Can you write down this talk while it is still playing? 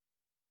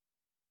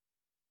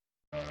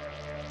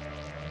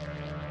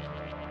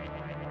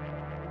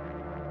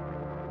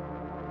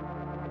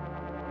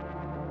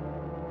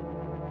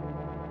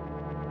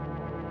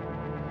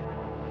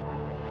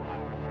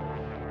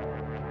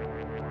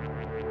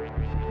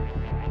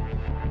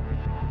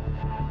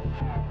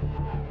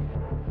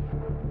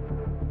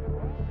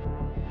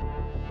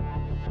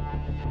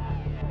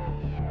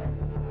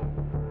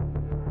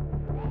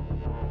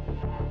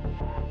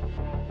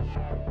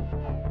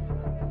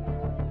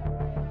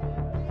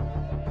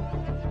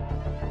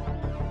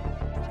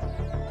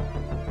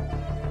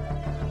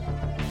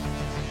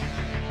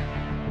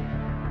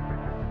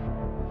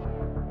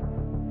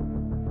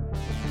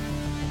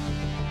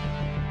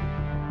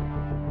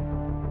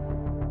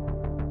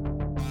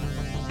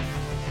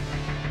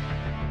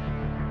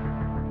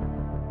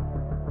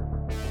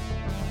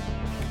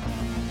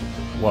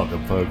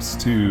Welcome, folks,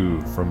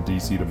 to From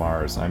DC to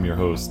Mars. I'm your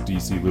host,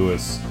 DC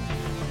Lewis,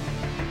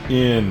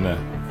 in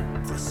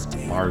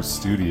Mars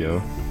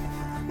Studio.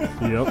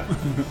 Yep.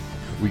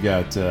 we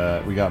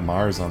got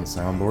Mars on the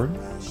soundboard,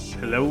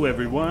 Hello,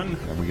 everyone.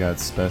 and we got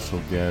special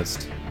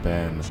guest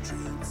Ben.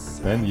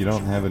 Ben, you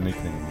don't have a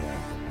nickname yet.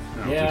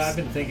 No, Yeah, just- I've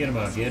been thinking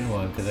about getting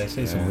one because I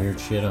say some weird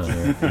shit on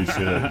there. You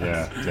should,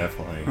 yeah,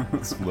 definitely.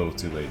 It's a little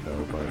too late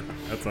though, but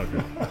That's all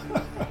good.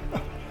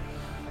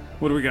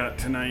 What do we got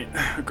tonight?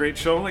 A great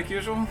show, like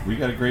usual? we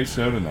got a great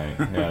show tonight.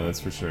 Yeah, that's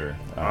for sure.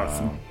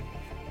 Awesome.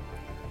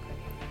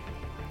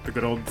 The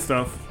good old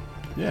stuff.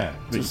 Yeah,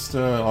 just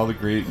all the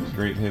great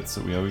hits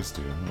that we always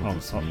do. We'll Oh,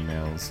 do some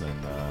emails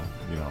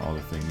and all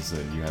the things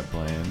that you have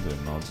planned,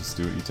 and I'll just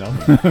do what you tell me.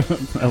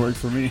 That works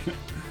for me.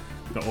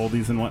 The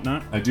oldies and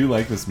whatnot. I do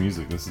like this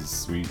music. This is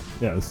sweet.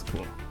 Yeah, this is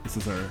cool. This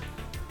is our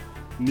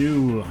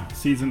new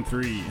Season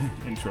 3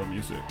 intro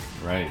music.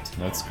 Right,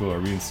 that's cool. Are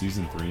we in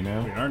season 3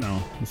 now? We are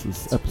now. This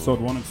is episode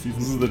 1 of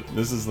Season 3.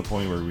 This is the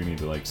point where we need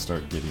to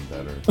start getting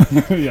better.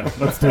 Yeah,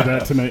 let's do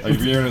that tonight. Like,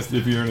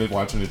 if you're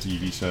watching a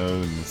TV show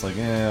and it's like,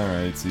 yeah, all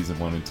right, season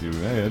 1 and 2,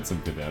 hey, it's some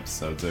good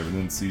episodes there. But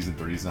then season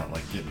 3 is not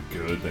getting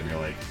good. Then you're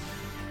like,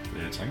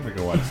 bitch, I'm gonna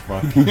go watch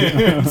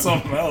fucking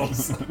something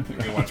else. I'm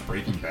gonna watch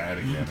Breaking Bad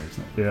again or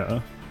something.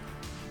 Yeah.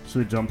 Should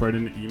we jump right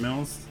into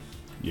emails?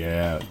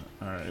 Yeah.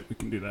 All right, we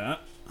can do that.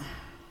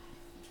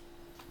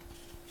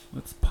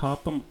 Let's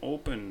pop them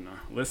open.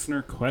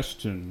 Listener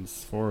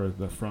questions for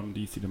the From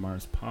DC to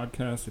Mars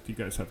podcast. If you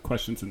guys have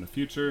questions in the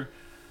future,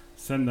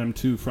 send them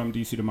to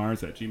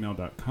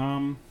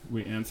fromdctomars@gmail.com.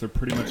 We answer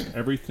pretty much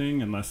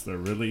everything unless they're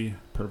really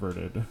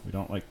perverted. We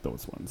don't like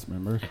those ones,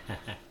 remember?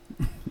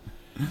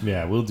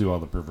 Yeah, we'll do all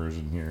the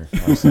perversion here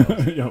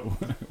ourselves. Yeah,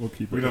 we'll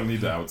keep it. We don't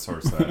need to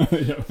outsource that.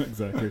 Yeah,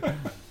 exactly.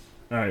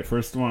 All right,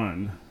 first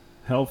one.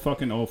 Hell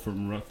fucking O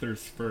from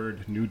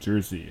Rutherford, New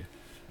Jersey.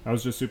 I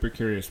was just super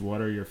curious.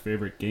 What are your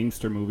favorite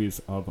gangster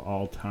movies of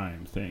all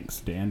time? Thanks,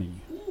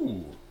 Danny.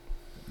 Ooh,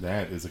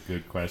 that is a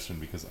good question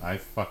because I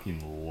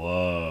fucking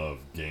love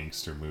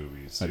gangster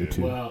movies. I do dude.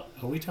 too. Well,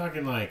 are we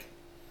talking like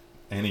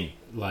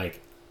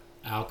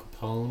Al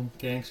Capone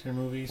gangster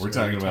movies? We're or are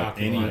talking we about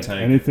any like-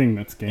 type, Anything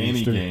that's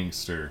any gangster.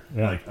 gangster.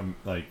 Yeah.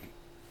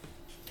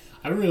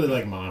 I really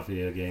like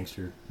mafia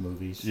gangster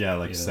movies. Yeah,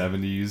 like you know.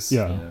 70s.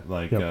 Yeah. Yeah.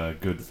 Like Yep.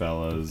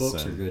 Goodfellas. The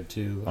books are and good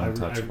too.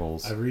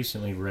 Untouchables. I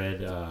recently read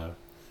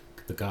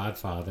The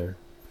Godfather.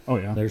 Oh,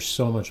 yeah. There's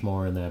so much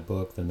more in that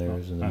book than there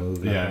is in the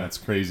movie. Yeah, that's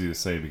crazy to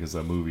say because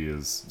that movie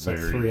is like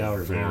 3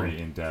 hours long. very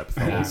in-depth.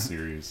 The Yeah. whole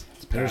series.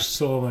 There's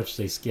so much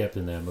they skipped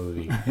in that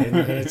movie, and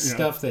it's Yeah.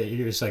 stuff that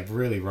you're just like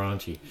really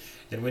raunchy.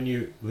 And when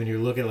you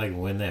look at like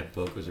when that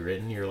book was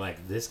written, you're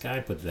like, this guy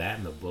put that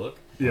in the book.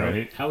 Yeah.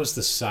 Right? How is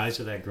the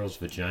size of that girl's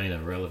vagina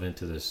relevant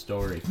to this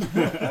story?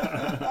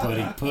 But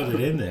he put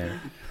it in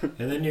there,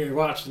 and then you're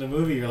watching the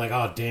movie. You're like,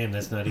 oh damn,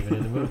 that's not even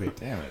in the movie.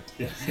 Damn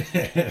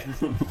it.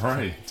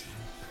 Right.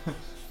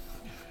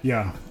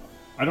 Yeah.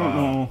 I don't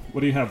know. What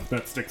do you have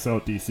that sticks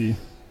out, DC?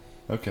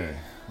 Okay.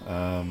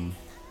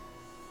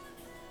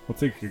 We'll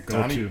take your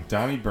go-to.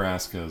 Donnie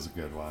Brasco is a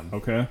good one.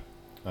 Okay.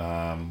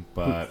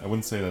 But I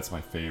wouldn't say that's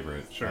my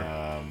favorite. Sure.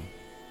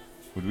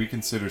 Would we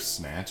consider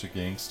Snatch a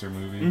gangster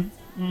movie?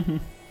 Mm-hmm.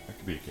 That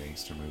could be a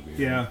gangster movie.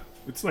 Yeah.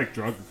 It's like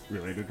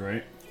drug-related,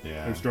 right?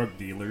 Yeah. There's drug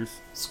dealers.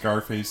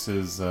 Scarface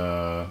is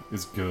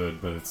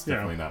good, but it's Yeah.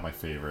 definitely not my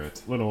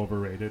favorite. A little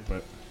overrated,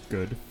 but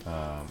good.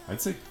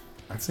 I'd say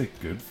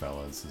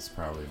Goodfellas is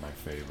probably my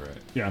favorite.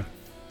 Yeah.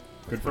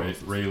 With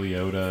Goodfellas. Ray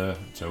Liotta,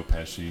 Joe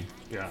Pesci.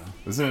 Yeah.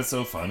 Isn't it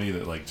so funny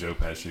that Joe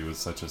Pesci was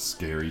such a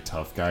scary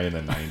tough guy in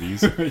the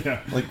 90s? Yeah.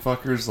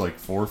 Fucker's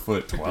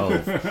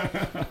 4'12".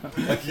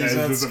 He's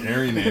Yeah, not he's just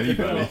scaring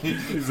anybody.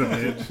 He's a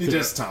midge. He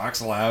just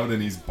talks loud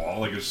and he's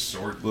bald, like a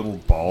short little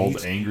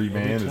bald angry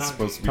man. It's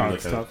supposed to be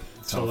talks a tough.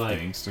 So, tough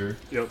gangster.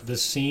 Yep. The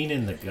scene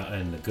in the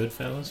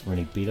Goodfellas when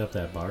he beat up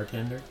that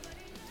bartender.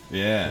 You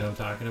know Yeah, what I'm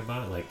talking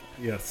about? Like,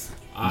 Yes.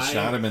 he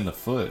shot him in the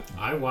foot.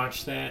 I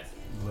watched that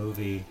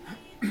movie,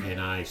 and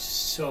I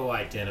so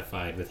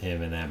identified with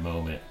him in that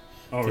moment.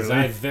 Oh, Because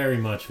really? I very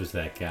much was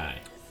that guy.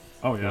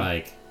 Oh, yeah.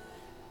 Like,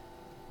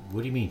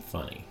 what do you mean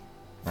funny?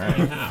 Right?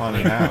 how?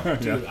 Funny how?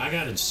 Dude, I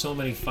got in so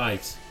many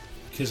fights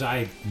because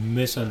I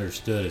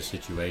misunderstood a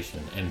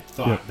situation and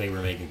thought they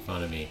were making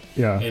fun of me.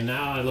 Yeah. And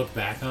now I look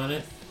back on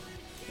it,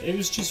 it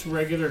was just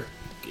regular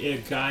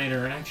guy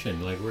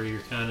interaction, like where you're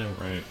kind of,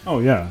 Right. Oh,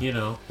 yeah. you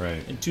know.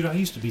 Right. And dude, I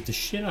used to beat the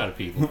shit out of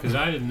people because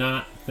I did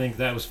not think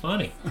that was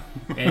funny.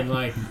 And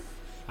like,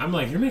 I'm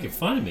like, you're making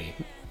fun of me.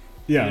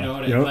 Yeah. You know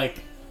what I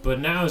like? But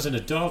now as an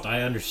adult,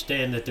 I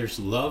understand that there's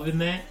love in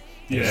that.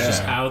 It's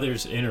just how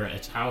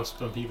it's how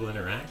some people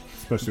interact.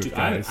 Especially Dude, with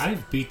guys.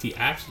 I've beat the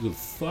absolute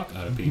fuck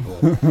out of people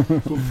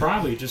who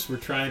probably just were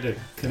trying to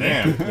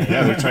connect with me.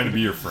 Yeah, they're trying to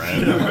be your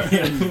friend.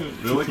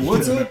 They're like,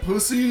 "What's up,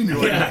 pussy?" And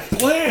you're like,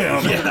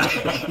 "Blam!"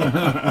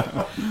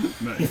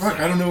 Nice. Fuck,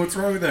 I don't know what's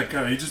wrong with that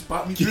guy. He just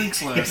bought me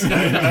drinks last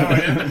night. Now I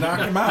have to knock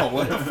him out.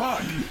 What the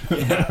fuck?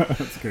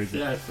 That's crazy.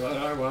 Yeah, so when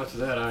I watched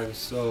that, I was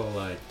so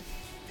like,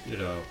 you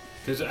know,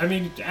 because I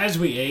mean, as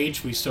we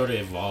age, we sort of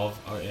evolve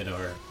in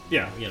our,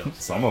 Yeah. you know.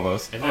 Some of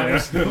us. And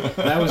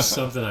that was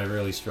something I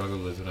really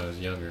struggled with when I was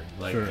younger.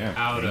 Like, Sure. Yeah,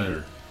 how to,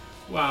 younger.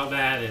 well,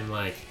 that and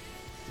like,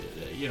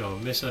 you know,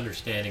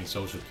 misunderstanding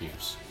social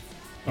cues.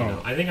 You Oh.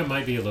 know, I think I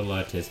might be a little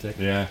autistic.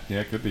 Yeah,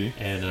 it could be.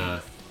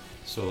 And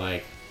so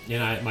like, you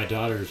know, my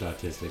daughter's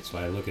autistic, so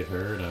I look at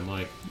her and I'm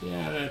like,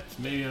 yeah,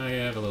 maybe I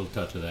have a little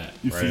touch of that.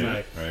 You Right, see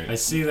I, right. I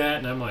see that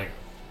and I'm like,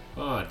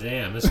 oh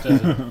damn, this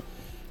doesn't.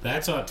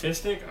 That's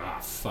autistic?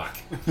 Oh fuck.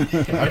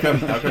 How come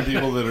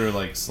people that are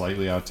like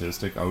slightly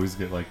autistic always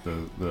get like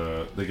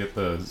they get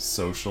the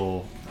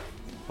social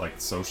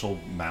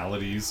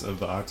maladies of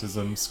the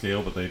autism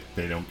scale, but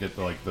they don't get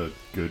the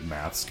good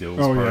math skills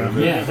Oh, part yeah. of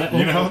it? Yeah, that,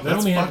 You know, that that's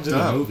only happens in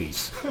fucked the up.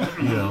 movies.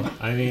 You know,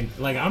 I mean,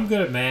 like I'm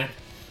good at math,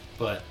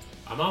 but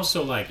I'm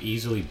also like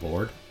easily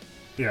bored.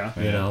 Yeah.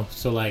 You know,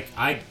 so like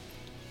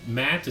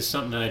math is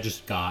something that I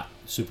just got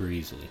super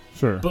easily.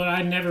 Sure. But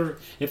I never,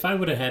 if I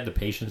would have had the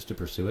patience to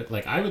pursue it,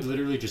 like I would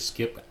literally just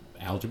skip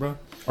algebra.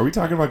 Are we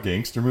talking about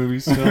gangster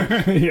movies still?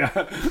 Yeah.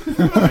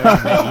 You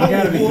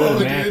gotta be Whoa,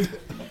 good at math. dude.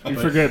 You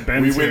forget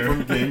Ben's We went here.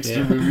 from gangster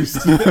Yeah. movies to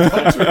See, like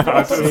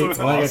I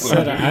awesome.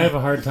 said, I have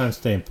a hard time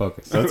staying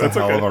focused. That's a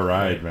hell okay. of a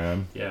ride,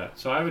 man. Yeah,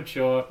 so I would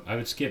show up, I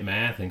would skip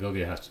math and go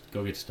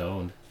get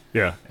stoned,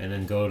 Yeah. and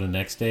then go the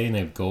next day and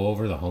they'd go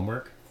over the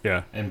homework.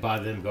 Yeah. And by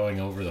them going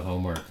over the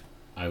homework,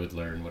 I would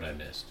learn what I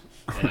missed.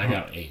 And I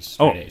got ace,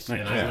 Oh, straight ace. nice.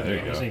 And Yeah, there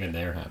you I wasn't go. even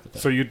there half the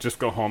time. So you'd just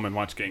go home and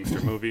watch gangster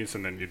movies,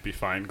 and then you'd be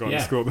fine going to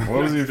Yeah. school. What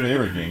was your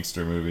favorite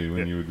gangster movie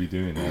when you would be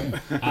doing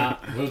that?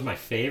 What was my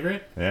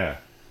favorite? Yeah.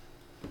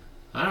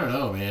 I don't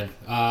know, man.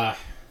 I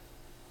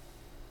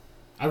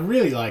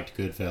really liked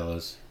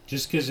Goodfellas,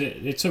 just because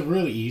it's a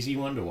really easy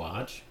one to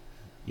watch,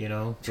 you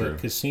know. True.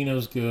 But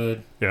Casino's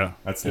good. Yeah.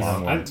 That's a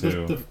long one,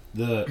 too.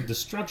 The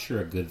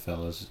structure of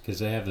Goodfellas, because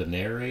they have the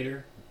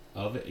narrator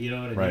of it, you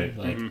know what I Right.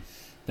 mean? Like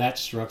that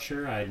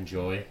structure, I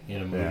enjoy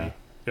in a movie. Yeah.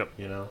 Yep.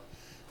 You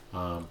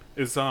know.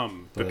 Is The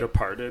But-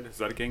 Departed, is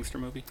that a gangster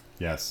movie?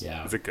 Yes.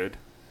 Yeah. Is it good?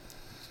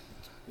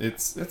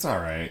 It's all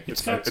right.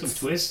 It's got some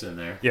twists in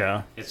there.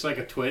 Yeah. It's like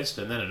a twist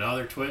and then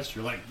another twist.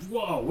 You're like,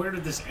 whoa, where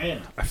did this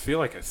end? I feel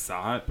like I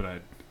saw it,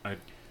 but I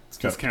It's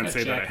just can't Got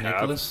say Jack that I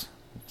have. Nicholson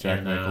Jack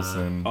and,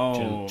 Nicholson.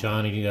 Oh.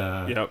 Johnny.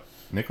 Yep.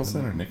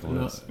 Nicholson or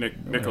Nicholas?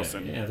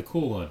 Nicholson. Yeah, the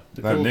cool one.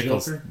 The Not cool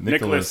Nicholas. Joker.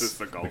 Nicholas is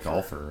the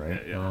golfer.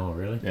 right? Yeah. Oh,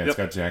 really? Yeah, it's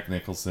got Jack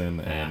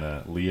Nicholson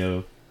and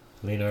Leo,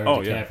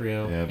 Leonardo yeah.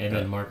 DiCaprio, Yeah, and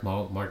then Marky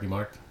Mark.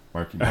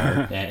 Marky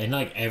Mark. Yeah, and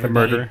like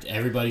murderer.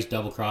 everybody's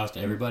double crossed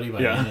everybody by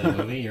Yeah. the end of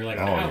the movie. You're like,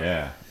 Oh wow.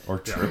 yeah, or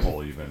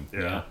triple even. Yeah.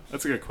 Yeah.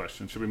 That's a good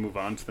question. Should we move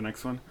on to the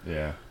next one?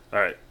 Yeah. All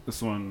right.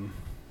 This one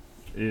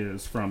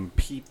is from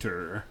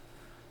Peter.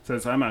 It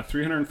says, I'm a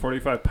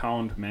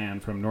 345-pound man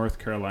from North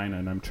Carolina,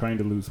 and I'm trying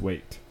to lose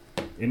weight.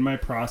 In my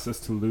process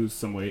to lose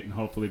some weight and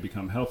hopefully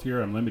become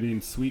healthier, I'm limiting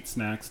sweet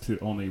snacks to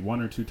only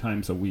 1 or 2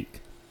 times a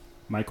week.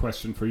 My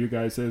question for you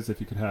guys is, if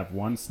you could have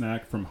one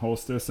snack from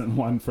Hostess and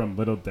one from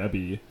Little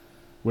Debbie,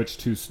 which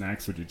 2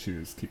 snacks would you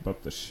choose? Keep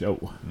up the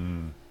show.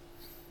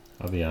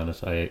 I'll be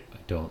honest, I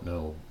don't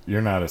know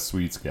You're not a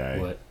sweets guy,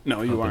 what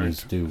No, you companies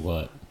aren't. do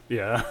what.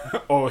 Yeah.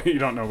 Oh, you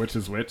don't know which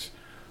is which?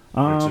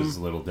 which is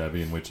Little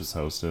Debbie and which is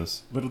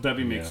Hostess. Little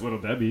Debbie makes Yeah. Little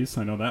Debbie's.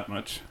 I know that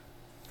much.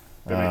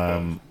 They make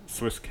the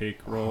Swiss cake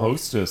roll.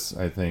 Hostess,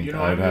 I think You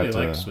know, I'd I really have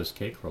like to. Swiss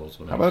cake rolls.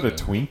 When How I was about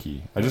a younger.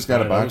 Twinkie? I just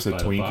got a box of By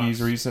the Twinkies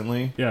box.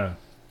 recently. Yeah.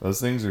 Those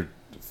things are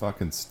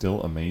fucking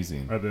still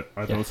amazing. Are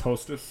Yeah. those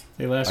Hostess?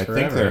 They last I forever.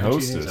 think they're haven't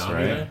you seen Hostess,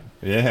 Zombieland? right?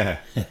 Yeah,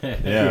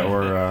 yeah.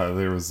 Or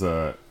there was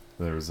an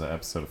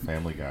episode of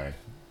Family Guy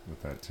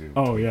with that too.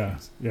 Oh, yeah.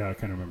 Twinkies. Yeah, I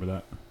kind of remember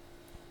that.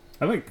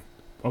 I like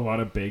a lot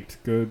of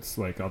baked goods.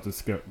 Like, I'll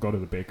just go to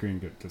the bakery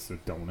and get just a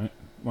donut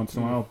once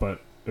in a while.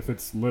 But if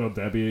it's Little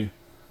Debbie,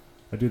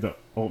 I do the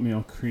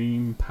oatmeal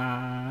cream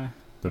pie.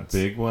 The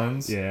big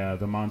ones. Yeah,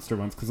 the monster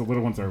ones, because the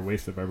little ones are a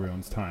waste of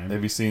everyone's time.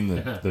 Have you seen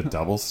the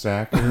double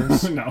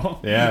stackers? No.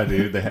 Yeah,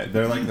 dude.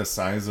 They're like the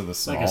size of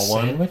the Like small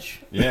a one. sandwich?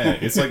 Yeah,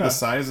 it's like the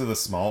size of the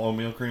small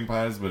oatmeal cream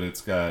pies, but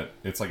it's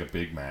like a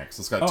Big Mac.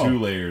 So it's got Oh. 2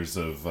 layers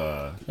of.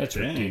 That's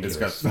Dang. ridiculous. It's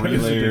got That 3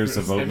 is layers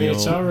of ridiculous. oatmeal. I mean,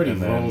 it's already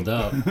and then- rolled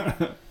up.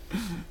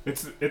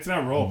 It's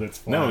not rolled. It's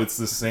flat. No, it's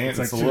the sand. It's,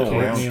 It's a like little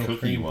round Oatmeal cookie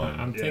cream one.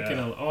 pie. I'm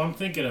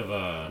thinking of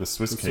The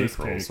Swiss The cake Swiss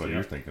rolls. cake, What yeah.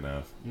 you're thinking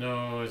of?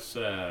 no, it's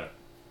what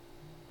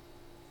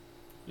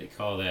do they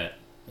call that?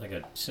 Like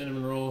a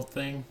cinnamon roll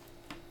thing?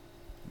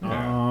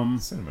 Yeah,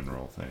 cinnamon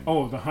roll thing.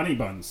 Oh, the honey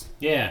buns.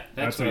 Yeah,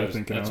 that's what I was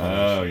thinking of.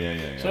 Oh,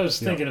 yeah. So I was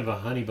thinking of a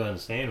honey bun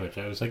sandwich.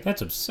 I was like,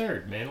 that's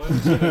absurd, man. Why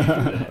would somebody do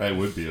that? That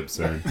would be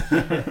absurd.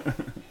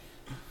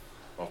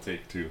 I'll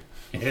take 2.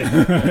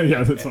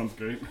 Yeah, that sounds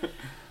great.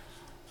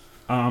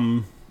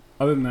 Other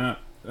than that,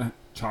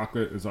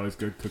 chocolate is always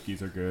good.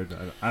 Cookies are good.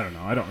 I don't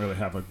know. I don't really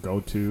have a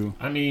go-to.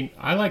 I mean,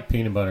 I like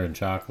peanut butter and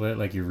chocolate,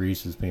 like your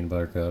Reese's peanut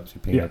butter cups,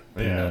 your peanut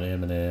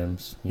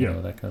M&Ms, you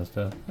know, that kind of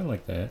stuff. I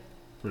like that.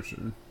 For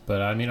sure.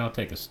 But, I mean, I'll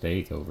take a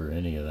steak over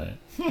any of that.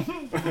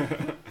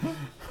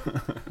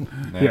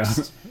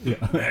 Next. Yeah.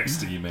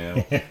 Next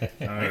email.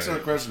 Thanks for the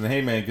question.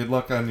 Hey, man, good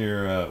luck on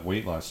your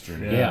weight loss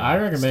journey. Yeah, I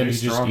recommend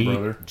Stay you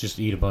strong, just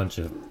eat a bunch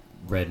of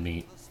red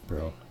meat,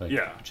 bro.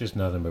 Like, just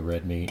nothing but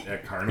red meat.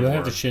 At carnivore. You'll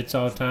have the shits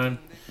all the time,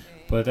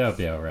 but that'll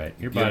be all right.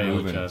 Your body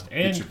will adjust.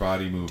 Get your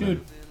body moving.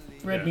 Dude,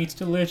 red meat's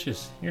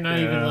delicious. You're not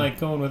even like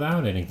going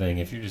without anything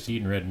if you're just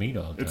eating red meat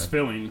all the time. It's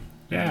filling.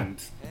 Yeah. And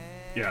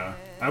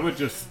I would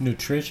just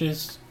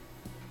nutritious.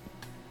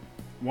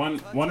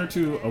 One or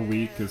two a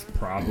week is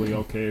probably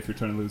okay if you're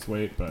trying to lose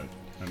weight, but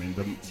I mean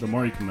the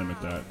more you can limit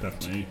that,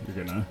 definitely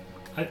you're gonna.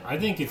 I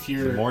think if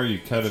you're the more you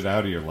cut it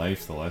out of your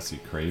life, the less you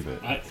crave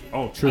it.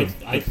 True.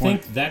 I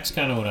think that's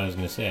kind of what I was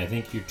gonna say. I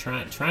think you're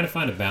trying to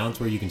find a balance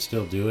where you can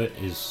still do it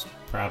is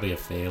probably a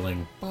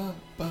failing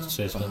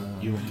system.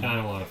 You kind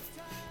of want to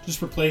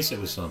just replace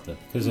it with something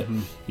because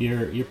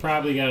you're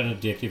probably got an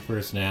addictive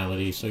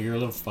personality, so you're a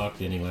little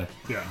fucked anyway.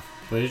 Yeah.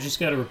 But you just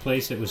got to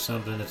replace it with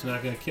something that's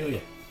not gonna kill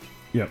you.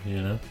 Yep.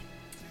 You know?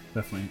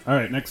 Definitely. All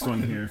right, next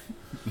one here.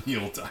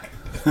 You'll die.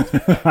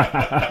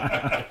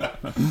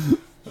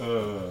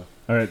 All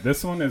right,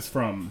 this one is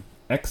from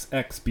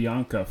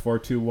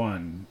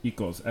XXBianca421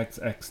 equals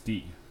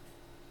XXD.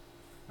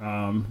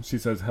 She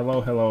says,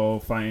 hello,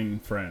 fine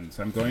friends.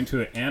 I'm going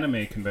to an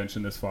anime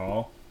convention this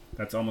fall.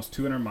 That's almost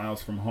 200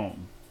 miles from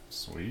home.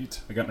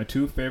 Sweet. I got my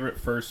 2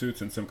 favorite fursuits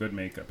and some good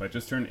makeup. I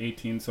just turned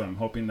 18, so I'm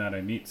hoping that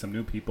I meet some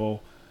new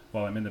people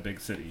while I'm in the big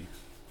city.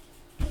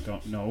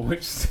 Don't know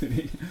which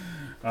city.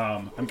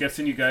 I'm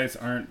guessing you guys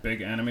aren't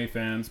big anime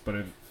fans, but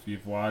if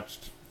you've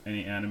watched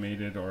any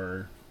animated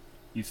or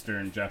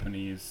Eastern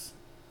Japanese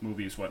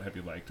movies, what have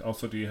you liked?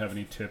 Also, do you have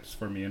any tips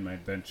for me in my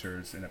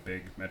adventures in a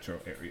big metro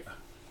area?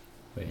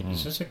 Wait,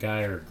 is this a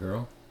guy or a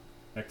girl?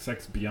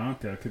 XX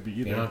Bianca could be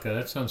either. Bianca,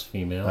 that sounds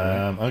female.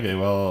 Right? Okay,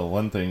 well,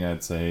 one thing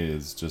I'd say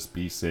is just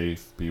be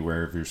safe, be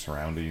aware of your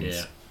surroundings.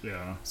 Yeah.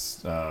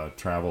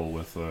 Travel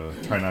with,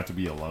 try not to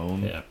be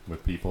alone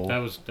with people. That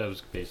was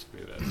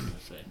basically what I was going to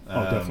say.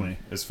 Definitely.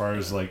 As far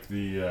as like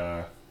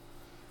the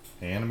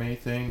anime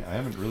thing, I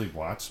haven't really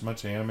watched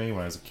much anime. When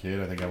I was a kid,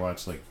 I think I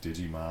watched like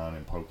Digimon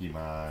and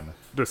Pokemon.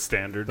 The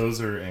standard. Those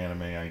are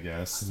anime, I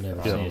guess. I've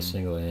never seen a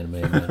single anime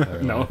in my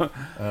entire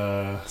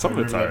life. Some of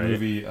it's that alright.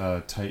 movie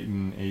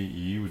Titan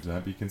AE, would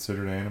that be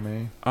considered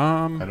anime?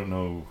 I don't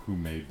know who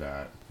made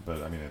that,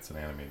 but I mean it's an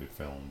animated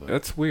film. But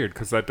that's weird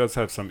because that does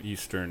have some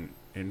Eastern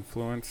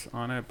influence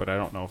on it, but I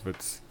don't know if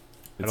it's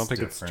I don't think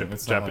different.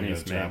 it's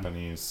Japanese. Japanese Not like a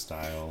Japanese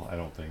style. I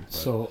don't think. But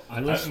So I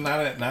I'm listen. not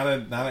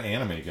an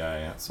anime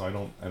guy, so I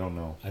don't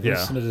know. I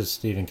listened to this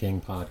Stephen King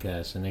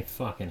podcast, and they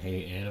fucking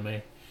hate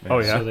anime. Oh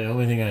yeah. So the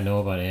only thing I know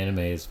about anime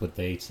is what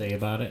they say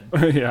about it.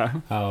 Yeah.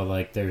 How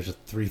like there's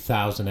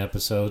 3,000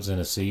 episodes in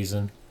a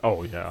season.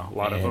 Oh yeah, a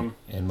lot of them.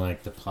 And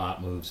like the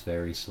plot moves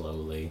very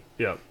slowly.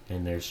 Yep.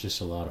 And there's just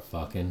a lot of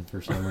fucking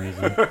for some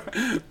reason.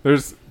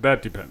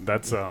 That depends.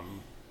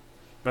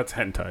 That's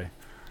hentai.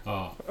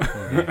 Oh,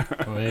 okay.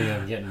 Well, maybe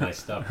I'm getting my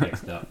stuff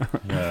mixed up.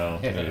 Well,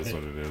 it is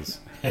what it is.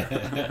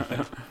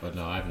 But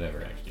no, I've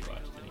never actually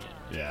watched any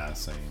anime. Yeah,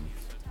 same.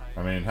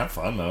 I mean, have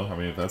fun though. I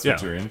mean, if that's what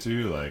you're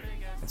into, like,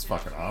 that's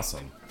fucking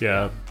awesome.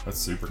 Yeah. That's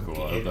super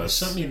cool. It's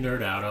something you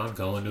nerd out on,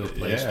 going to a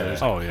place where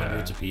there's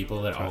hundreds of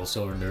people that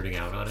also are nerding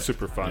out on it.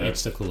 Super fun.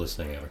 It's the coolest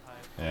thing ever.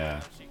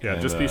 Yeah. Yeah,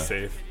 And, just be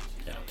safe.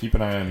 Yeah. Keep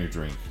an eye on your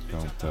drink.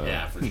 Don't.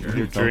 Yeah, for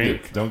sure.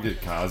 Don't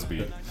get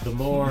Cosby. The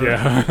more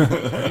Yeah.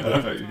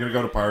 You're gonna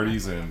go to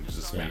parties and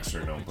just make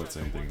sure don't put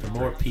anything. The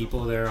more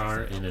people there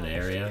are in an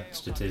area,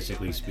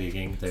 statistically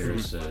speaking,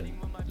 there's a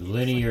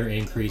linear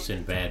increase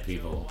in bad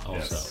people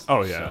also. Yes.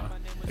 Oh yeah.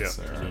 Yes,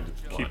 Yeah. sir.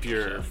 Keep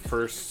your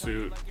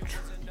fursuit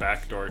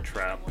backdoor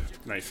trap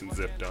nice and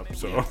zipped up,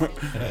 so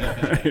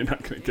you're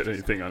not going to get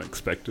anything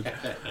unexpected.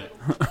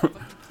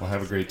 Well,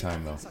 have a great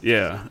time though.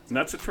 Yeah, and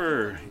that's it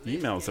for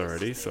emails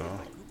already. So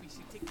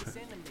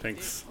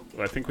thanks.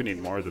 Well, I think we need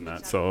more than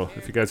that. So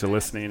if you guys are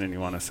listening and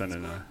you want to send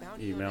in an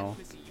email,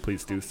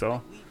 please do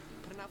so.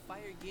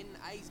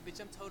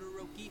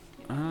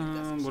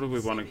 What do we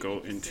want to go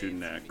into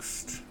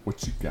next?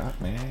 What you got,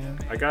 man?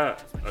 I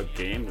got a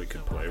game we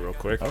could play real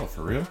quick. Oh,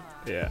 for real?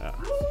 Yeah.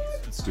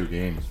 Let's do a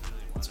game.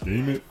 Let's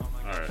game it.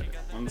 All right.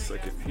 1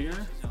 second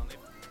here.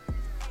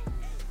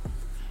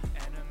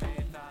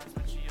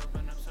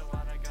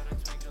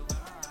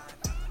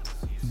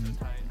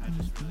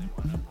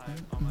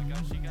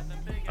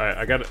 right,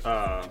 I got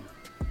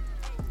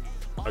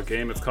a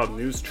game. It's called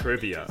News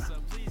Trivia.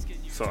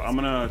 So I'm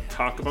gonna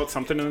talk about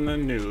something in the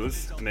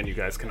news, and then you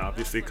guys can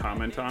obviously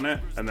comment on it,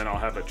 and then I'll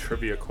have a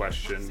trivia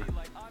question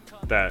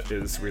that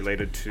is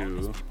related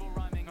to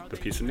the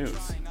piece of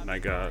news. And I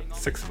got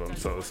 6 of them,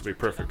 so this will be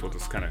perfect. We'll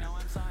just kind of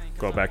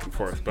go back and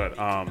forth. But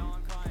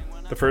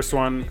the first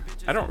one,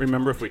 I don't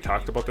remember if we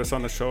talked about this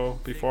on the show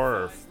before,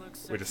 or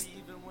if we just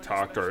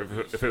talked, or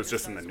if it was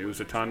just in the news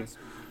a ton.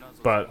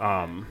 But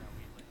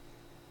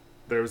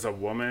there was a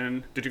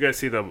woman. Did you guys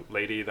see the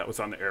lady that was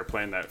on the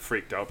airplane that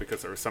freaked out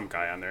because there was some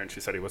guy on there and she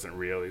said he wasn't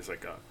real? He's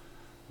like a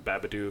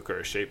Babadook or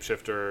a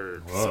shapeshifter. Or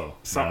Whoa.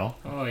 No.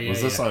 Oh, yeah.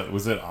 Was this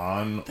was it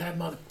on? That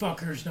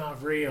motherfucker's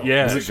not real.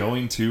 Yeah. Was it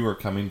going to or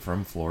coming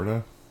from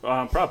Florida?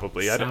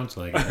 Probably. Sounds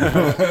like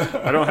it.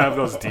 I don't have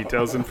those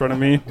details in front of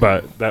me,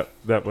 but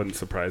that wouldn't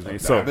surprise me.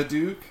 So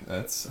Babadook?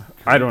 That's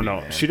I don't know.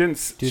 man. She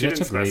didn't. Dude, she that's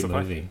didn't a great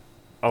specify. movie.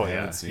 Oh I yeah,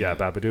 haven't seen yeah, it.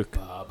 Babadook.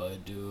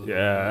 Babadook.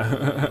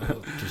 Yeah.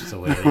 Just the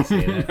way they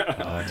say that.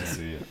 I'll have to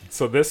see it.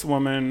 So this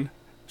woman,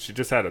 she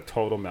just had a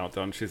total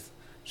meltdown.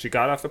 She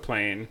got off the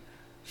plane.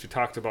 She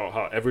talked about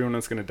how everyone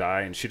was going to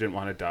die and she didn't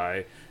want to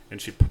die. And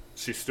she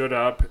stood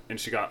up and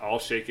she got all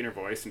shaky in her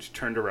voice and she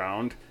turned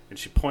around and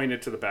she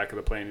pointed to the back of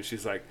the plane and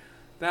she's like,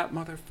 "That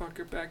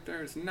motherfucker back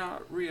there is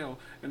not real,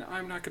 and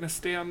I'm not going to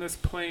stay on this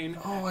plane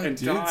Oh, I and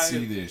did die."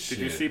 see this Did shit.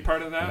 you see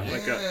part of that?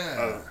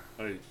 Yeah.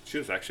 She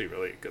was actually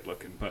really good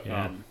looking, but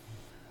Yeah.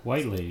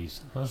 White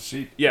ladies. Huh?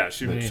 She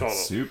she was Man. total.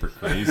 super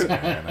crazy,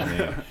 man. I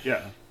mean,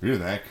 Yeah. if you're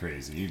that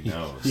crazy, you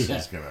know Yeah.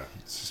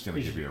 she's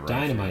gonna give you a run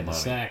Dynamite in for the your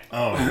sack.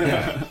 money. Oh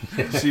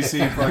yeah, she's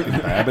seen fucking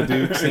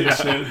Babadooks and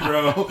shit,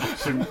 bro.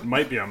 She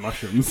might be on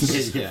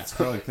mushrooms. Yeah. It's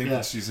probably thinking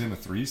Yeah. she's in a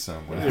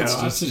threesome. When Yeah. it's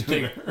I'll just just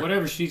take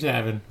whatever she's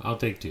having. I'll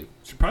take 2.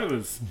 She probably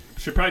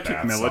took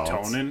Bath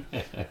melatonin.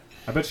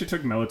 I bet she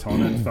took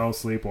melatonin, fell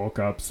asleep, woke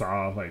up,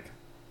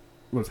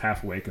 was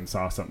half awake and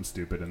saw something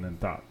stupid, and then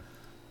thought,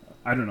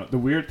 I don't know. The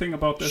weird thing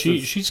about this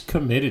is She's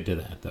committed to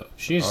that though.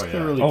 She's Oh, yeah.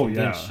 thoroughly oh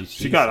yeah, convinced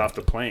she got off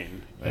the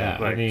plane. Yeah,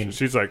 Like, I mean,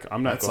 she's like,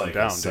 I'm not that's going like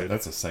down, a, dude.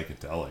 that's a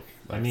psychedelic.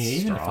 I mean, That's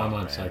even if strong, I'm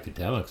on man.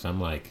 psychedelics, I'm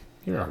like,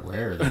 you're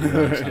aware that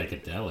you're on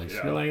psychedelics.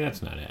 Yeah. You're like,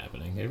 that's not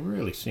happening. It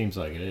really seems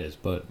like it is,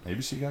 but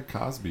Maybe she got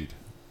Cosby'd.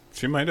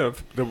 She might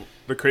have.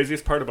 The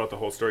craziest part about the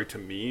whole story to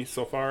me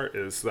so far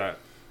is that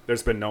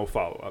there's been no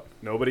follow up.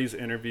 Nobody's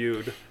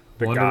interviewed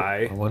the I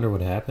guy. wonder what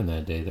happened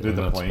that day that Did we're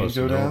the not plane supposed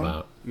to go know down?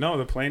 about. No,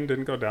 the plane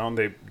didn't go down.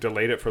 They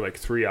delayed it for like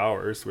 3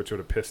 hours, which would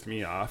have pissed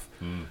me off.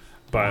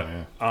 But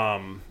Oh, yeah.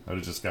 I'd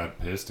have just got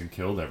pissed and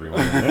killed everyone.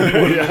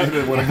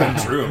 It would have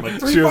been true. I'm like,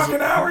 3 She was-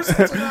 fucking hours,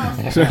 that's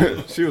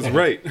enough. She was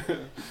right.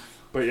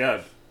 But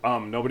yeah,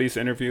 nobody's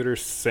interviewed her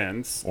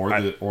since. Or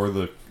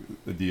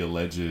the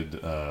alleged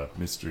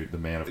mystery, the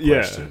man of Yeah,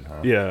 question,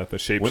 huh? yeah, the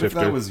shapeshifter. What if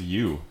that was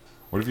you?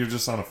 What if you're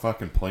just on a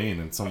fucking plane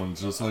and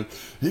someone's just like,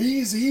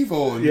 he's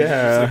evil? And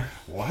Yeah.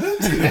 you're just like, what?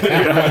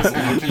 Everyone's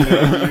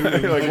looking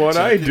at you Like, and what'd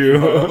I checking do?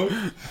 you out.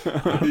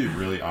 That'd be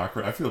really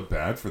awkward. I feel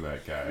bad for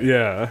that guy.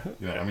 Yeah.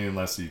 You know, I mean,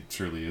 unless he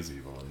truly is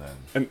evil, and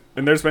then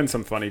And there's been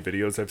some funny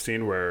videos I've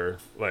seen where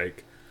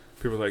like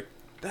people are like,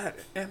 that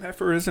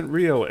MFer isn't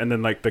real, and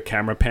then like the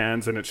camera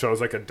pans and it shows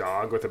like a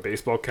dog with a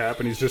baseball cap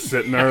and he's just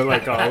sitting there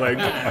like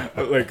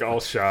all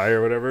shy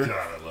or whatever.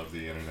 God, I love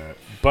the internet.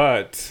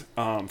 But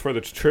for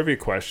the trivia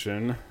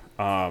question,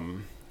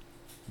 one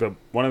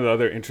of the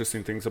other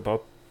interesting things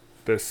about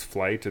this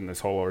flight and this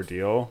whole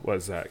ordeal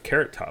was that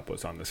Carrot Top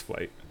was on this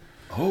flight.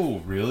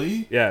 Oh,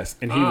 really? Yes,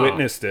 and he Oh.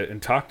 witnessed it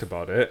and talked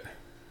about it,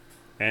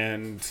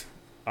 and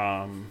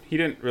he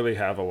didn't really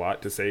have a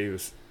lot to say.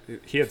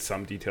 He had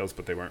some details,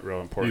 but they weren't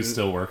real important. He's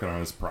still working on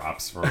his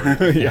props for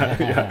yeah.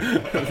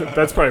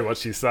 That's probably what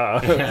she saw.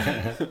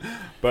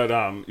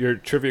 But your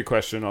trivia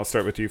question, I'll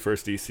start with you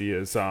first, DC,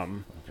 is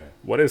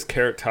what is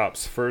Carrot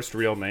Top's first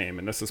real name?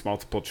 And this is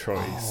multiple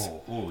choice.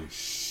 Oh, holy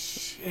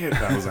shit.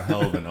 That was a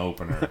hell of an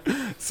opener.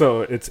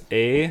 So it's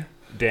A,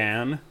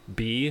 Dan,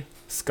 B,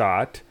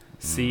 Scott,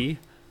 C,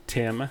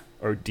 Tim,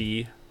 or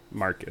D,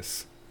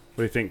 Marcus.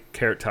 What do you think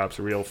Carrot Top's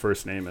real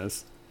first name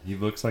is? He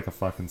looks like a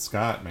fucking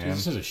Scot, man.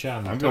 This is a shot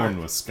in the I'm dark.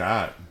 going with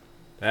Scott.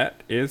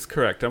 That is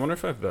correct. I wonder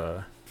if I have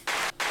the...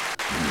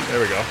 There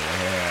we go.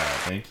 Yeah,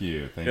 thank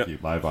you. Yep. you.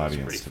 Live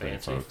audience pretty today,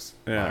 fancy. folks.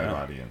 Yeah. Live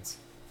audience.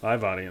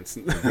 Live audience.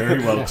 Very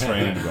well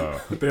trained, though.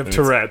 They have And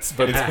Tourette's,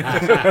 but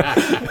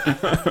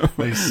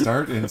They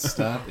start and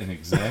stop in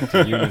exact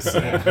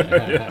unison.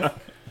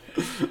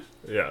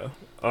 yeah.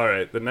 All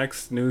right. The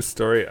next news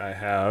story I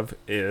have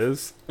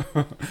is,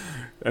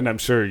 and I'm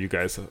sure you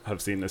guys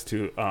have seen this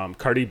too.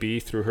 Cardi B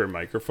threw her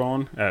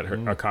microphone at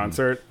a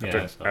concert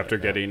Yeah, I saw after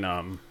that, yeah.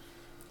 getting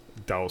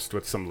doused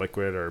with some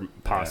liquid or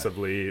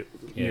possibly Yeah,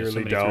 nearly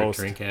somebody threw a doused.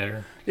 drink at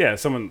her. Yeah,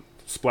 someone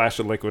splashed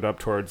a liquid up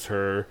towards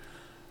her,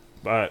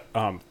 but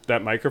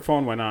that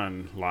microphone went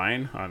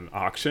online on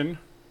auction,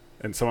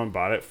 and someone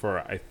bought it for,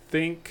 I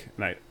think,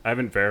 and I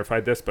haven't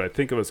verified this, but I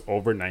think it was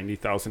over $90,000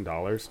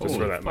 just Holy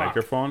for that fuck.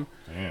 microphone.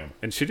 Damn.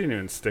 And she didn't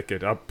even stick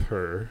it up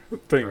her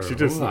thing. Her She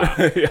just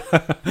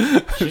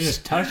hoo-ha. She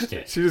just touched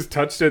it. she just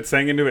touched it,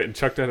 sang into it, and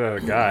chucked it at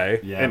a guy.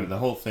 Yeah, And the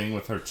whole thing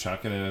with her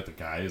chucking it at the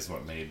guy is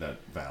what made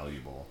that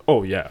valuable.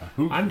 oh yeah,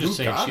 I'm just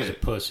who saying got she's a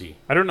it? pussy.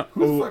 I don't know.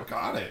 Who the fuck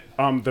got it?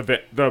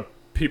 The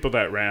people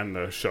that ran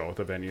the show,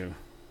 the venue,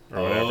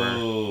 or whatever,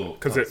 Oh,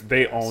 because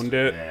they owned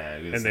it, Yeah,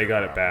 it is and they their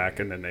got it back,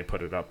 property. and then they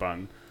put it up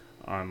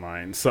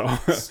online. So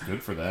It's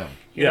good for them.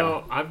 You Yeah.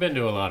 know, I've been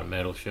to a lot of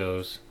metal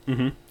shows.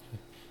 Mm-hmm.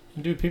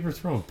 And dude, people are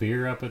throwing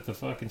beer up at the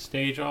fucking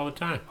stage all the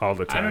time. all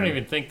the I time. don't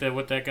even think that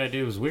what that guy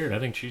did was weird. I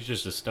think she's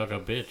just a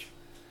stuck-up bitch.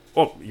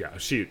 Oh yeah,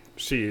 she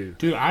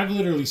Dude, I've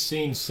literally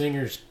seen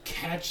singers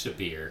catch a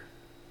beer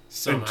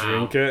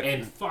somehow drink it?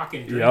 and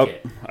fucking drink Yep,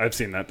 it. I've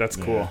seen that. That's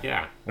cool.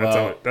 Yeah.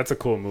 Well, That's a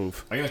cool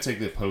move. I'm gonna take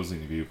the opposing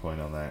viewpoint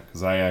on that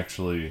because I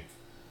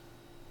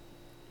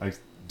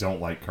don't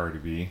like Cardi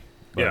B,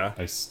 but Yeah.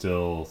 I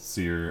still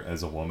see her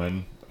as a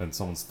woman, and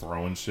someone's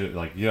throwing shit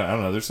like, yeah, I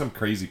don't know. There's some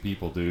crazy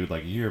people, dude.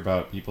 Like you hear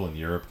about people in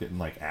Europe getting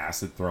like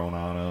acid thrown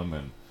on them,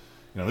 and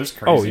there's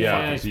crazy yeah.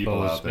 fucking I people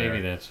suppose out there.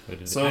 maybe that's what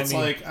it is. So it's I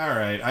mean, like, all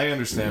right, I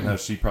understand how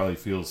she probably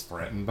feels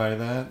threatened by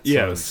that.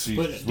 Yes. so she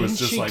but was didn't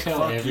just she like, tell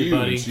fuck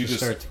everybody you. And she to just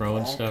start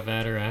throwing stuff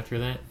at her after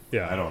that?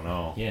 Yeah, I don't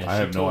know. Yeah, I she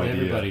have no told idea.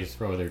 everybody to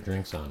throw their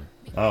drinks on her.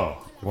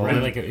 Oh, well, Right,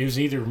 then- like it was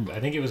either,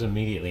 I think it was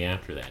immediately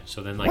after that.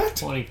 So then, like What?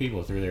 20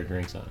 people threw their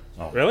drinks on her.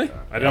 oh, Really? God.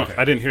 I don't.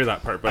 Okay. I didn't hear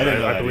that part, but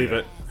didn't know I that believe either.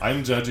 it.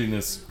 I'm judging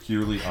this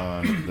purely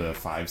on the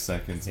 5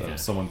 seconds Yeah. of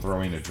someone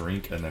throwing a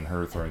drink and then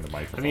her throwing the I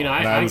microphone. mean,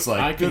 and I was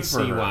like, I good can for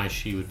see her. why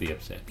she would be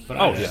upset, but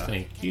Oh, I just yeah.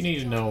 think you need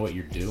to know what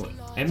you're doing.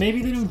 And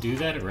maybe they don't do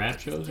that at rap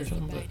shows or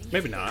something. But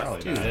Maybe not.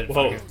 Probably dude, not. at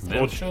Well, fucking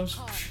metal shows,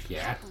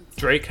 yeah.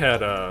 Drake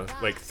had a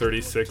like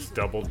 36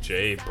 double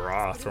J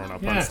bra thrown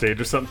up Yeah. on stage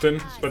or something,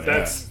 but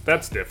Yeah.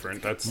 that's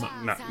different. That's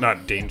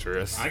not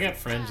dangerous. I got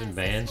friends in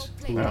bands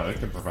who, No, it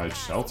can provide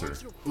shelter.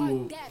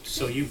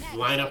 so you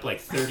line up like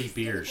 30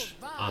 beers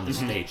on the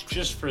stage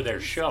just for their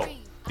show.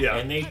 Yeah.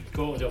 And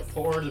they'll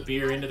pour the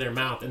beer into their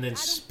mouth and then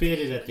spit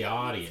it at the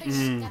audience.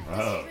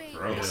 Oh, You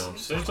gross. know,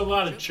 so there's a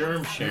lot of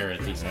germ sharing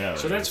at these. Yeah,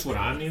 so there that's what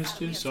I'm used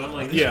to. So I'm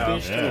like, this Yeah.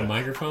 bitch threw Yeah. a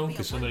microphone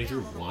because somebody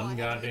threw one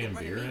goddamn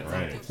beer at me.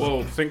 Right.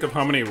 Well, think of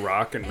how many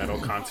rock and metal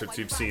concerts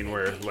you've seen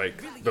where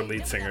like the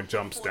lead singer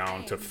jumps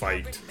down to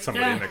fight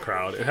somebody Yeah. in the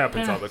crowd. It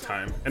happens Yeah. all the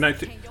time. And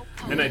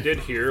I did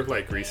hear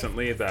like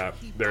recently that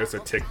there's a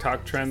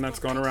TikTok trend that's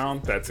going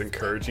around that's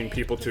encouraging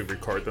people to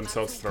record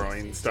themselves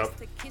throwing stuff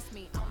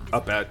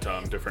up at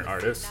different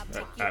artists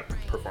at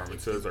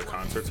performances or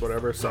concerts,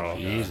 whatever. So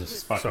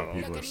Jesus, Fucking So-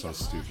 people are so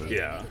stupid.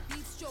 yeah.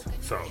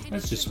 So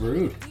that's just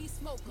rude.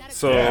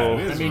 so it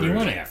is I mean, you rude.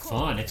 want to have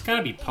fun. It's got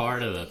to be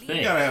part of the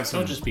thing. gotta have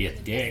some- Don't just be a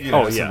dick. You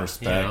know, Oh, some yeah.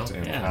 respect You know,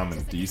 and yeah.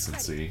 common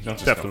decency. Don't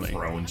just Definitely. go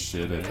throwing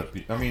shit at the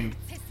people. I mean,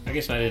 I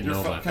guess I didn't you're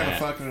know about kind of that.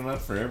 fucking it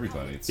up for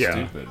everybody. It's Yeah.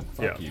 stupid.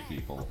 Fuck Yeah. you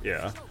people.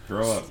 yeah.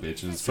 Grow up,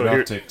 bitches. So Get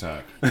here- off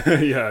TikTok.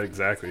 Yeah,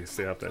 exactly.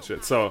 Stay off that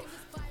shit. So,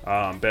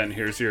 Ben,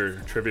 here's your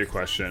trivia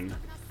question.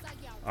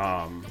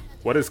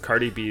 What is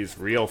Cardi B's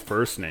real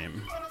first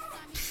name?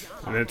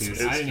 And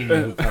Dude, I didn't even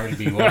know who Cardi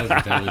B was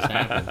until this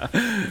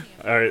happened.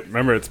 all right.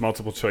 Remember, it's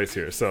multiple choice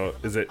here. So,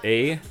 is it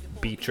A.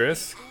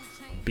 Beatrice,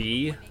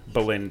 B.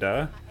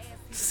 Belinda,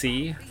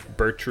 C.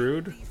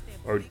 Bertrude,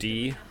 or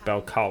D.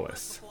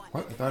 Belcalis?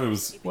 What? I thought it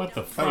was. What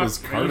the That fuck? was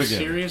Are you Cardigan.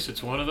 serious?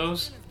 It's one of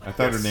those? I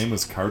thought her name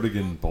was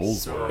Cardigan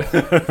Bolesworth.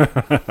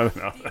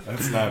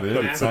 That's not it.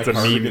 It's not That's a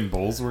Cardigan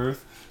Bolesworth.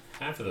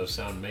 Half of those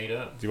sound made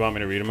up. Do you want me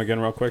to read them again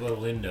real quick?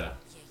 Belinda.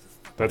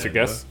 That's your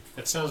Belinda? guess?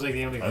 That sounds like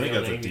the only I think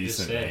real that's a name you just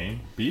decent said. name.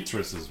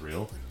 Beatrice is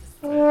real.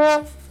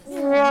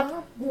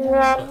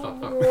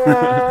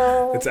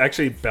 It's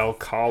actually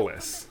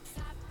Belcalis.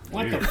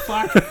 What the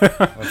fuck?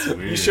 That's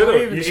weird. You should What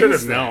have. even You should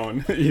is have that?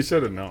 known. You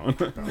should have known.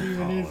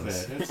 What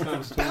is that? That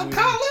sounds totally...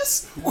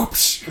 Belcalis?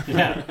 Whoosh.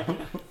 Yeah.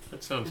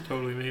 That sounds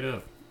totally made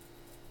up.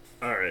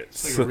 All right.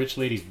 It's like so- a rich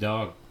lady's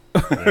dog.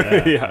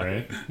 Yeah, Yeah.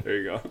 right? There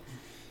you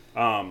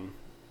go.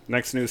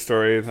 Next news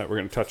story that we're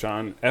going to touch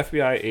on.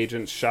 FBI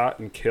agents shot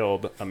and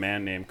killed a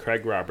man named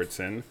Craig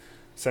Robertson,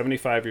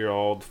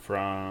 75-year-old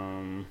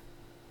from...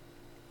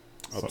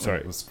 Oh, Something sorry.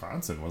 like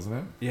Wisconsin, wasn't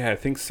it? Yeah, I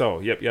think so.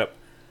 Yep.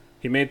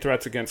 He made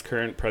threats against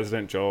current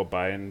President Joe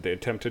Biden. They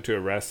attempted to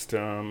arrest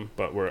him,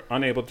 but were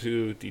unable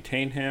to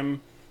detain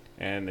him,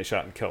 and they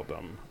shot and killed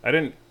him. I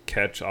didn't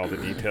catch all the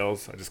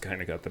details. I just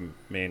kind of got the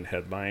main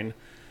headline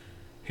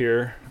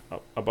here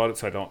about it,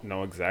 so I don't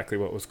know exactly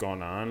what was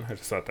going on. I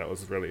just thought that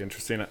was really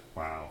interesting.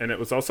 Wow. And it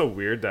was also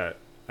weird that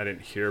I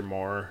didn't hear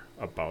more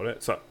about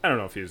it. So I don't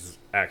know if he's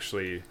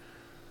actually...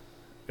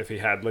 if he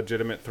had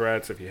legitimate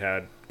threats, if he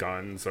had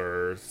guns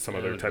or some Yeah,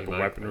 other that'd type be of my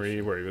weaponry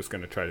question. where he was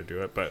going to try to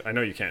do it. But I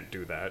know you can't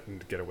do that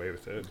and get away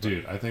with it.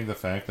 Dude, I think the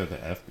fact that the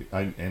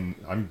FBI, and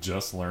I'm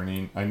just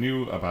learning, I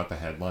knew about the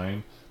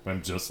headline, but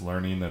I'm just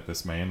learning that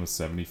this man was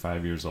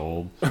 75 years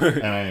old,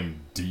 and I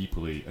am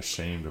deeply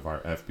ashamed of our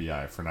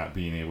FBI for not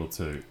being able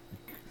to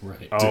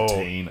Right.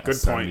 detain a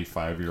good point.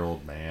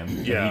 75-year-old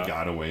man. Yeah. And he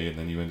got away, and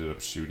then you ended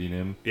up shooting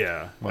him.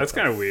 Yeah, What that's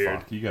the kind of weird.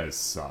 fuck? You guys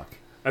suck.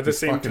 At the He's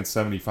same fucking time,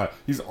 75.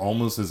 He's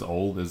almost as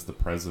old as the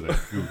president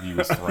who he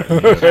was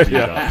threatening to beat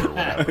up or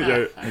whatever.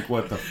 yeah, Like,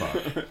 what the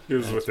fuck? he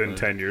was That's within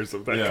funny. 10 years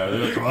of that. Yeah,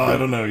 they're like, I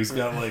don't know. He's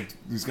got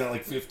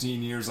like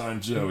 15 years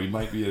on Joe. He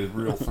might be a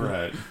real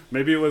threat.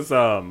 Maybe it was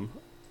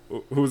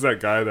who's that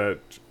guy that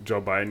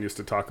Joe Biden used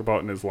to talk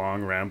about in his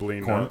long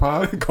rambling Corn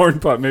Pop? Corn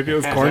Pop. Maybe it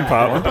was Corn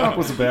Pop. Corn Pop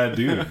was a bad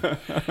dude.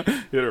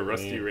 He had a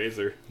rusty Yeah.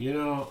 razor. You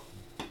know,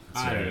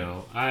 I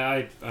don't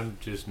right. know. I'm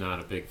just not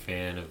a big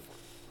fan of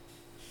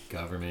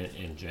government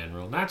in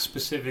general. Not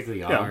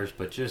specifically ours,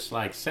 but just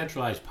like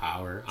centralized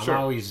power. I'm Sure.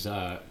 always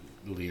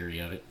leery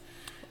of it.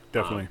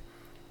 Definitely.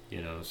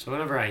 You know, so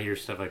whenever I hear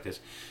stuff like this,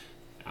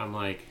 I'm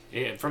like,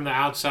 from the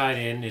outside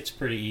in, it's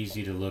pretty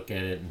easy to look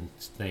at it and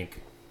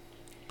think,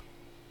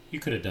 you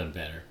could have done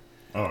better.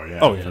 Oh yeah,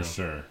 Oh, for yeah.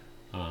 sure.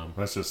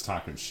 That's just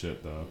talking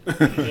shit though.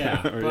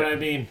 Yeah, but Yeah. I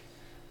mean,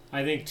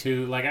 I think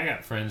too, like I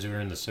got friends who are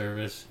in the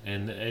service,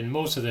 and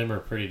most of them are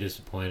pretty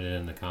disappointed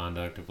in the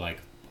conduct of like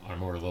our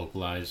more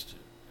localized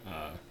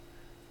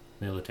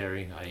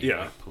military, i.e. Yeah.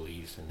 like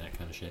police and that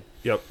kind of shit.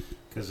 Yep.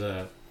 Because,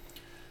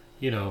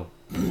 you know,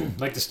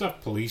 like the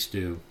stuff police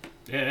do,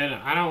 and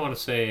I don't want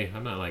to say,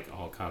 I'm not like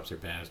all cops are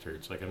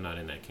bastards, like I'm not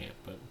in that camp,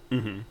 but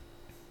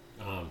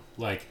Mm-hmm.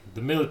 like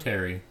the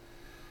military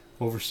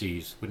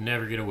overseas would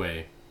never get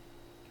away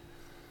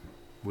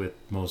with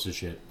most of the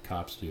shit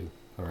cops do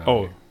around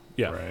Oh, here.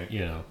 yeah. Right. You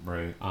know,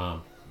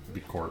 Right. Be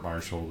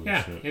court-martialed and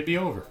yeah, shit. it'd be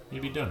over.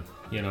 It'd be done.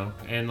 You know,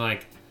 and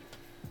like,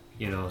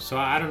 you know, so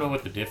I don't know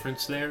what the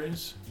difference there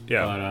is.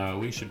 Yeah. But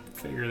we should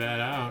figure that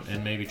out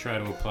and maybe try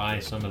to apply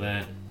some of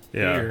that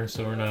Yeah. here,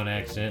 so we're not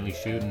accidentally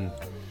shooting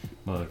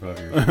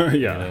motherfuckers.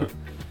 Yeah. You know?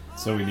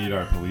 So we need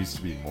our police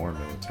to be more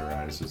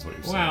militarized, is what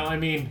you're saying. Well, I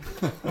mean,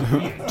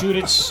 dude,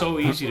 it's so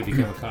easy to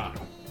become a cop.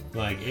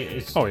 Like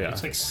it's Oh, yeah.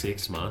 it's like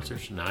 6 months or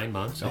 9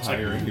 months. They'll It's like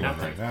hire anyone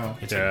nothing. right now.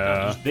 It's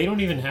Yeah. like, they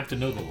don't even have to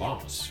know the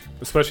laws.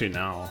 Especially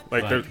now.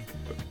 Like, Like-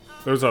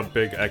 there's a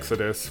big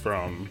exodus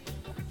from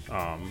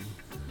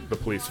the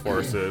police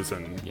forces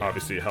and Yeah.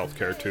 obviously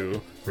healthcare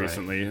too Right.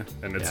 recently,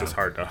 and it's Yeah. just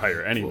hard to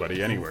hire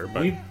anybody anywhere.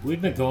 But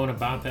we've been going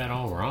about that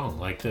all wrong.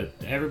 Like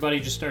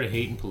everybody just started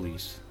hating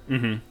police.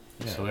 mm-hmm.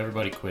 So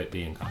everybody quit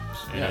being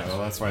cops. And Yeah, it's-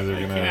 well, that's why they're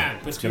like, gonna. yeah,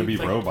 but it's gonna dude, be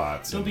like,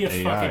 robots Don't and be a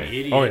AI. fucking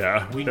idiot. Oh,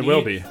 yeah, it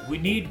will be. We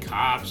need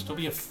cops. Don't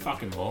be a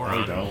fucking No, moron.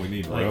 we don't. We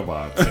need Like-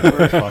 robots.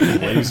 And fucking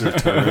laser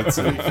turrets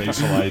and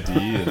facial ID,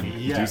 and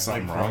you Yeah, do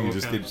something like wrong, you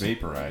just get RoboCops.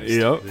 vaporized.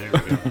 Yep. There we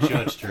go.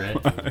 Judge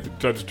Dredd.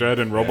 Judge Dredd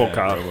and Yeah,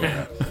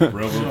 RoboCop.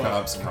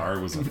 RoboCop's car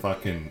was a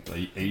fucking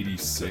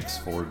 '86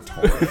 Ford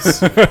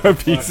Taurus. A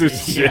piece of Yeah.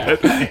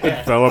 shit.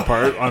 It fell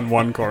apart on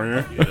one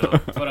corner. You know?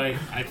 But I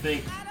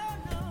think,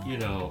 you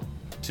know,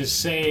 to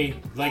say,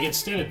 like,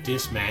 instead of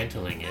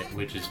dismantling it,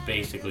 which is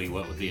basically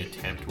what the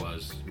attempt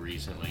was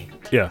recently,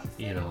 Yeah.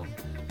 you know,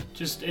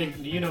 just,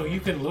 you know,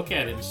 you can look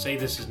at it and say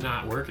this is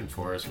not working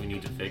for us, we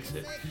need to fix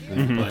it.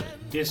 Mm-hmm. But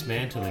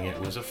dismantling it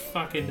was a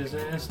fucking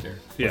disaster.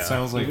 Yeah. It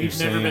sounds like you're We've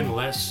never saying. been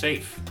less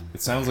safe.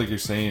 It sounds like you're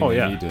saying Oh, we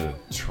yeah. need to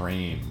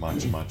train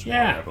much more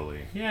Yeah. heavily.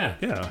 Yeah.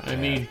 Yeah. I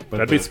mean, But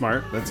That'd be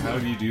smart. That's how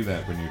do you do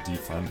that when you're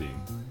defunding?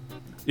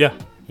 Yeah.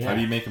 yeah. How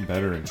do you make them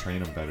better and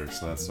train them better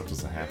so that stuff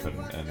doesn't happen?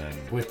 And then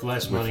with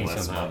less with money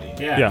less somehow. money.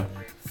 Yeah. Yeah.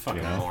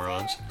 Fucking You know?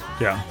 morons.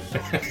 Yeah.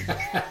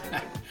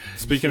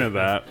 Speaking of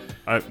that,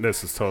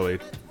 this is totally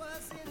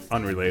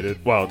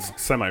unrelated. Well, it's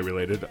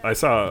semi-related. I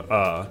saw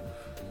a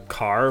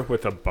car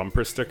with a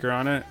bumper sticker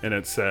on it, and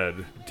it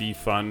said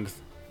 "defund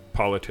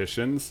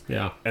politicians."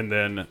 Yeah. And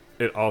then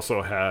it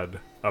also had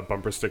a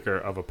bumper sticker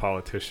of a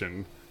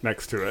politician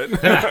next to it.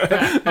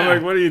 I'm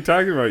like, what are you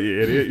talking about,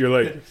 you idiot? You're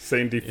like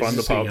saying Is defund the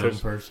this a young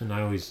politician. person?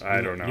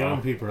 I don't know.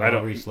 Young people I are don't-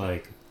 always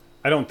like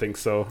I don't think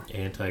so.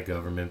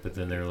 anti-government, but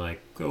then they're like,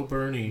 "Go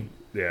Bernie."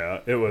 Yeah,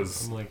 it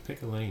was. I'm like,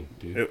 pick a lane,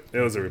 dude. It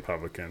was a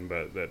Republican,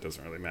 but that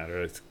doesn't really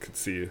matter. I could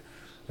see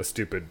a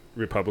stupid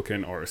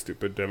Republican or a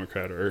stupid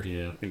Democrat or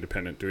Yeah.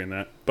 independent doing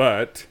that.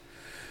 But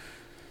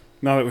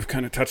now that we've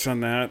kind of touched on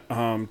that,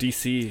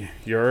 DC,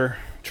 your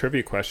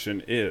trivia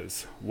question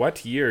is,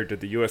 what year did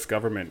the U.S.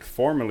 government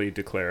formally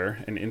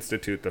declare and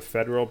institute the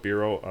Federal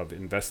Bureau of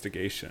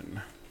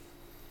Investigation?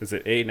 Is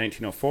it A,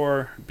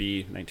 1904,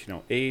 B,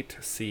 1908,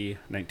 C,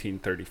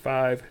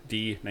 1935,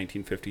 D,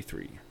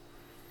 1953?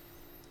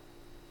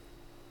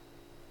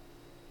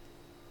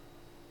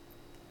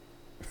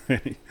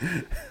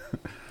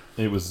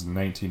 it was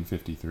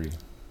 1953.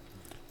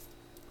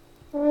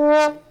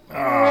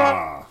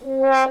 Ah.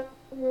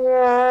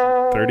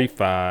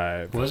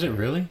 35. Was it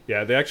really?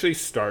 Yeah, they actually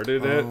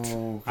started it.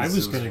 Oh, I 'cause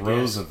was it gonna guess-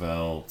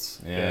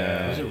 Roosevelt.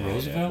 Yeah, Was it yeah,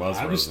 Roosevelt? Yeah, it was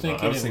I was Roosevelt.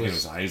 thinking I was it thinking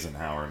was-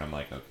 Eisenhower, and I'm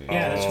like, okay.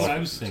 Yeah, that's Oh. what I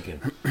was thinking.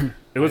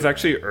 It was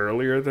actually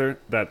earlier there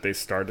that they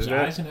started Was it.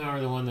 Eisenhower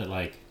the one that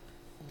like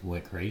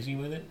went crazy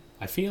with it?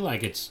 I feel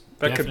like it's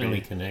That could definitely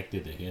be.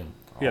 connected to him.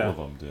 All Yeah. of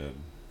them did.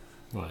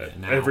 Well,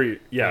 now, Every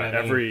you know what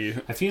I mean? every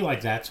I feel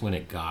like that's when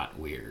it got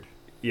weird.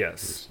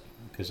 yes.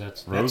 because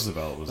that's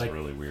Roosevelt was like,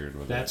 really weird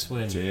with that's it.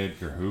 when J.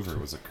 Edgar Hoover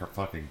was a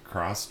fucking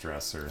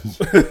cross-dresser.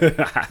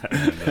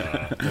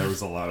 And there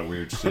was a lot of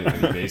weird shit. And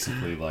he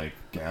basically, like,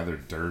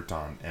 gathered dirt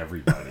on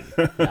everybody.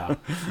 yeah,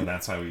 And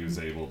that's how he was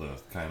able to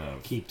kind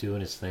of keep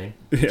doing his thing.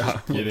 Yeah.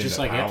 get Just into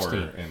like power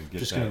Epstein. and get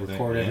Just that gonna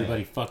record thing.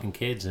 everybody fucking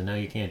kids, and now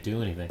you can't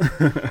do anything.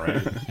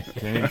 Right?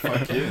 Can't even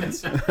fuck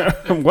kids.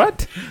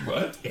 What?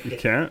 What? You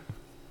can't?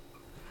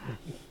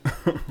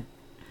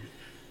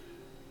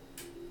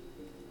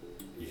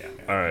 Yeah,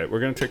 man. All right, we're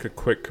going to take a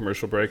quick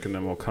commercial break, and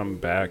then we'll come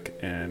back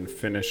and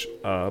finish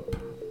up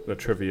the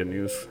trivia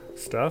news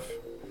stuff.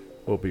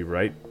 We'll be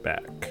right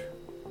back.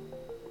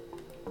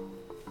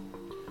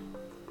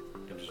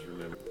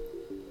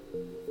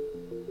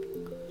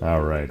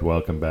 All right,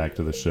 welcome back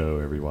to the show,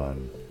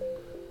 everyone.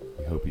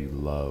 We hope you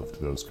loved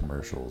those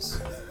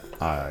commercials.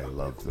 I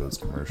loved those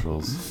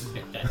commercials.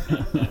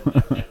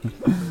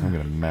 I'm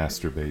gonna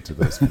masturbate to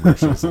those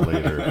commercials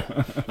later.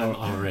 I'm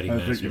already I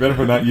think You masturbating.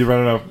 better not. You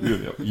better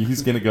not.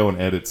 He's gonna go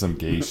and edit some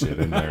gay shit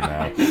in there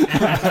now.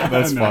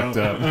 That's fucked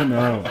up. I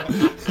know.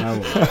 I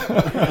will.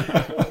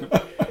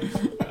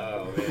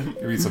 Oh, man.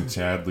 Give me some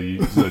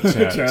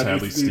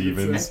Chadley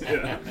Stevens.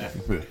 Yeah.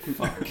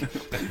 Fuck.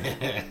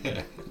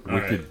 All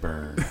right. Wicked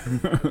burn.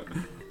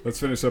 Let's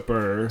finish up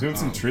our... Doing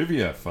some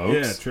trivia, folks.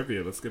 Yeah,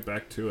 trivia. Let's get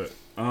back to it.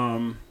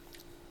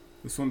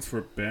 This one's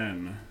for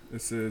Ben.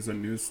 This is a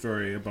news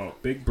story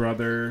about Big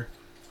Brother.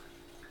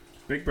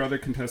 Big Brother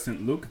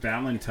contestant Luke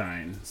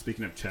Valentine,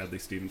 speaking of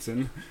Chadley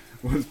Stevenson,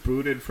 was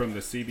booted from the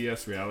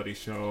CBS reality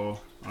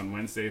show on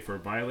Wednesday for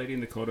violating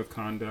the code of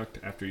conduct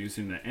after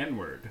using the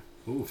N-word.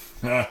 Oof.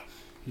 Ah,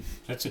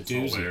 That's a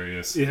doozy.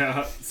 hilarious.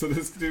 Yeah, so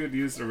this dude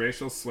used a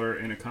racial slur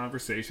in a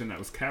conversation that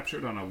was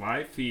captured on a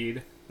live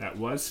feed that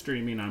was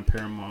streaming on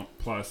Paramount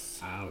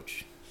Plus.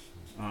 Ouch.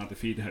 The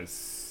feed has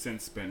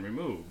since been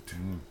removed.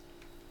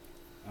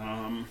 I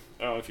don't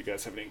know if you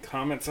guys have any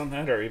comments on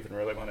that or even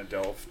really want to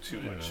delve too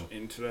I don't much know.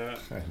 into that.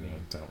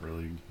 Don't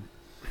really.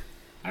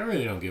 I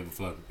really don't give a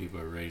fuck if people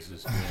are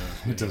racist. To be honest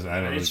It with you. doesn't. I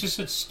don't It's really. just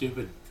a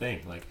stupid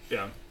thing. Like,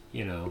 Yeah.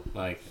 you know,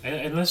 like,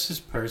 unless this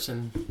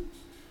person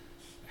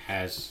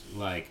has,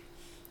 like,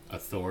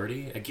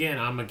 authority. Again,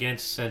 I'm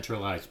against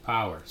centralized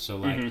power. So,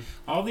 like,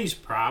 all these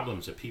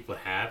problems that people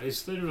have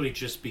is literally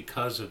just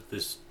because of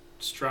this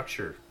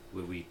structure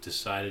that we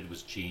decided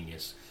was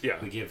genius. Yeah.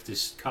 We give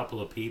this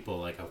couple of people,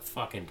 like, a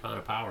fucking ton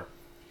of power.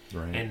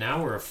 Right. And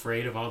now we're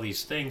afraid of all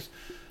these things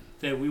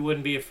that we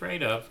wouldn't be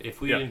afraid of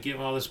if we Yeah. didn't give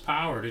all this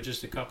power to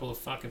just a couple of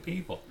fucking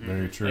people.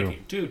 Very true.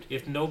 Like, dude,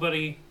 if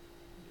nobody,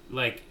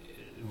 like,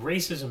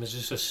 racism is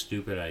just a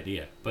stupid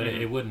idea, but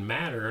it wouldn't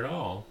matter at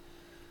all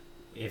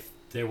if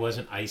there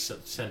wasn't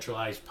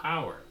centralized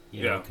power,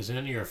 you know, Yeah. because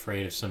then you're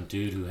afraid of some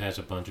dude who has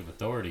a bunch of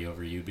authority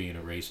over you being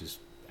a racist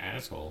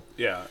asshole.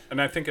 Yeah,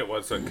 and I think it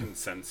was a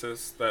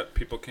consensus that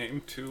people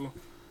came to,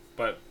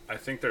 but I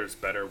think there's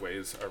better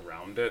ways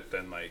around it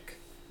than, like,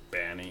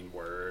 banning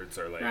words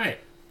or, like, Right.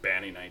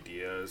 banning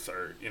ideas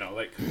or, you know,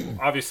 like,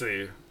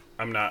 obviously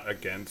I'm not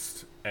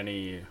against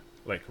any,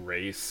 like,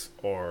 race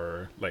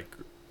or, like,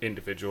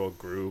 individual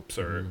groups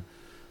or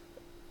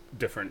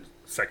different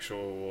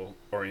sexual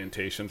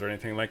orientations or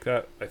anything like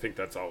that. I think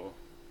that's all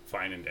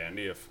fine and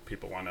dandy if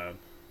people want to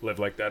live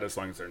like that as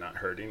long as they're not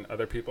hurting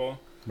other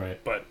people.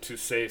 Right. But to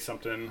say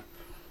something,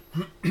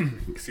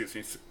 excuse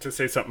me, to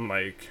say something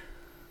like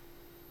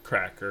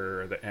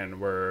cracker or the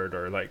N-word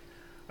or like,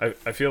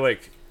 I feel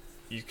like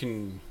you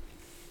can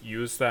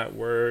use that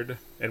word,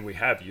 and we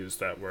have used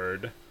that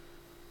word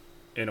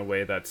in a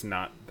way that's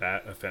not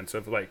that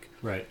offensive. Like,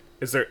 Right.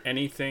 is there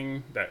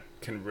anything that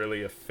can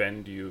really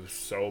offend you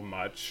so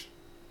much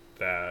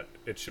that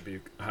it should be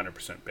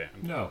 100%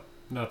 banned? No,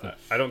 nothing.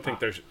 I don't think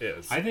there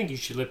is. I think you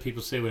should let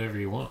people say whatever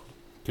you want.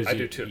 'Cause I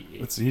do too.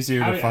 It's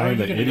easier how to are find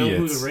you the gonna know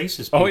who idiots. the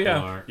racist people Oh, yeah.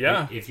 are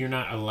Yeah. if you're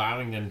not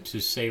allowing them to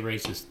say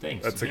racist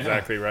things? That's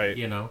exactly right.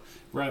 You know,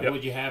 right? Yep.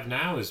 What you have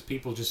now is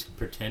people just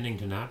pretending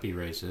to not be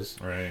racist.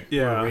 Right.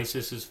 Yeah. Or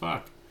racist as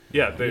fuck.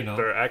 Yeah, they, You know,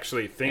 they're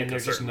actually think And they're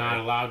a just certain not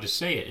way. allowed to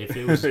say it. If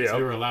it was, if Yep.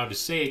 they were allowed to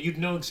say it, you'd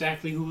know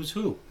exactly who was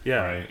who,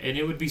 Yeah. Right. and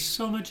it would be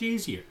so much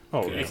easier.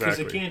 Oh, Because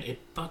exactly. again, it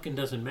fucking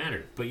doesn't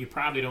matter. But you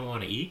probably don't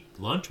want to eat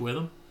lunch with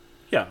them.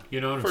 Yeah.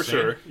 You know what I'm For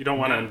saying? sure. You don't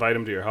want to Now- invite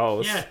them to your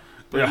house. Yeah,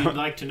 but Yeah. you'd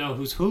like to know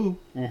who's who,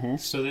 Mm-hmm.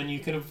 so then you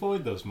can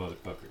avoid those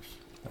motherfuckers.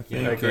 I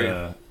think, I agree.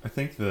 I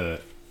think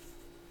the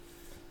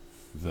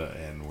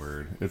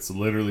N-word. It's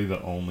literally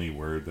the only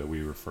word that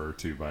we refer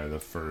to by the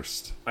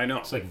first. I know.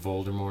 It's like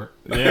Voldemort.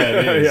 Yeah,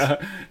 it is.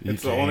 Yeah. You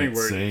It's the only can't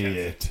word say you can't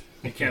it.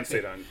 You can't say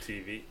it on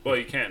TV. Well,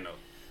 you can, no.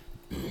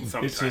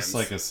 Sometimes. It's just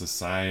like a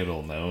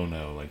societal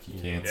no-no. Like,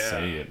 you can't Yeah.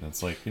 say it. And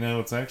it's like,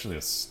 it's actually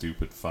a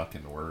stupid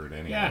fucking word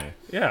anyway.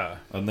 Yeah. Yeah.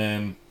 And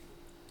then,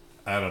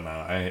 I don't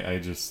know.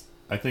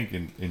 I think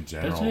in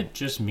general. Doesn't it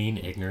just mean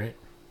ignorant?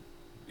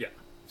 Yeah.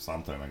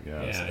 something, I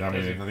guess. Yeah, I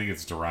mean, I think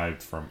it's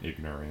derived from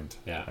ignorant.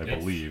 Yeah, I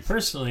believe.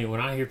 Personally,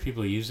 when I hear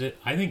people use it,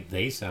 I think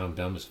they sound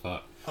dumb as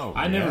fuck. Oh,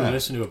 I never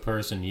listen to a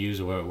person use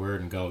a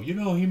word and go,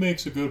 he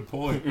makes a good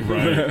point.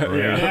 Right.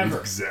 Never.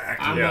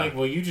 Exactly. I'm like,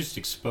 well, you just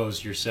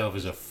exposed yourself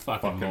as a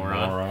fucking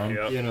moron.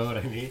 Yep. You know what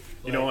I mean?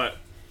 You know what?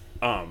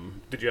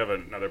 Did you have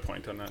another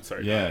point on that?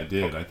 Sorry. Yeah, I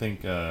did. Okay. I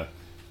think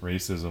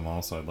racism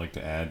also, I'd like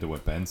to add to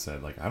what Ben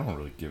said. Like, I don't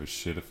really give a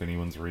shit if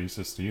anyone's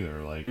racist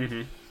either. Like,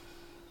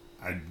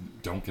 I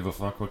don't give a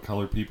fuck what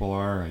color people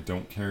are. I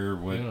don't care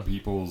what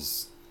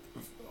people's...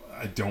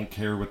 I don't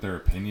care what their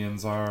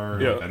opinions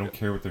are. Yeah. Like, I don't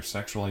care what their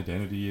sexual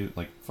identity is.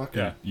 Like,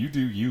 fucking, you do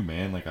you,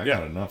 man. Like, I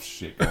got enough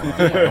shit going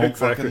on in my own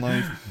fucking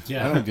life.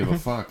 Yeah. I don't give a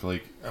fuck.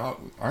 Like, oh,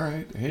 all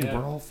right, hey,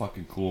 we're all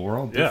fucking cool. We're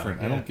all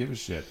different. I don't give a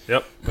shit.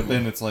 Yep. But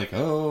then it's like,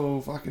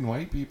 oh, fucking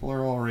white people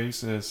are all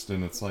racist.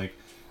 And it's like,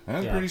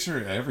 I'm pretty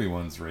sure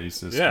everyone's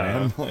racist,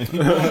 man. Like,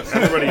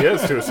 everybody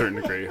is to a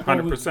certain degree,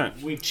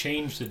 100%. We've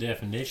changed the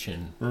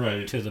definition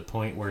right. to the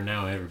point where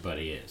now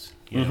everybody is.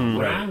 You know,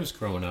 when I was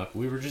growing up,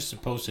 we were just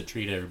supposed to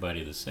treat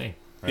everybody the same.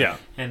 Right. Yeah.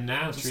 And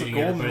now It's treating a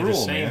golden everybody the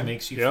rule, same man.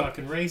 makes you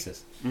fucking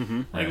racist.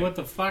 Mm-hmm. Like, what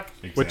the fuck?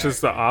 Exactly. Which is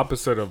the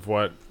opposite of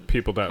what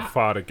people that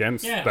fought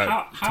against that.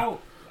 How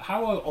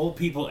are old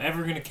people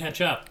ever going to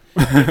catch up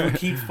if we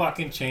keep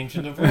fucking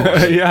changing the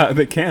rules? Yeah,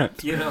 they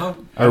can't. You know?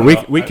 Or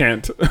we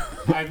can't.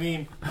 I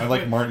mean, I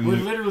like Martin. We're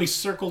literally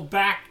circled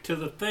back to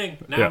the thing.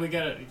 Now we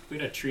gotta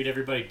treat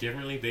everybody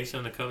differently based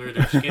on the color of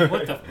their skin.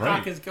 What the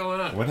fuck is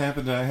going on? What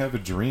happened to I Have a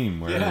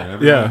Dream where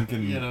everyone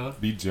can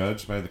be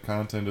judged by the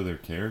content of their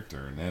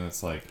character, and then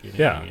it's like,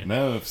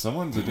 no, if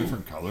someone's a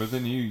different color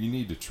than you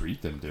need to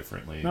treat them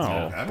differently. It's No,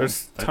 like,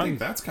 I think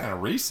that's kind of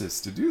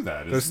racist to do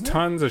that. There's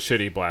tons of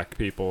shitty black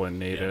people and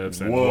natives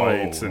and Whoa,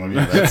 whites and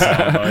that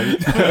sound right.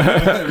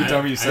 Every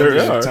time you send me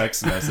a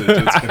text message,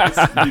 it's going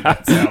to be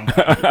that sound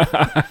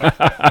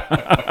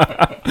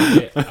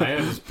I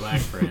have this black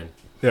friend.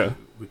 Yeah.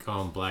 We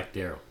call him Black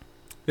Daryl.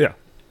 Yeah.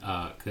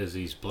 Because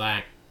he's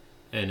black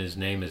and his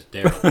name is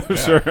Daryl.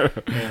 Sure.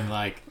 And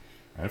like,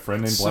 I had a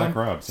friend named Black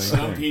Rob. Same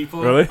some thing.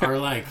 people Really? are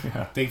like,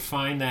 they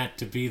find that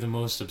to be the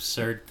most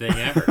absurd thing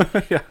ever.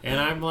 And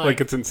I'm like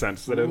it's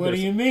insensitive. What do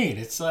you mean?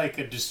 It's like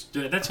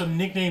that's how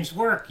nicknames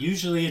work.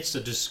 Usually it's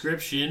a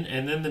description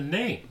and then the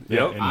name.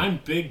 Yep.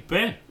 I'm Big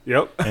Ben.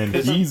 Yep. And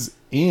he's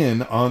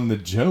in on the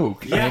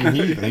joke, and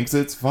he thinks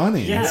it's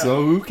funny. Yeah.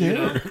 So who cares?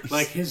 You know,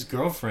 like his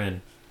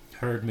girlfriend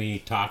heard me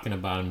talking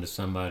about him to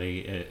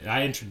somebody.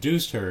 I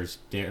introduced her as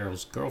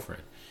Daryl's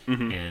girlfriend,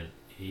 and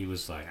he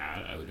was like,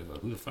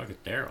 "Who the fuck is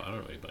Daryl? I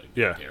don't know anybody."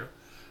 Daryl.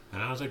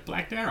 And I was like,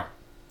 "Black Daryl."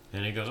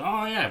 And he goes,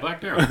 "Oh yeah,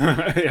 Black Daryl."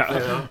 Yeah. You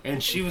know?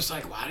 And she was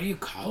like, "Why do you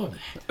call him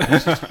that?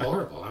 This is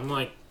horrible." I'm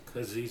like,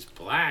 "Because he's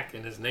black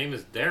and his name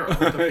is Daryl.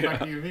 What the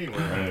fuck do you mean?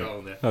 Why do you call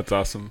him that?" That's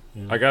awesome.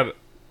 Yeah.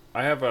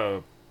 I have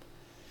a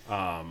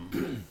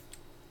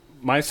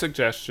my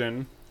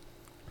suggestion,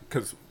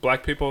 because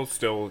black people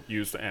still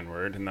use the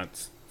N-word, and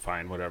that's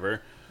fine,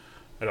 whatever.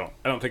 I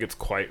don't think it's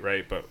quite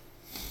right, but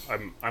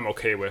I'm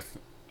okay with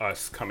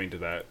us coming to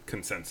that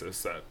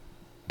consensus that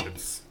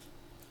it's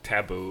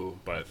taboo,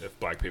 but if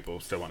black people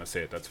still want to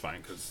say it, that's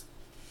fine, because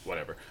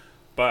whatever.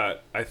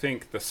 But I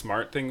think the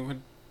smart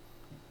thing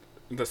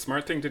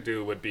to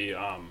do would be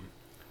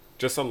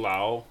just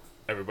allow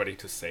everybody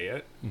to say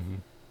it,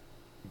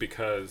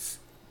 because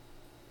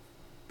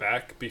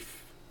back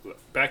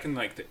in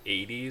like the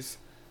 80s,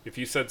 if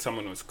you said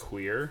someone was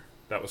queer,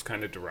 that was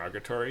kind of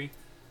derogatory,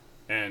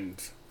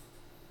 and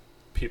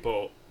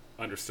people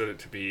understood it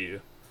to be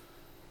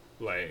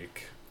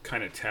like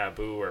kind of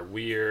taboo or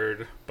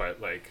weird, but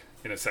like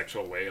in a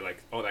sexual way,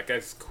 like, oh, that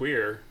guy's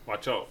queer,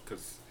 watch out,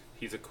 because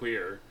he's a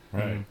queer.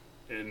 Right.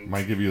 And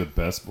might give you the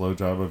best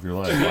blowjob of your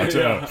life. Watch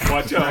out.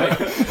 Watch out.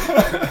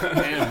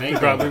 Man, He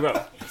probably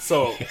will.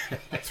 So,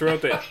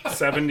 throughout the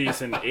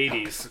 70s and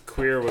 80s,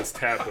 queer was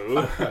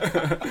taboo.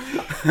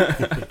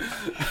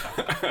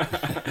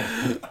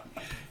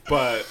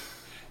 But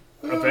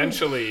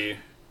eventually,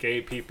 gay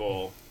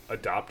people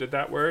adopted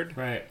that word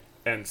Right.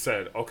 and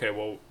said, okay,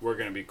 well, we're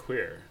going to be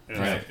queer. And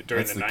Right. like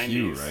during That's the the 90s.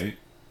 cue, right?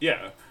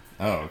 Yeah.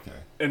 Oh, okay.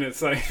 And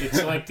it's like...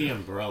 It's like the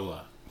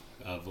umbrella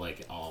of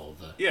like all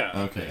the Yeah.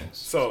 Okay. things.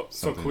 So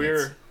Something queer...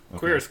 that's-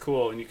 Queer okay. is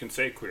cool, and you can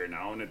say queer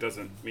now, and it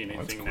doesn't mean Well,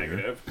 that's anything queer.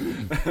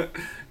 negative.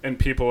 And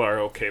people are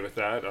okay with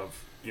that,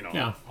 of,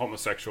 Yeah.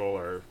 homosexual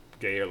or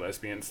gay or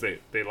lesbians. They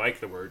like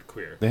the word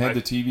queer. They had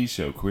the TV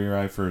show Queer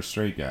Eye for a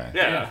Straight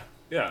Guy.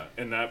 Yeah,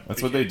 and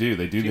That's what they do.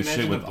 They do Can you this shit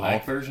imagine with the all.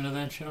 black version of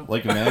that show?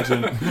 Like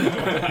imagine.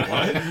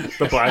 What?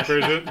 The black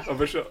version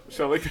of a show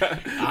like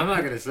that. I'm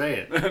not gonna say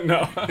it.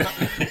 No,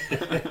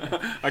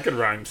 I could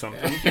rhyme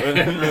something.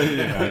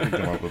 Yeah, I can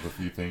come up with a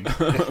few things.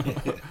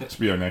 Should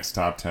be our next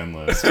top 10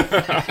 list.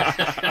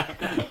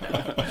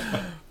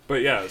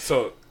 But yeah,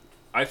 so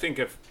I think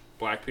if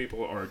black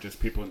people or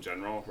just people in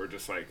general were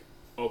just like,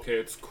 okay,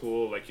 it's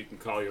cool, like you can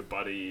call your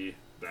buddy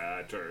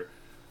that, or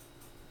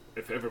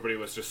if everybody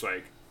was just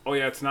like, oh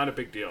yeah, it's not a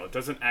big deal. It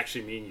doesn't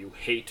actually mean you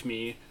hate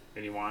me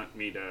and you want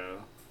me to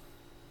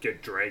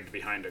get dragged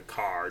behind a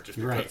car just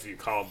because Right. you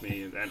called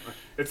me. And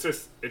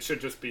it should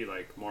just be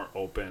like more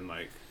open,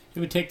 like. It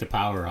would take the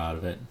power out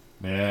of it.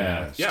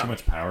 Yeah, there's Yeah. too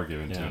much power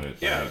given Yeah. to it.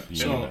 Yeah. Being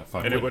So- a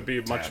fucking and it would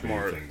be much taboo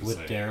more- thing to What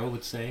say. Daryl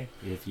would say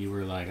if you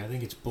were like, I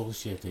think it's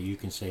bullshit that you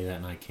can say that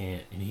and I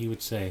can't. And he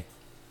would say,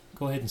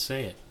 go ahead and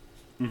say it.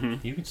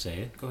 Mm-hmm. You can say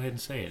it. Go ahead and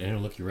say it. And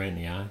it'll look you right in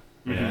the eye.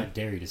 Mhm. And I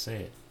dare you to say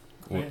it.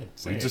 Go Well, ahead.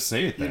 Say we it. just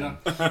say it You then. know?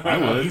 I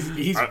would.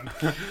 He's,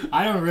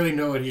 I don't really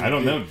know what he I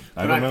don't would do, know.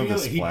 I but don't know feel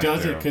this he Black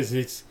does it Daryl. because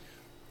it's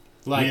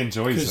like. He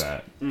enjoys 'cause-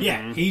 that.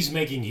 Yeah, Mhm. he's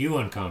making you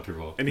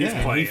uncomfortable. And he's And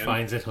he playing.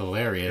 finds it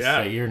hilarious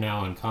Yeah. that you're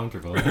now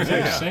uncomfortable. He's like,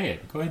 Yeah. say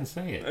it. Go ahead and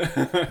say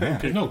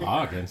it. There's no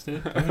law against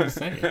it. Go ahead and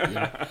say it. You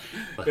know?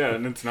 Yeah,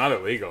 and it's not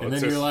illegal. And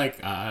it's then just, you're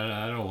like,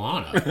 I don't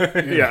want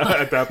to. yeah,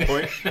 at that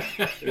point.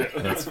 Yeah.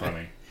 That's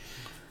funny.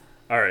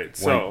 All right,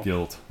 so White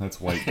guilt. That's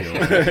white guilt.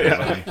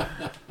 Everybody.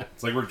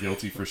 It's like we're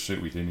guilty for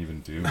shit we didn't even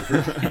do.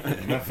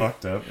 Isn't that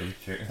fucked up?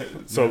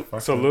 Isn't that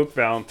fucked so up? Luke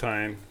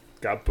Valentine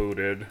got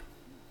booted.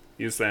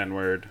 Used the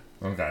N-word.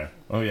 Okay.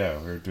 Oh yeah,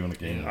 we're doing a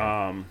game.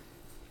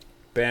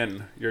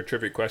 Ben, your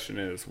trivia question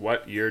is: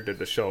 what year did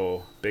the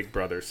show Big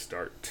Brother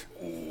start?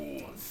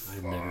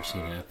 I've never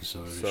seen an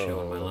episode of the So-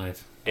 show in my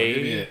life.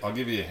 I'll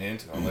give you a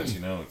hint. I'll let you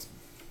know. It's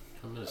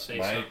I'm going to say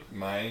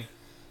something.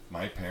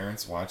 my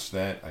parents watched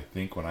that. I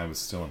think when I was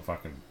still in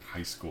fucking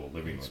high school,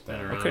 living It's with been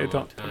them. around Okay, a long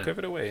don't time. give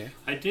it away.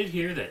 I did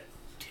hear that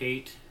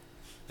Tate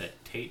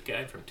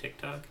guy from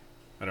TikTok,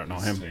 I don't know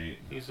him. State.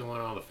 he's the one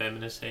all the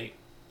feminists hate.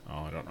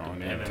 Oh, I don't know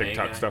The any MMA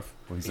TikTok guy? stuff.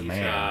 Well, he's a He's,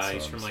 man. so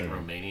he's I'm from like assuming.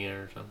 Romania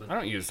or something. I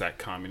don't use that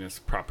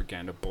communist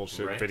propaganda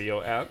bullshit Right.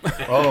 video app.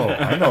 Oh,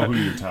 I know who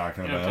you're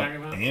talking You know about. what I'm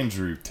talking about?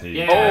 Andrew Tate.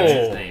 Yeah, Oh! that's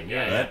his name.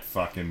 Yeah, That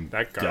fucking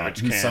That guy. garbage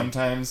Who can.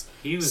 Sometimes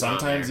He was on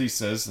sometimes there. he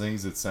says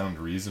things that sound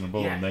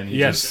reasonable, Yeah. and then he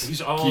Yes. just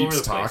He's all over keeps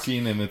the place.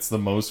 talking, and it's the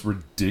most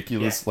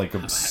ridiculous, like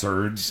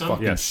absurd Some-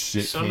 fucking Yes.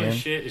 shit Some of can. the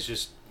shit is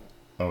just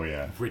Oh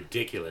yeah.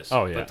 ridiculous.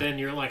 Oh, yeah. But then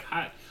you're like,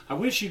 I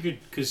wish you could,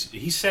 because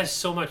he says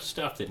so much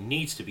stuff that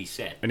needs to be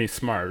said. And he's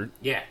smart.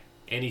 Yeah,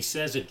 and he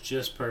says it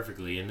just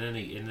perfectly, and then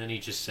he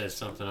just says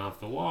something off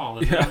the wall,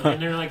 and,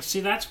 and they're like, see,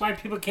 that's why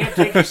people can't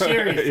take you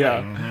seriously.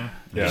 Yeah.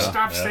 Yeah.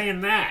 Stop Yeah.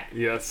 saying that.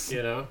 Yes.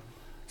 You know.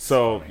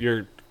 So funny.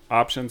 your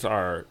options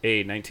are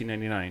A,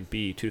 1999,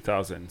 B,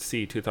 2000,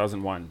 C,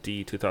 2001,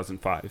 D,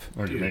 2005.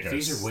 Or to Dude, make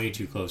these us- are way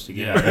too close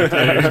Yeah,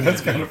 together.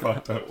 that's kind of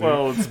fucked up. Dude.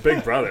 Well, it's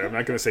Big Brother. I'm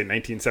not going to say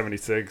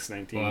 1976, Well,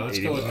 let's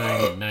 1980. go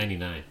with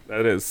 99.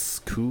 That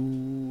is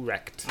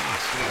correct.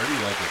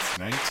 Already like it's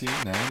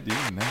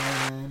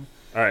 1999.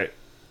 All right.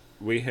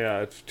 We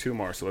have two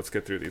more, so let's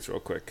get through these real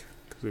quick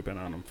because we've been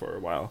on them for a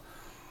while.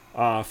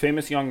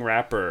 Famous young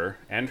rapper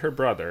and her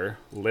brother,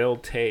 Lil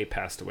Tay,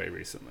 passed away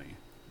recently.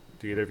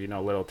 Do either of you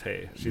know Lil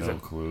Tay? No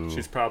clue.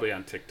 She's probably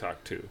on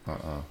TikTok too. I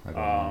don't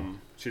know.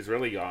 She's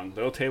really young.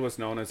 Lil Tay was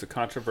known as a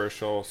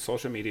controversial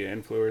social media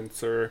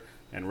influencer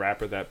and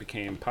rapper that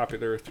became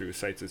popular through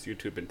sites as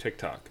YouTube and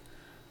TikTok.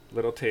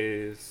 Lil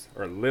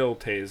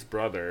Tay's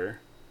brother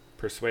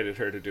persuaded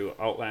her to do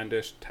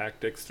outlandish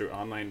tactics through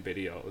online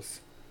videos.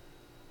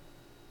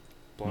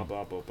 Blah,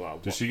 blah, blah, blah.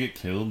 Does she get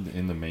killed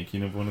in the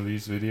making of one of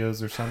these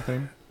videos or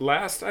something?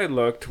 Last I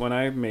looked, when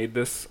I made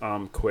this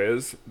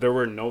quiz, there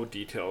were no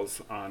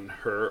details on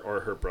her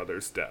or her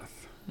brother's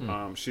death.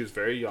 She's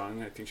very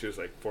young. I think she was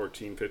like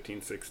 14,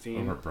 15,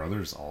 16. Oh, her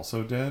brother's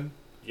also dead?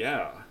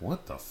 Yeah.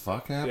 What the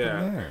fuck happened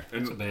Yeah. there?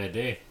 That's a bad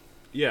day.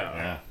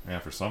 Yeah. Yeah,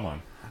 for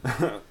someone.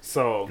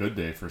 So, Good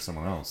day for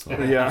someone else. Though.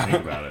 Yeah.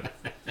 Think about it.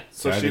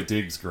 so Guy she, that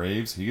digs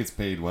graves, he gets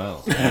paid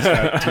well. He's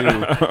got two.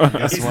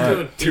 Guess He's what?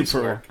 doing piece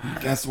work.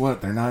 Guess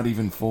what? They're not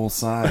even full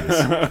size.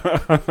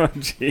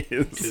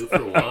 jeez. 2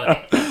 for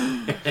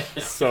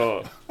 1.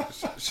 So,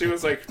 she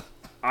was like,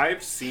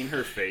 I've seen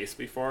her face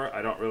before.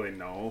 I don't really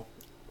know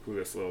who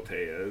this Lil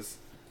Tay is.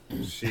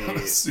 That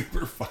was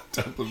super fucked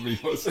up of me,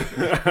 wasn't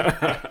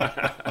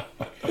it?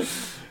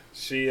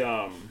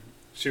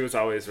 She was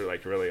always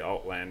like really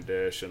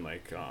outlandish and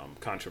like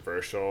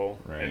controversial,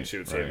 Right, and she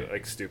would say right.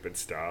 like stupid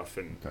stuff,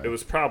 and Okay. it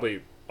was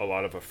probably a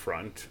lot of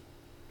affront,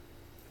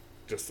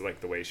 just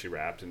like the way she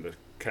rapped and the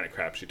kind of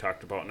crap she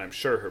talked about. And I'm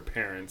sure her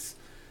parents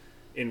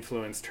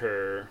influenced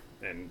her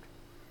and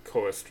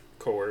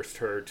coerced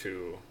her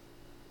to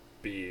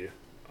be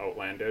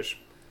outlandish,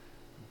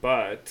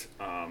 but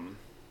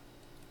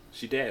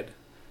she did,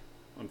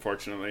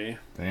 unfortunately,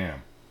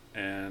 Damn.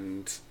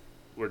 and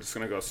we're just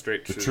gonna go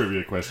straight The to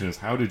trivia question is,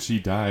 how did she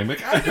die? I'm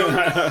like, I don't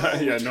know.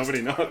 yeah,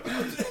 nobody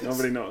knows.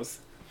 Nobody knows.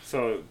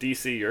 So,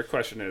 DC, your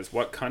question is,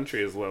 what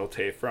country is Lil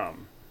Tay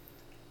from?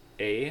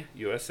 A,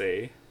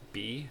 USA,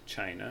 B,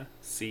 China,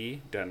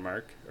 C,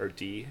 Denmark, or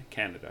D,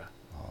 Canada?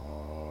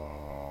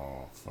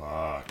 Oh,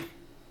 fuck.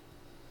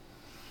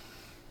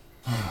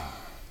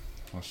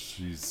 Well,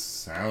 she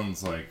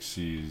sounds like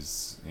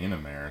she's in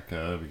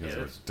America because Yeah, of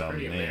her that's dumb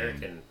pretty name.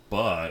 American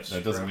But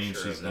that doesn't mean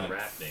structure she's of the not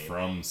rap name.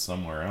 from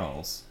somewhere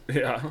else.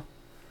 Yeah.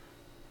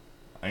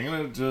 I'm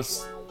gonna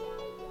just...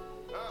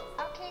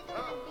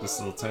 This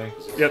little Tay?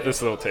 Yeah,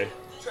 this Lil Tay.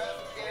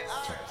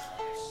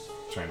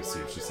 trying to see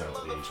if she sounds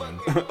Asian.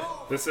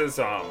 This is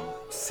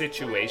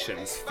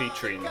Situations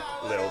featuring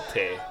Lil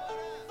Tay.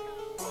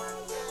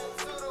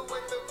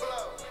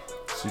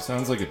 She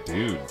sounds like a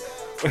dude.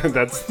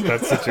 that's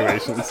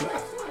Situations.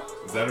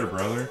 Is that her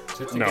brother?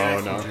 Is it the No,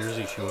 guy no. from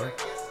Jersey Shore?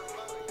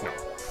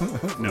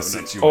 No,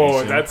 Situation.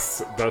 Oh, that's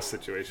the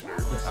Situation.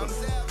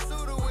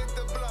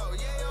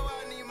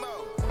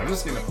 I'm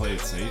just gonna play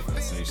it safe and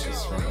say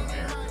she's from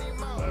America.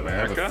 But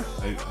America?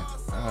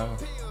 I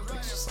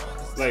think she's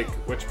Like,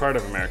 which part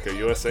of America?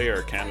 USA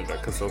or Canada?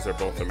 Because those are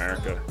both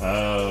America.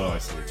 Oh, I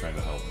see. You're trying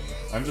to help me.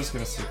 I'm just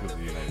gonna stick with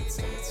the United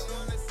States.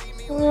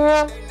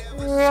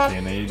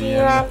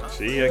 Canadian.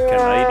 She a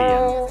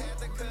Canadian.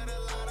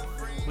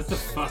 What the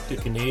fuck do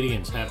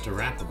Canadians have to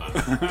rap about?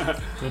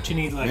 Don't you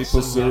need like Maple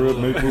some syrup,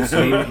 level of- maple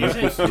syrup.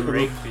 Isn't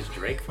Drake? Is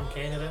Drake from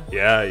Canada?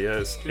 Yeah, he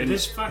is. Dude,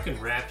 this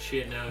fucking rap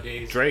shit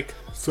nowadays. Drake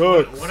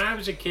sucks. When I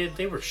was a kid,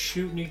 they were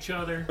shooting each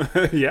other.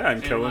 Yeah, and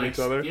and, killing like, each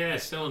other. Yeah,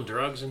 selling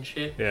drugs and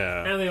shit.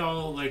 Yeah. Now they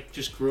all like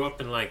just grew up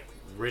in like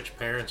rich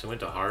parents and went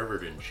to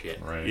Harvard and shit.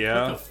 Right.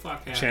 Yeah. What the fuck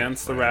happened?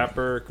 Chance the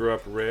Rapper grew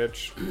up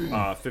rich.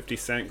 50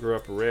 Cent grew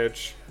up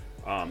rich.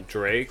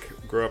 Drake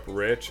grew up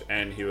rich,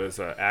 and he was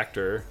an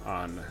actor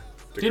on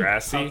Didn't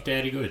Degrassi. Puff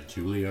Daddy go to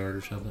Juilliard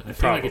or something? I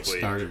feel like it Probably.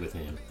 started with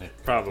him.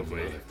 That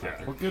Probably, motherfucker.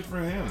 yeah. Well, good for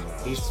him.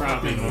 Though. He's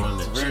probably the one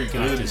It's that a very got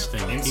good this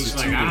thing. He's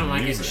institute like, I of don't like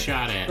getting music.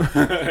 shot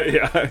at.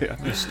 Yeah. I'm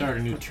gonna start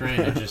a new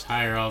trend and just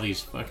hire all these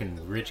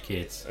fucking rich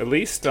kids. At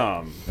least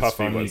It's Puffy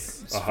funny,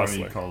 was it's a funny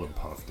you hustler. call him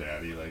Puff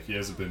Daddy. Like, he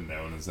hasn't been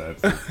known as that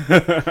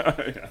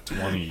for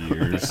 20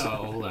 years. That's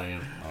how old I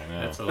am. I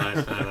know. That's the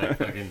last time I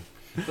fucking.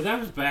 But that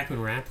was back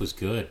when rap was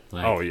good.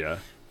 Like, Oh yeah.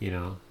 You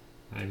know,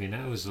 I mean,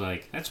 that was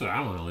like that's what I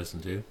want to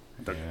listen to.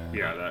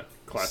 Yeah, that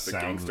classic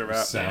gangster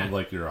rap. Sound Yeah.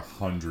 like you're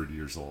 100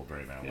 years old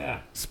right now. Yeah.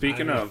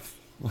 Speaking I mean- of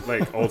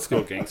like old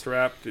school gangster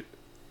rap,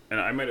 and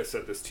I might have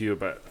said this to you,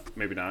 but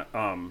maybe not.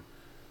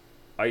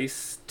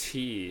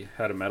 Ice-T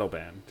had a metal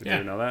band. Did Yeah.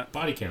 you know that?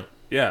 Body count.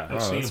 Yeah. Oh,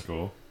 seen that's him.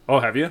 cool. Oh,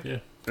 have you? Yeah.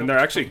 And they're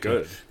actually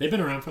good. They've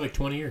been around for like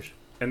 20 years.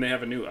 And they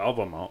have a new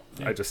album out.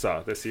 Yeah. I just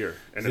saw this year,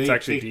 and it's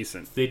actually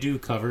decent. They do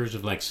covers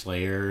of like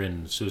Slayer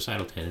and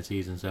Suicidal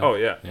Tendencies and stuff. Oh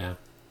yeah, Yeah.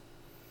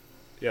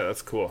 yeah,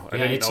 that's cool. I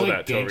Yeah, didn't it's know like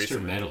that till gangster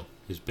recently. metal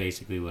is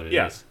basically what it is.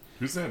 Yeah.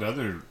 Who's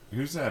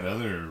that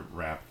other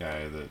rap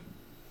guy that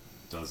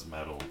does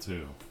metal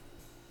too?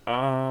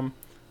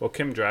 Well,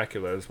 Kim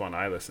Dracula is one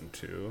I listen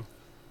to,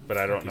 but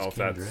I don't know if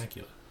that's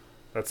Dracula.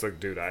 that's the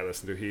dude I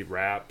listen to. He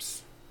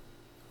raps,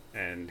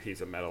 and he's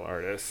a metal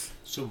artist.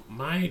 So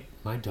my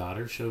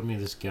daughter showed me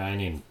this guy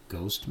named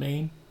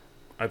Ghostmane,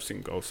 I've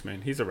seen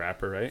Ghostman. He's a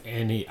rapper, right?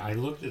 and I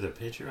looked at the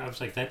picture. I was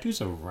like, that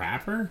dude's a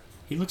rapper.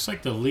 He looks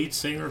like the lead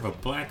singer of a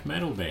black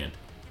metal band,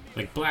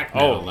 like black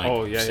metal,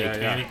 like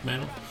satanic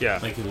metal. Yeah.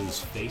 Like it was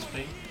face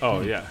paint.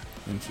 Oh yeah.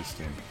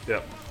 Interesting.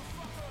 Yep.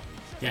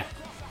 Yeah.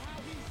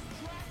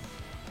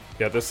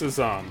 Yeah. This is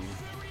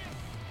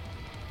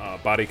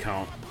Body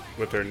Count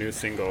with their new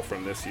single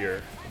from this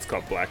year. It's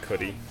called Black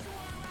Hoodie.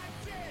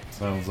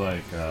 Sounds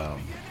like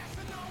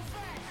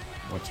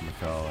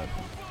whatchamacallit?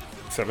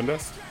 Seven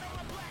Dust?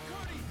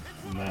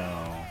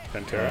 No.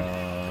 Pantera?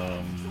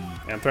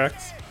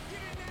 Anthrax?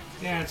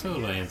 Yeah, it's a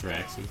little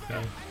Anthraxy.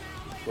 Yeah.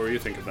 What were you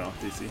thinking though,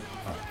 DC?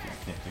 Oh,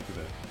 I can't think of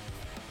it.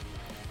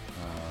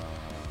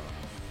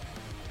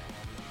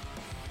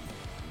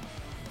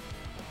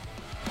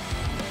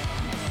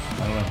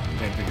 I don't know.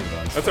 Can't think of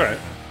it. That's all right.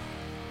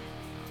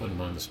 Put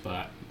him on the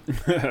spot.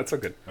 That's a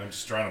good. I'm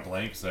just drawing a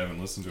blank because I haven't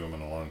listened to him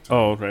in a long time.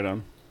 Oh, right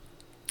on.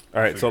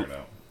 All right, so Figure it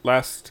out.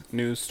 last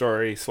news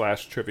story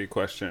 / trivia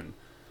question.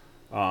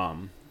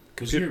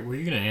 Were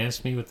you gonna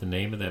ask me what the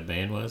name of that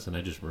band was, and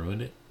I just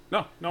ruined it?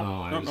 No.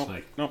 I was no,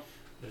 like- no.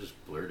 I just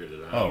blurted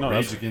it out. Oh, No,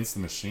 Rage that's- Against the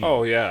Machine.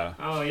 Oh yeah,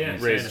 Oh yeah,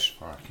 Rage.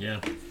 Fuck.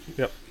 Yeah.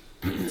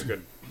 it's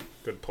good.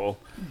 Good pull.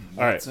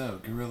 All right, What's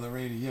up, Guerrilla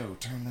Radio?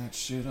 Turn that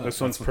shit up. This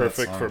one's That's what that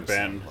perfect song for just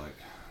Ben. sounded Like.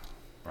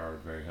 Borrowed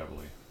very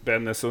heavily.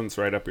 Ben, this one's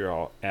right up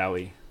your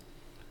alley.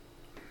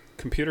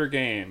 Computer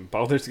game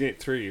Baldur's Gate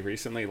 3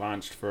 recently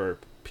launched for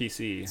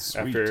PC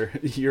Sweet. after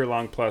a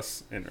year-long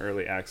plus in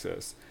early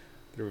access.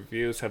 The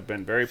reviews have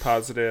been very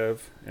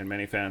positive, and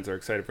many fans are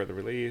excited for the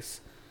release.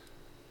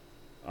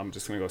 I'm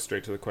just going to go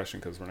straight to the question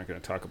because we're not going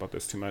to talk about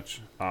this too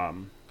much. How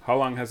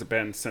long has it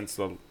been since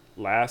the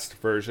last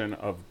version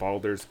of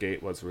Baldur's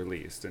Gate was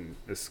released? And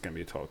this is going to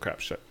be a total crap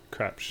shoot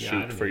Yeah,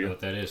 I don't for even you. know what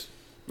that is.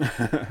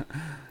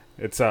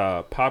 It's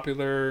a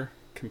popular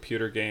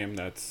computer game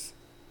it's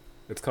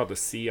called the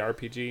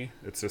CRPG.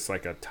 It's just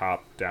like a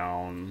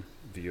top-down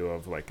view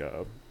of like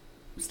a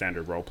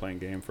standard role-playing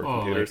game for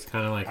computers.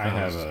 Kind of like I how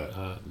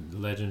have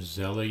Legend of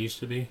Zelda used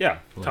to be. Yeah,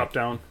 Like-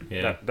 top-down,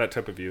 Yeah. that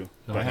type of view.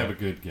 I have a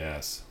good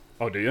guess.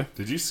 Oh, do you?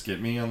 Did you skip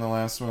me on the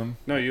last one?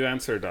 No, you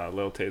answered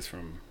Lil Tays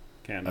from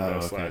Canada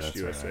Oh, okay, that's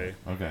 /USA.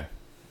 right. Okay.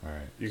 All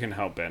right. You can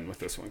help Ben with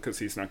this one because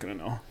he's not going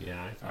to know.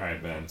 Yeah. All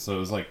right, Ben. So it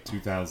was like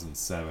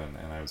 2007,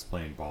 and I was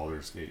playing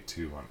Baldur's Gate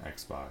 2 on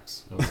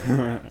Xbox. Okay.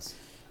 And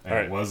All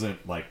right. it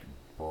wasn't like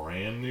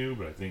brand new,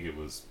 but I think it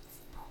was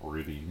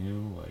pretty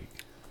new. Like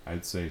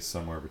I'd say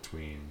somewhere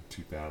between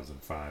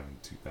 2005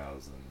 and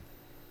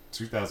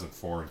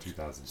 2004 and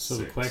 2006. So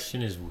the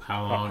question is,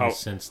 how long is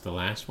since the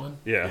last one?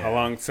 Yeah, how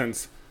long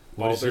since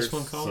What is Baldur's... this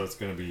one called? So it's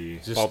going to be...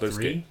 Is this Baldur's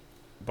 3? Gate.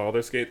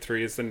 Baldur's Gate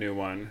 3 is the new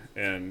one,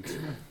 and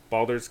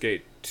Baldur's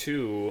Gate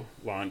 2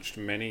 launched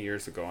many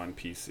years ago on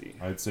PC.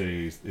 I'd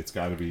say it's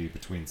got to be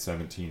between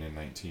 17 and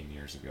 19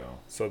 years ago.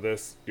 So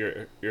this,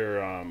 your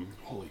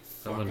Holy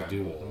fuck, I'm old.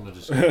 gonna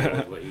just go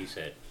with what he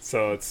said.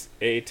 so it's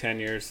A, 10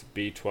 years,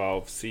 B,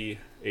 12, C,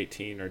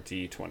 18, or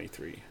D,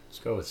 23. Let's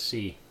go with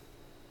C.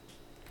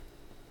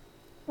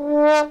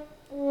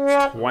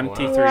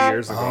 23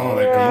 years ago. Oh,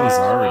 that game was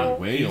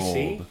already way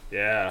PC? old.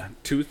 Yeah,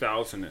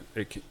 2000.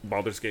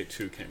 Baldur's Gate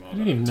 2 came out. I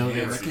didn't even know Damn,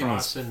 they were that game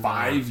was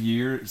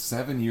crossing.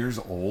 7 years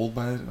old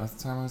by the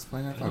time I was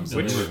playing it. I thought it was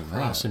Which later were than that.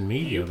 crossing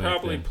media You back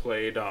probably then.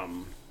 played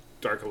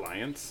Dark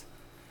Alliance,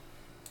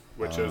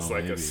 which is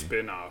like maybe. a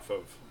spin-off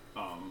of...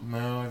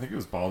 No, I think it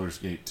was Baldur's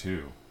Gate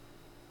 2.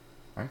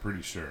 I'm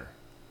pretty sure.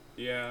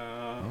 I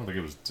yeah... don't think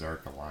it was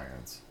Dark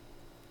Alliance.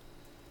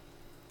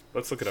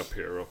 Let's look it up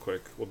here real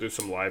quick. We'll do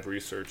some live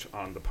research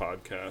on the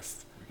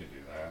podcast. We can do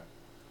that.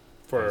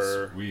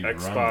 For We run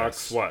Xbox,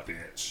 this what?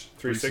 Bitch.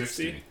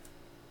 360?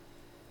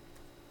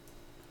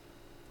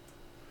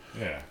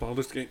 Yeah.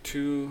 Baldur's Gate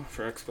 2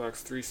 for Xbox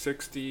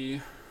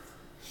 360.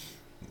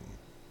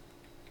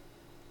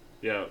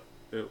 Yeah,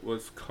 it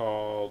was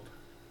called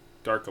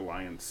Dark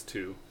Alliance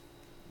 2.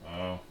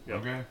 Oh, Yep.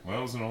 okay. Well,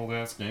 it was an old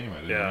ass game. I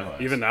didn't Yeah,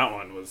 realize. even that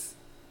one was,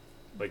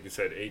 like you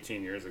said,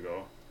 18 years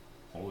ago.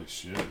 Holy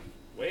shit.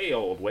 Way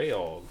old, way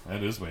old.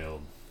 That is way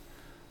old.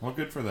 Well,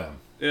 good for them.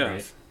 Yeah.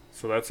 Right.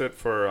 So that's it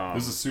for...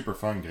 This is a super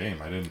fun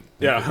game. I didn't think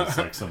Yeah. it was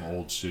like some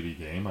old shitty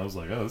game. I was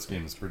like, oh, this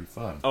game is pretty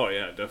fun. Oh,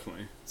 yeah,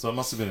 definitely. So it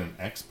must have been an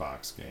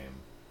Xbox game,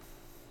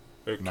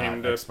 It not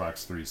came to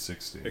Xbox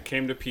 360. It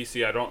came to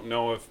PC. I don't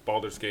know if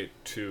Baldur's Gate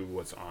 2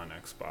 was on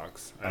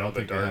Xbox. I don't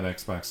think they had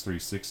Xbox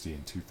 360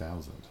 in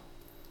 2000.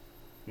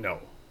 No,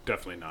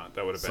 definitely not.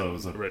 That would have So it been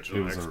was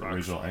original it was Xbox. an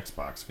original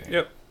Xbox game.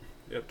 Yep,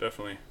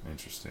 definitely.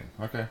 Interesting.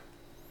 Okay.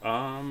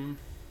 I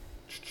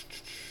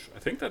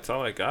think that's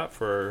all I got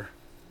for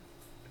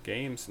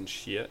games and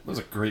shit. That was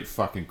a great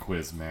fucking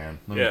quiz, man.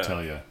 Let Yeah. me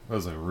tell you. That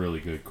was a really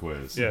good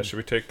quiz. Yeah, should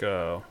we take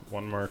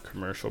one more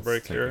commercial Let's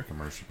break take here? a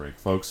commercial break.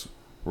 Folks,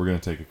 we're going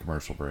to take a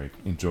commercial break.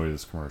 Enjoy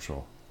this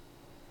commercial.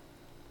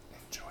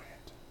 Enjoy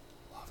it.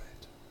 Love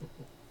it.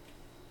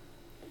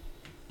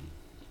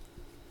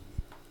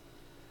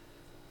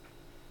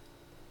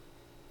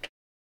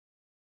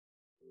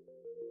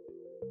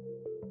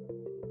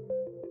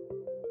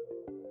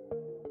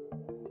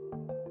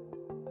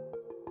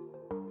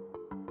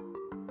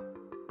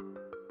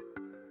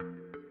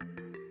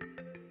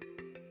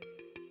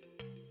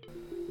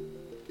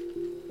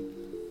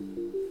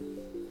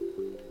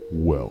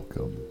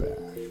 Welcome back.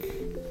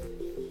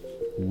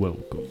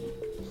 Welcome.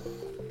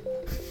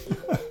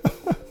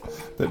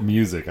 That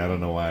music, I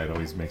don't know why, it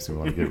always makes me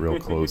want to get real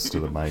close to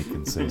the mic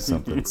and say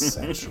something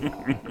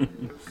sensual.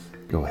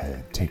 Go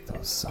ahead, take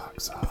those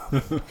socks off.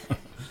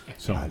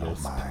 Show I me don't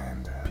those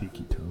mind.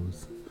 pinky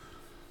toes.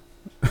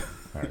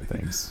 Alright,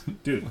 thanks.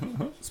 Dude,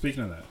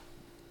 speaking of that,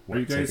 What,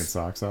 you guys- taking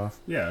socks off?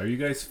 yeah, are you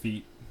guys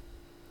feet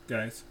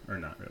guys? Or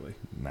not really?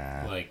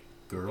 Nah. Like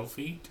girl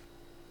feet?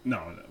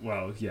 No,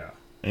 well, yeah.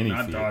 Any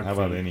not feet. dog How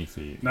about feet. any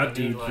feet? Not I mean,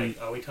 dude like,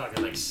 feet. are we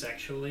talking like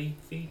sexually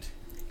feet?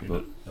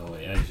 But, Oh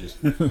yeah, I just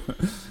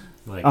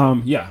like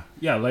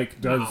Yeah, like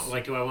does... no,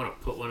 like do I want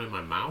to put one in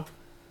my mouth?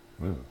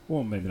 ooh.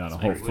 Well, maybe not a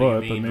Like, whole what do you foot,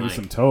 but mean, maybe like-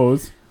 some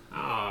toes.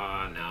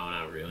 Oh no,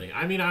 not really.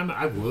 I mean,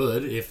 I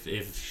would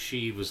if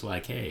she was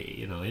like,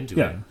 hey, into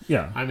it.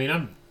 Yeah. I mean,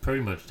 I'm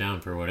pretty much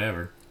down for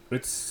whatever.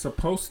 It's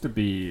supposed to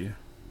be,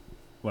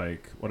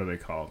 like, what do they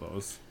call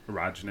those?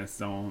 Erogenous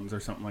zones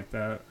or something like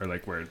that? Or,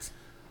 like, where it's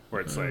I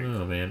like... don't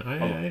know, man. I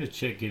Oh. had a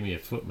chick give me a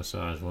foot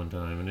massage one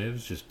time, and it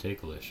was just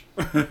ticklish.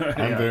 I'm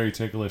Yeah. very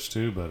ticklish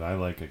too, but I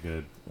like a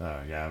good,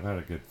 I've had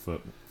a good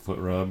foot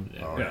rub.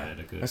 Yeah, Oh, I yeah. had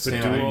a good. I But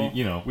stand,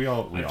 dual- we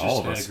all I just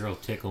of had us, a girl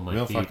tickle my we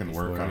all feet. fucking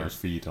work before on I our was-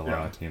 feet a Yeah.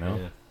 lot, you know?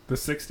 Yeah. The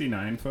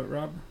 69 foot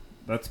rub?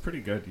 That's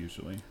pretty good,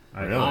 usually.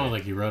 Really? Oh,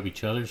 like you rub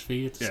each other's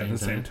feet at the Yeah, same at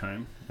the time? same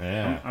time.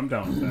 Yeah. I'm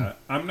down with that.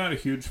 I'm not a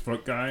huge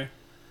foot guy,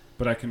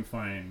 but I can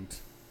find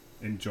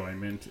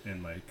enjoyment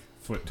in, like,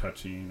 foot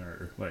touching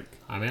or, like...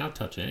 I mean, I'll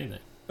touch anything.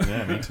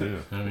 Yeah, me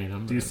too. I mean,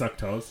 I'm. Do you suck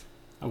toes?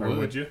 I Or would.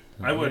 would you?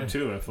 Oh, I would, yeah.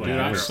 too, if, like, Dude,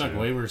 a I've girl- sucked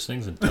way worse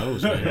things than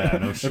toes, man. Yeah,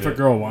 no shit. if a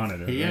girl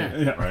wanted it. Yeah. Right?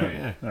 Yeah. Right.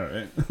 Yeah. All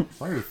right.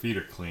 As long as her feet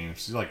are clean. If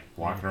she's like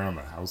walking around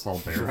the house all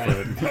barefoot Right.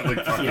 and got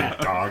like fucking Yeah.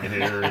 dog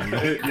hair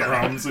and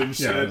crumbs and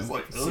shit, Yeah. it's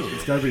like, ugh.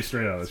 It's got to be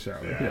straight out of the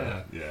shower.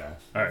 Yeah,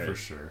 All right. for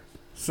sure.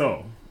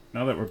 So,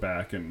 now that we're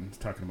back and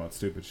talking about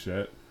stupid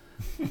shit,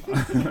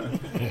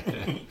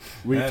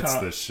 That's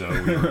the show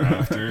we were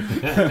after.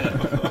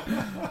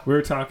 we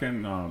were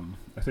talking,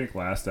 I think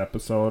last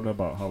episode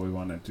about how we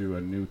want to do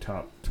a new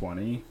top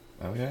 20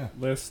 Oh yeah,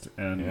 list,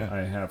 and Yeah. I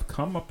have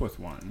come up with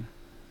one.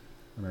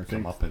 And I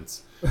think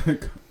comeuppance.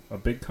 a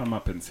big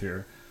comeuppance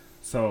here.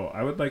 So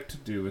I would like to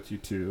do with you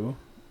two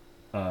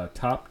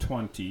top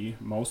 20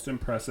 most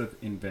impressive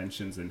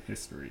inventions in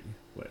history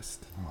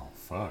list. Oh,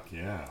 fuck,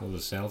 yeah. Well, the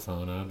cell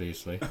phone,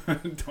 obviously.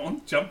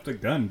 Don't jump the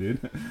gun,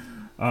 dude.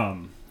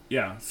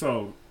 Yeah,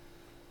 so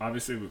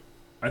obviously,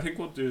 I think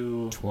we'll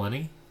do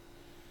 20?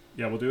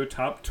 Yeah, we'll do a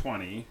top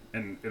 20,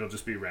 and it'll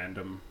just be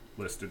random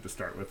listed to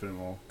start with, and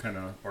we'll kind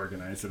of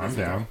organize it. I'm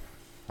down.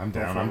 I'm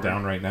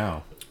down right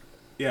now.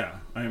 Yeah,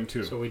 I am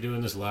too. So are we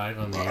doing this live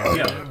on the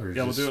air?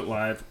 Yeah, we'll do it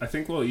live. I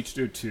think we'll each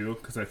do 2,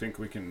 because I think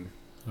we can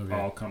Okay.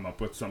 all come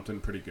up with something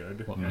pretty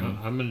good. Well,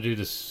 I'm going to do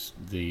this.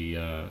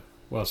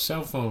 Well,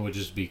 cell phone would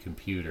just be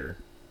computer.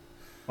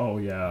 Oh,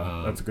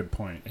 yeah, that's a good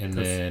point. And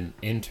then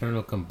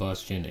internal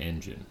combustion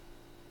engine.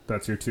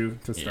 That's your 2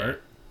 to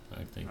start? Yeah,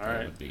 I think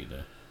would be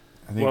the...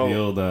 I think the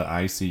old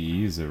ICE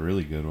is a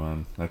really good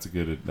one. That's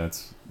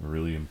a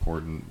really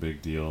important,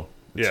 big deal.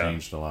 It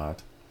changed a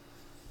lot.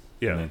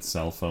 Yeah. And then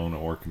cell phone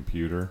or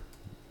computer.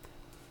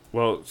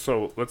 Well,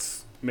 so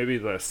let's maybe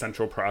the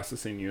central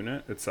processing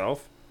unit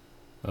itself.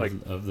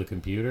 Of the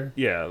computer?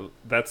 Yeah,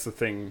 that's the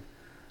thing.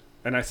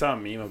 And I saw a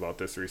meme about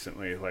this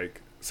recently.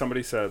 Like,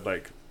 somebody said,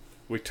 like,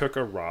 we took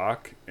a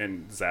rock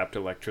and zapped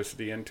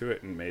electricity into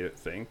it and made it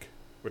think,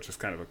 which is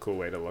kind of a cool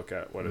way to look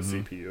at what a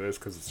CPU is,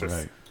 because it's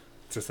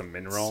just a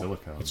mineral.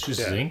 Silicone. It's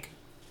just zinc?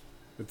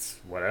 It's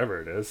whatever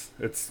it is.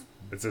 It's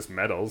just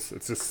metals.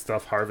 It's just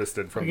stuff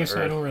harvested from the earth.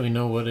 I don't really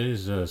know what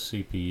is a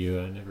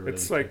CPU. I never really...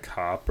 It's like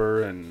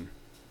copper and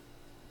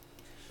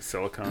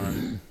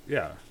silicon.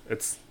 Yeah,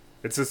 it's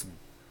just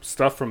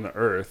stuff from the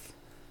earth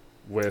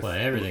with... Well,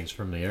 everything's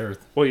from the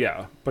earth. Well,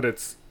 yeah, but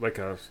it's like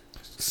a...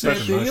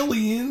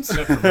 aliens?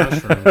 Except for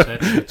mushrooms.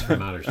 That shit's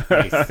from outer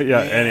space.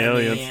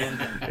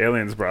 And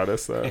aliens brought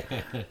us that.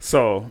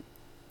 So,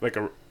 like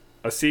a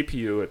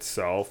CPU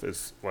itself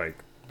is like...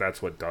 That's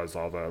what does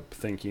all the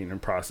thinking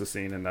and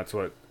processing, and that's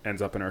what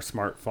ends up in our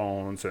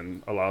smartphones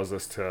and allows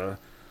us to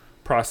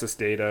process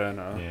data in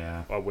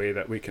a way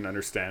that we can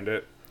understand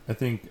it. I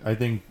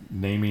think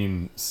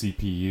naming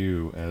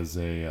CPU as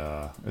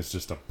it's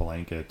just a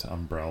blanket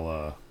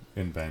umbrella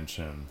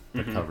invention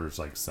that covers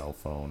like cell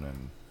phone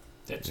and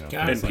that's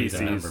gotta be the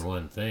number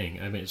one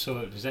thing. I mean, so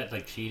is that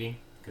like cheating?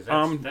 Because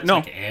that's no.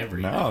 like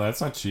everything. No, that's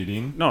not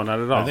cheating. No, not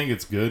at all. I think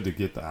it's good to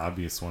get the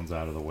obvious ones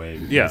out of the way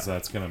because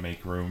that's going to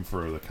make room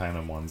for the kind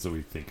of ones that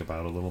we think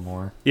about a little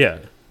more. Yeah.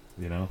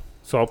 You know?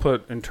 So I'll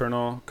put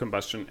internal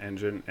combustion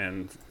engine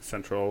and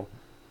central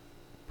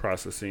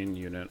processing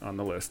unit on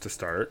the list to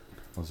start.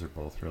 Those are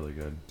both really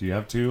good. Do you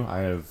have 2?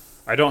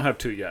 I don't have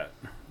 2 yet,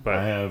 but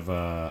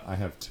I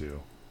have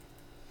 2.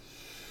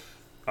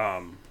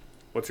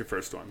 What's your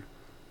first one?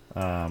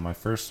 My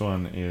first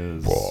one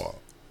is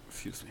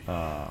excuse me.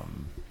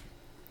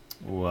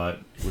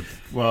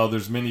 Well,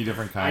 there's many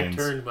different kinds. I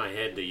turned my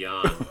head to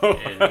yawn,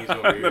 and he's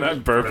over here.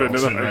 I'm burping into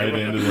the mic. Right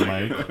into the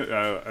mic.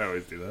 I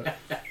always do that.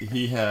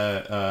 He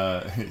had,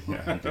 yeah,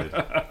 he did.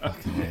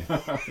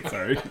 Okay.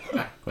 Sorry.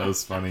 That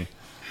was funny.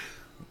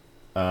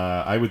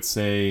 I would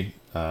say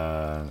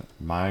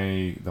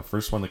the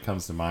first one that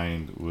comes to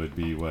mind would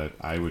be what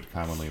I would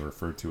commonly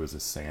refer to as a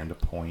sand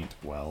point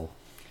well.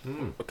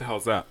 What the hell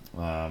is that?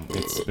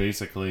 It's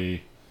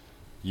basically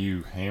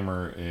you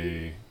hammer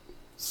a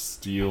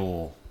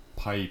steel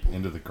pipe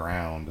into the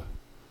ground,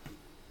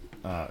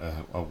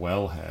 a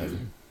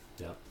wellhead,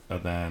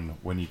 and then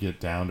when you get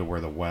down to where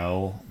the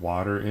well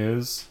water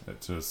is,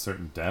 to a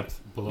certain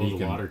depth, below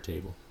the water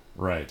table.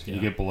 Right, you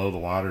get below the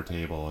water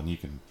table, and you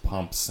can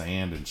pump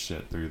sand and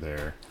shit through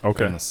there.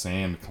 Okay. And the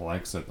sand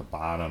collects at the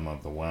bottom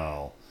of the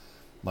well,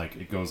 like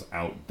it goes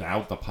out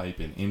the pipe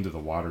and into the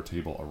water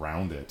table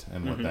around it,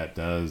 and what that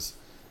does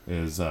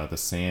is the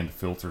sand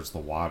filters the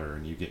water,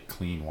 and you get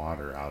clean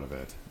water out of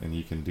it, and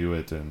you can do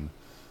it in.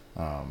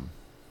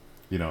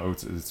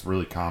 It's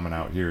really common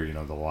out here. You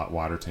know, the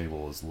water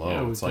table is low.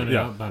 Yeah, it's like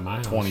by my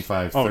house.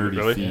 25, 30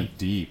 really? feet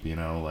deep. You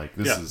know, like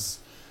this is.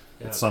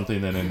 It's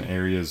something that in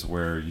areas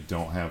where you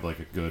don't have like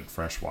a good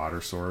fresh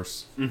water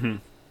source,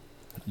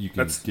 you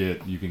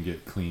can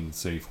get clean,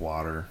 safe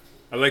water.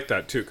 I like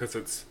that too, because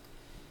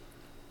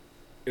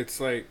it's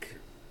like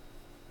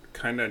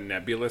kind of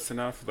nebulous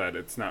enough that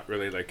it's not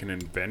really like an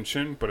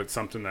invention, but it's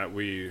something that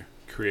we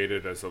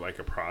created as a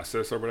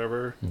process or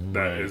whatever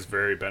that is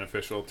very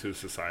beneficial to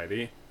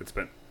society. It's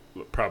been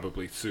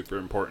probably super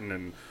important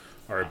in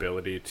our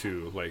ability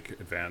to like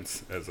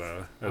advance as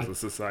a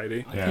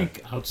society. I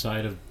think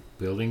outside of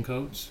building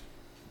codes,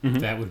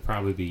 that would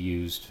probably be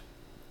used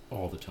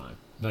all the time.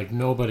 Like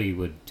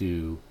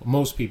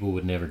most people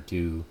would never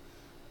do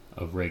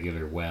a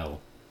regular well.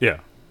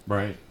 Yeah.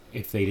 Right.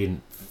 If they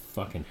didn't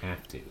fucking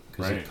have to,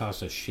 because it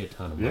costs a shit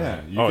ton of money.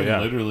 Yeah, you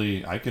can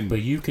literally.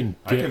 But you can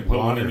I get can put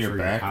one water in your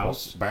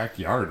for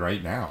backyard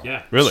right now.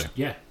 Yeah, really.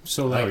 Yeah,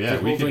 so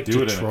like, we can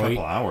do it in a couple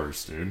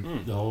hours,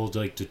 dude. The whole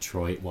like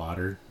Detroit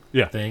water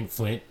thing,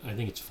 Flint. I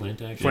think it's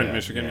Flint actually. Flint,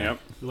 Michigan. Yep.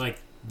 Like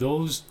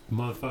those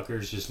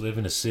motherfuckers just live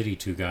in a city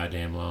too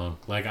goddamn long.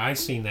 Like I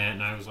seen that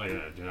and I was like,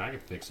 dude, I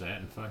could fix that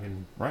in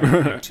fucking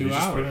like 2 hours.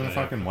 Just put in a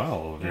fucking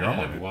well of your own.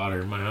 I have water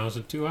in my house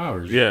in 2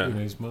 hours. Yeah,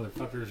 these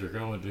motherfuckers are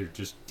going. They're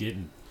just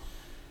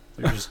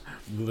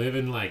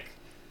living like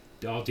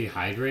all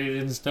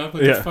dehydrated and stuff.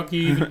 What the fuck do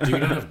you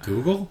not have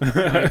Google?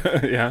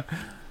 Yeah.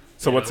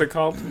 So what's it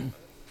called?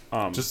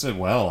 Just a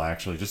well,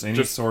 actually. Just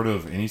any sort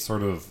of.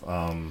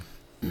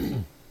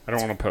 I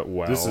don't want to put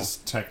well.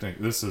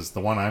 This is the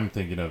one I'm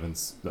thinking of, and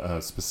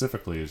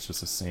specifically, is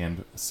just a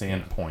sand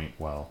point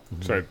well.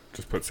 So I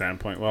just put sand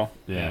point well.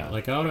 Yeah.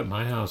 Like out at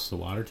my house, the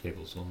water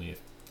table's only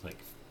like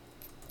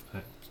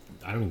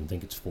I don't even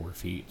think it's 4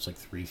 feet. It's like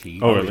 3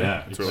 feet. Oh, really?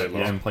 Yeah, It's really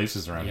low. Yeah, in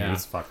places around here,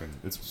 it's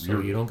So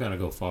you don't gotta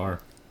go far.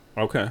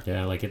 Okay.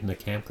 Yeah, like in the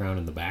campground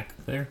in the back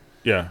there.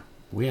 Yeah.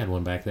 We had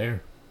one back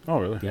there. Oh,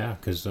 really? Yeah,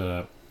 because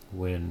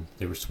when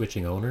they were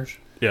switching owners,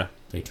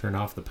 they turned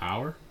off the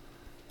power,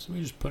 so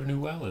we just put a new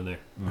well in there.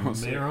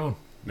 Made our own.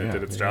 It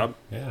did its job.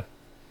 Yeah.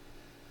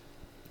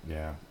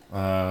 Yeah.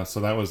 So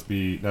that would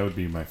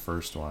be my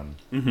first one.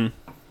 Mm-hmm.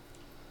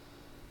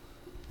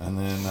 And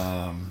then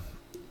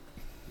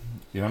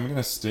I'm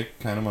gonna stick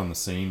kind of on the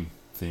same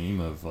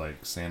theme of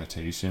like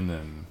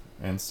sanitation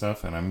and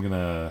stuff, and I'm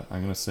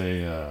gonna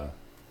say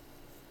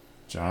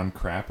John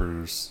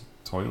Crapper's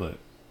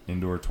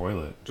indoor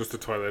toilet. Just the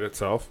toilet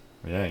itself.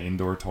 Yeah,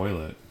 indoor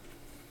toilet.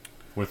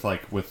 With plumbing.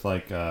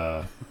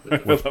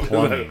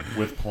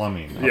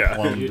 Yeah.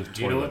 Plumbed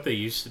Do you know what they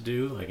used to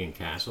do, like in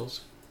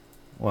castles?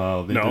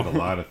 Well, they did a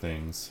lot of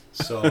things.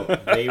 So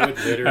they would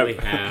literally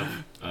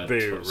have so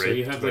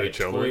you have like a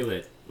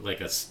toilet,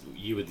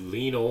 you would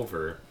lean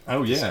over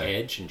this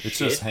edge and it's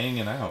shit, just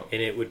hanging out,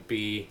 and it would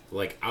be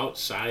like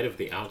outside of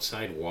the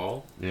outside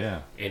wall.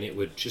 Yeah. And it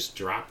would just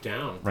drop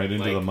down right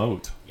into the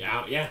moat.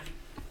 Yeah.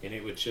 And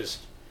it would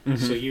just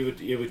so you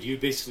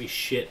basically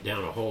shit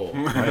down a hole,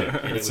 right? And it's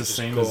it would the just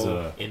same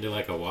go into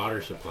like a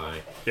water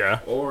supply.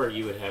 Yeah. Or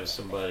you would have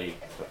a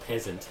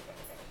peasant.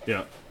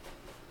 Yeah.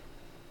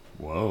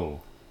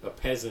 Whoa. A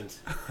peasant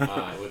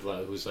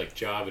whose like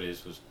job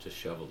was to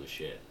shovel the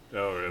shit.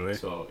 Oh, really?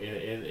 So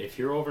if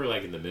you're over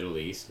like in the Middle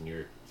East and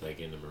you're like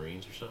in the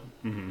Marines or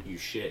something, you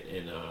shit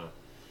in I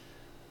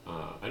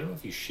don't know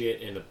if you shit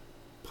in a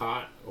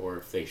pot or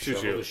if they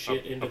shovel the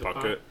shit into the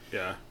bucket. pot.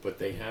 Yeah. But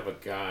they have a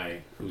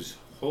guy whose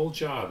whole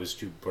job is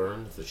to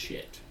burn the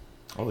shit.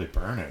 Oh, they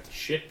burn it.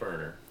 Shit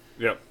burner.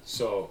 Yep.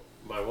 So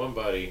my one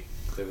buddy,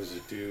 there was a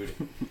dude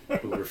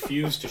who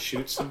refused to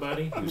shoot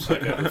somebody. He was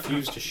like, I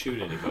refuse to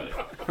shoot anybody.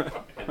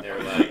 And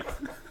they're like...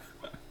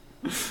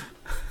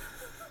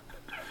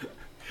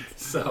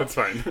 So that's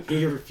fine.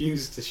 He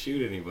refused to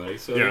shoot anybody,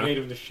 so they made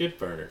him the shit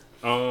burner.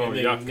 Oh, and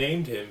they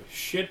named him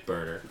Shit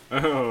Burner.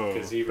 Oh,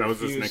 he that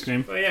was his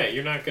nickname? Well, yeah,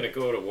 you're not going to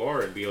go to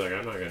war and be like,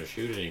 I'm not going to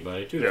shoot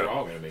anybody. Dude, they're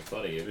all going to make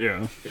fun of you.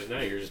 Yeah. Because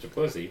now you're just a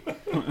pussy.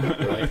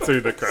 Right? So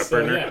you're the crap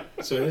burner? Yeah.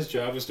 So his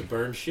job was to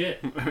burn shit.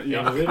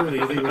 Yeah. And literally,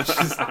 they would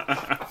just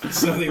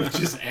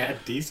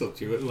add diesel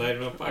to it and light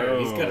it on fire.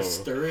 And he's got to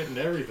stir it and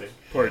everything.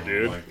 Poor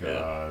dude. Oh, my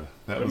God.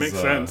 Yeah. That makes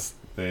sense.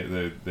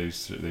 They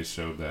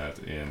showed that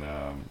in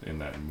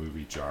that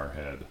movie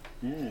Jarhead.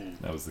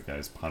 That was the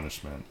guy's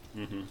punishment.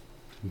 Mm-hmm.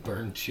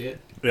 Burn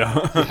shit.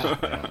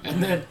 Yeah.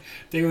 And then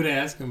they would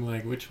ask him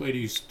like, which way do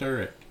you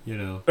stir it? You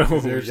know,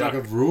 there's like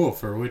a rule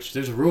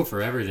there's a rule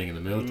for everything in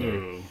the military.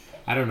 Ooh.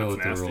 I don't know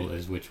what the rule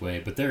is which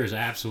way, but there is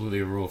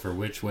absolutely a rule for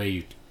which way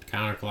you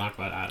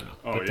counterclockwise. I don't know,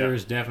 but there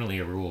is definitely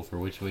a rule for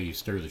which way you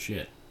stir the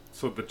shit.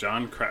 So the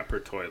John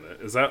Crapper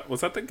toilet was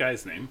that the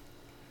guy's name?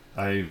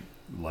 I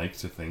like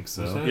to think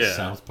so. Was that a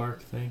South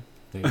Park thing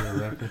they were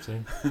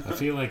referencing? I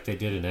feel like they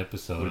did an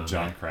episode with on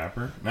John that.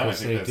 Crapper. No, I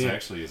think that's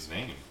actually his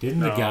name.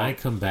 Didn't the guy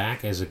come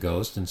back as a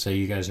ghost and say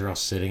you guys are all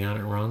sitting on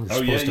it wrong?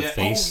 You're supposed to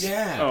face.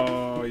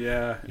 Oh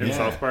yeah. In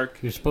South Park.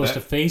 You're supposed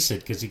to face it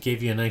because he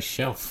gave you a nice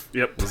shelf.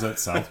 Yep. Was that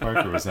South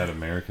Park or was that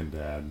American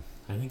Dad?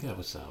 I think that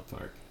was South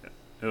Park.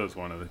 It was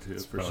one of the two,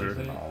 for sure.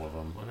 All of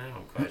them. Well, now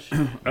I'm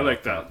questioning. I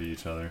like that. Copy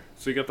each other.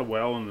 So you got the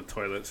well and the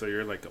toilet, so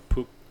you're like a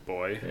poop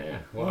boy. Yeah.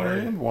 Water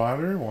in,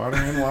 water in,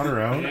 water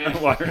out. Yeah.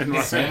 Water in,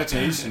 water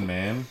Sanitation,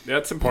 man.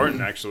 That's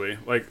important, actually.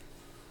 Like,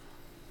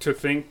 to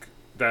think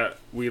that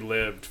we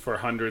lived for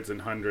hundreds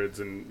and hundreds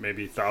and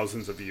maybe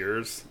thousands of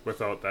years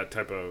without that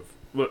type of,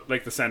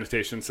 like the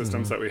sanitation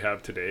systems that we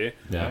have today.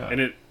 Yeah. And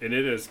it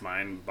is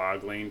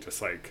mind-boggling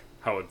just like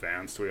how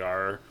advanced we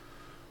are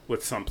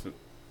with something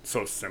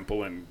so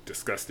simple and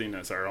disgusting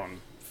as our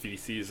own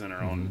feces and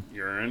our own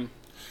urine,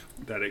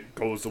 that it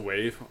goes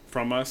away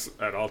from us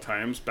at all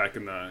times. Back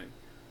in the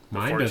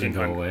mine doesn't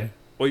go away.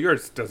 Well,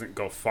 yours doesn't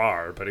go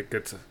far, but it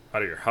gets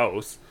out of your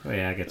house. Oh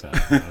yeah, it gets out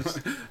of the house.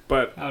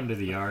 But out into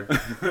the yard.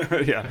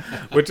 Yeah,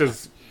 which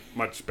is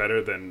much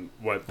better than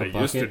what they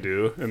used to bucket.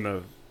 do in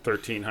the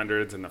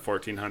 1300s and the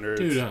 1400s.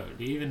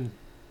 Dude, even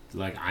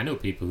like I know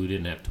people who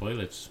didn't have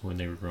toilets when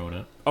they were growing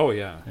up. Oh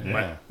yeah,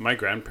 yeah. My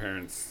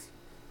grandparents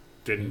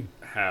didn't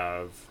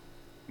have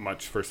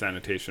much for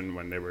sanitation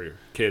when they were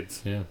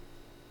kids. Yeah.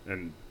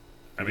 And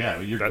I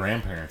mean, your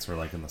grandparents were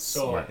like in the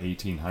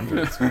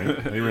 1800s,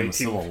 right? They were in the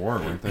Civil War,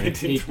 weren't they?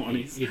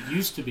 1820s. It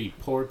used to be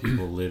poor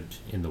people lived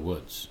in the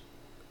woods.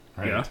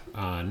 Right?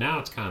 Yeah. Now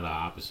it's kind of the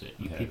opposite.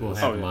 Yeah, people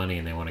have money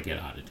and they want to get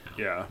out of town.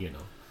 Yeah. You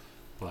know.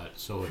 But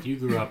so if you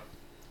grew up,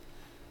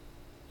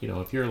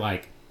 if you're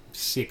like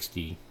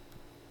 60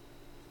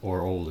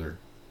 or older,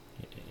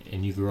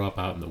 and you grew up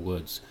out in the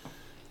woods,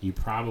 you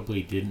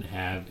probably didn't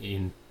have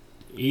you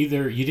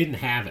didn't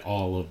have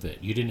all of it.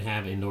 You didn't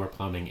have indoor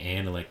plumbing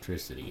and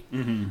electricity.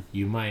 Mm-hmm.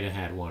 You might have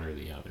had one or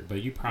the other,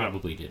 but you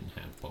probably didn't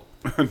have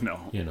both.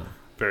 No. You know.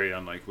 Very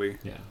unlikely.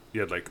 Yeah.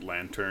 You had like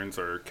lanterns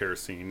or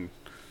kerosene.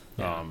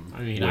 Yeah.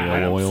 I mean,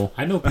 oil.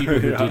 I know people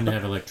who didn't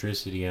have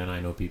electricity, and I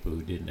know people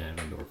who didn't have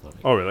indoor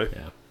plumbing. Oh, really?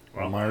 Yeah.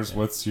 Well, Mars,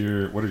 what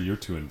are your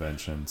 2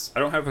 inventions? I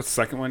don't have a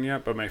second one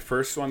yet, but my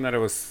first one that I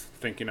was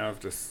thinking of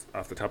just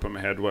off the top of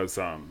my head was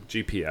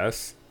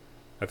GPS.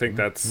 I think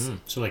that's...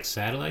 So like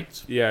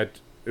satellites? Yeah,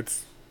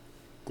 it's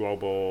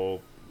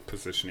global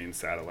positioning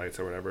satellites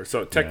or whatever.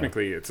 So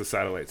technically it's a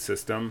satellite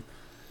system,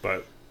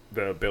 but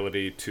the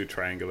ability to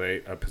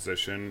triangulate a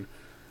position,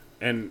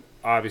 and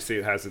obviously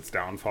it has its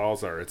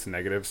downfalls or its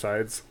negative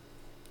sides.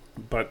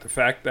 But the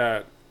fact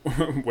that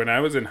when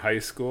I was in high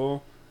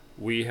school,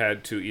 we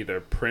had to either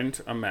print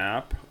a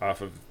map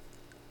off of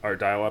our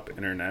dial-up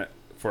internet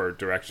for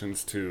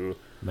directions to...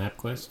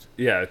 MapQuest?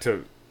 Yeah,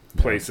 to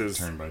places...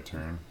 Turn by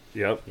turn.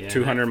 Yep, Yeah,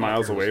 200 that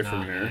miles fucker away was from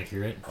not here.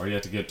 accurate. Or you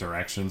had to get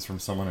directions from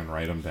someone and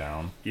write them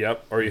down.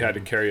 Yep, or you had to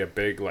carry a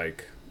big,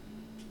 like,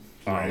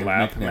 Right,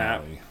 lap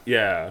map. McNally.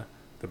 Yeah,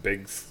 the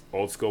big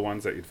old school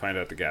ones that you'd find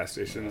at the gas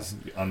stations.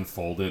 You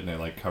unfold it and it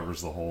like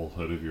covers the whole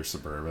hood of your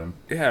Suburban.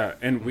 Yeah,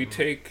 and we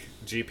take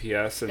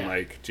GPS and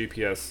like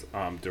GPS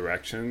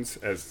directions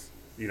as,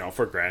 you know,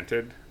 for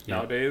granted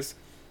nowadays.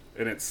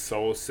 And it's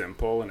so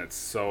simple and it's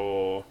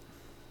so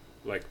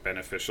like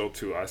beneficial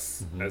to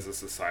us as a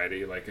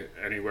society. Like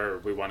anywhere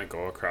we want to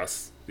go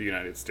across the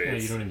United States. Yeah,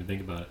 you don't even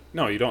think about it.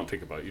 No, you don't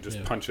think about it. You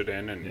just punch it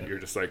in and you're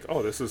just like,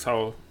 oh, this is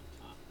how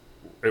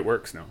it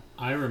works now.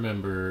 I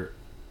remember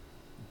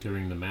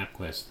during the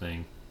MapQuest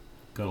thing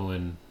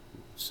going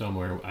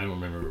somewhere. I don't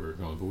remember where we were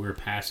going, but we were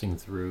passing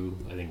through,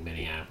 I think,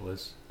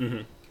 Minneapolis.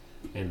 Mm-hmm.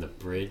 And the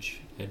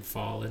bridge had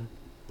fallen,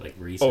 like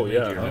recently.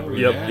 Oh, yeah. Do you remember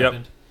Yep, when that yep.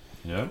 happened?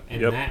 Yep.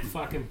 And that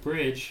fucking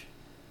bridge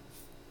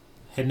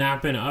had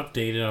not been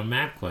updated on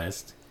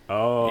MapQuest.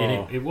 Oh.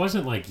 And it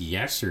wasn't like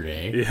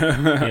yesterday.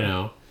 Yeah. You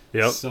know?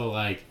 Yep. So,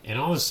 like, and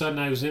all of a sudden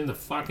I was in the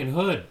fucking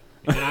hood.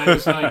 And I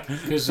was like,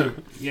 because,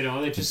 you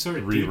know, they just sort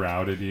of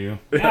rerouted you.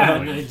 Yeah.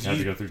 Like, you had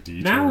to go through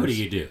detours. Now what do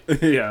you do?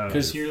 Yeah.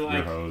 Because you're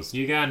like, hosed.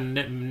 you got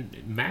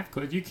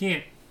MapQuest, you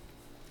can't.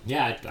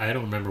 Yeah, I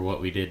don't remember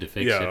what we did to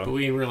fix Yeah. it, but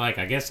we were like,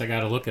 I guess I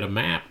got to look at a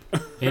map.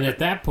 And at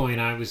that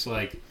point, I was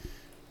like,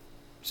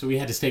 so we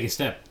had to take a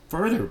step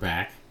further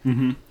back.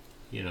 Mm-hmm.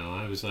 You know,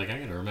 I was like, I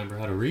got to remember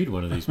how to read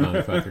one of these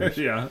motherfuckers.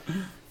 Yeah.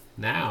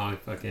 Now I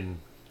fucking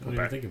don't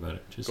even think about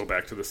it. Just go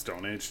back to the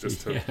Stone Age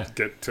just to Yeah.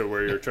 get to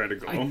where you're trying to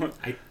go. I don't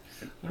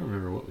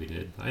remember what we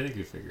did. I think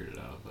we figured it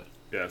out, but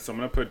Yeah, so I'm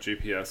gonna put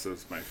GPS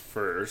as my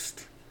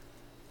first.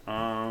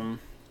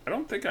 I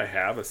don't think I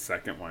have a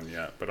second one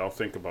yet, but I'll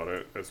think about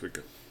it as we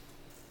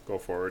go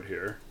forward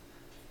here.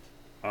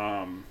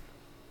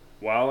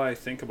 While I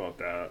think about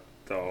that,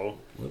 though,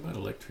 what about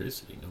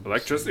electricity?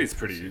 electricity is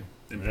pretty Yeah,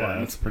 important,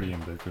 that's pretty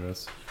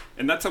ubiquitous.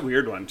 and that's a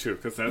weird one too,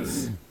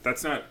 because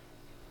that's not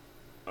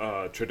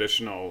a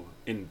traditional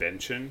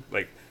invention.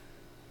 Like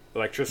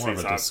electricity More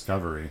of a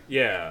discovery.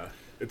 Yeah,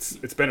 it's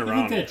been You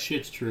around. think that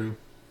shit's true?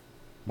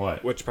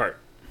 What? Which part?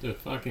 The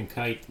fucking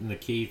kite and the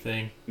key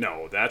thing?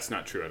 No, that's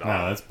not true at all.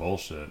 No, that's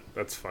bullshit.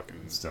 That's fucking.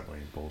 It's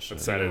definitely bullshit.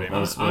 That's Saturday No,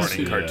 honestly,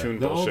 morning cartoon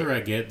The bullshit. older I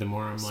get, the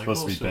more I'm like,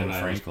 supposed to be most of Ben what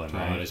I was Franklin,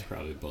 taught right? is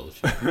probably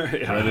bullshit.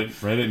 Yeah.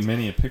 Read it in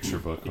many a picture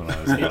book when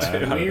I was It's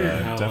lad, but weird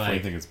I how, definitely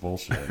like, think it's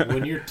bullshit.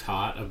 When you're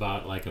taught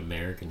about like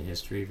American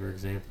history, for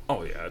example,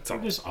 Oh yeah, it's all.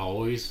 they're just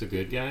always the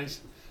good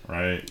guys.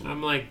 Right?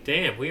 I'm like,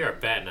 damn, we are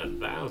batting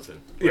 1,000.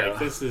 Yeah. Like,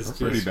 this is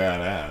We're just pretty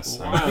badass.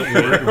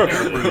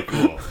 wildly, Pretty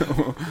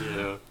cool. you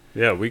know.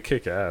 Yeah, we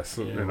kick ass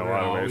Yeah, in a we're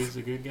lot of always ways.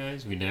 the good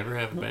guys. We never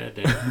have a bad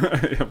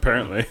day.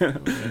 Apparently,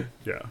 Okay.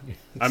 yeah.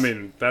 I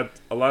mean that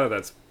a lot of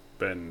that's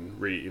been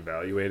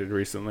reevaluated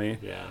recently.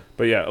 Yeah.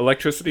 But yeah,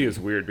 electricity is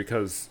weird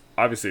because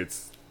obviously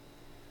it's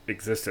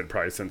existed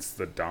probably since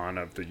the dawn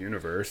of the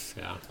universe.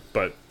 Yeah.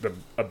 But the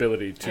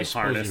ability I to suppose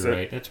harness you're it,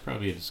 right. That's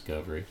probably a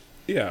discovery.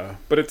 yeah.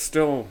 But it's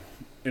still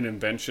an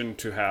invention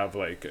to have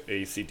like an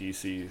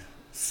AC/DC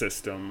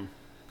system,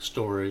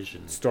 Storage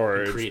and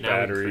storage, create, now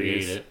we create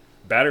batteries. it.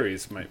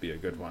 Batteries might be a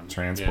good one.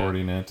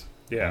 Transporting it.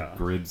 Yeah. Like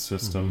grid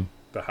system.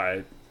 The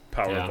high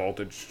power Yeah.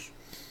 voltage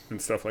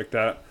and stuff like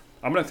that.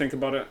 I'm gonna think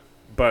about it,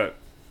 but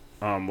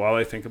while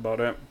I think about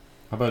it,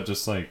 How about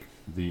just like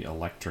the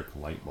electric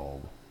light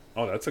bulb?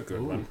 oh, that's a good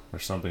Ooh. one. Or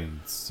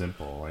something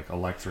simple, like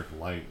electric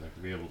light, like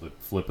to be able to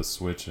flip a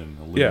switch and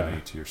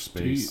illuminate your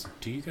space.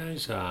 Do you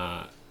guys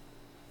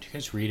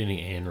read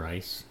any Anne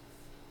Rice?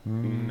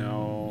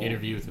 No,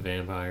 Interview with the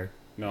Vampire?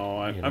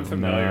 no, You know, I'm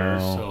familiar.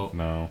 So-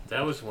 No.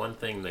 That was one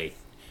thing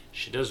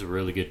she does a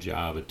really good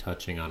job at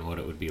touching on what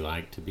it would be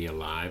like to be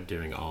alive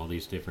during all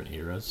these different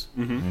eras.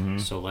 Mm-hmm. Mm-hmm.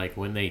 So like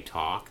when they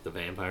talk, the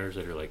vampires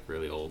that are like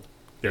really old,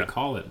 Yeah. they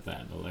call it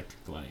that,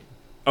 electric light.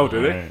 Oh,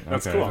 do they? Right,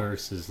 That's okay. cool.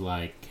 Versus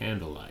like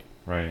candlelight,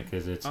 Right.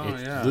 because it's Oh,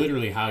 yeah.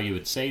 literally how you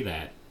would say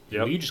that. Yep.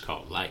 Well, you just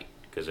call it light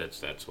because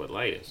that's what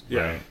light is.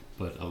 Yeah. Right.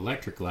 But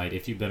electric light,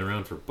 if you've been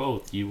around for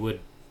both, you would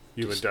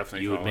You would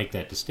definitely You would call make it.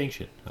 that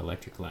distinction,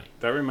 electric light.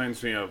 That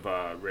reminds me of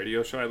a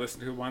radio show I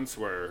listened to once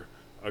where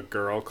a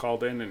girl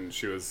called in and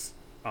she was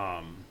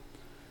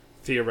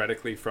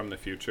theoretically from the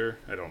future.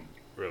 I don't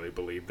really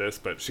believe this,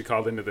 but she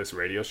called into this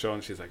radio show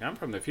and she's like, I'm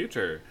from the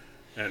future.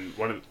 And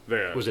one of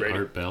the Was it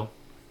Art Bell?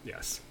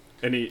 Yes.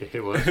 And he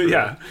It was.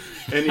 yeah.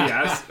 And he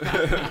asked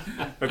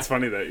that's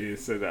funny that you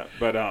said that.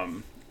 But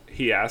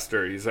he asked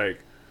her, he's like,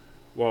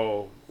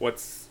 well,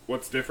 what's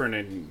different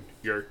in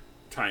your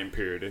time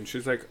period? And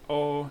she's like,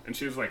 oh, and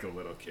she was like a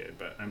little kid,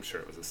 but I'm sure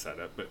it was a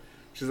setup. But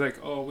she's like,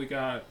 oh, we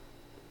got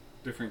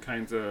different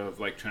kinds of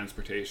like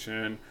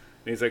transportation.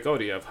 And he's like, oh,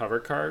 do you have hover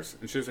cars?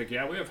 And she's like,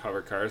 yeah, we have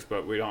hover cars,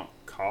 but we don't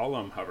call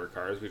them hover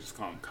cars, we just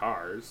call them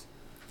cars.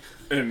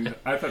 And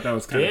I thought that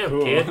was kind of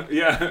cool. Kid.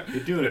 Yeah,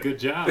 You're doing a good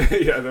job.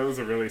 yeah, that was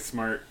a really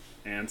smart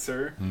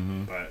answer.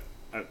 Mm-hmm. But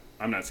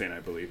I'm not saying I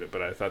believe it,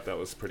 but I thought that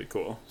was pretty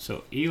cool.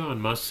 So Elon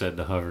Musk said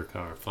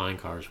the flying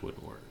cars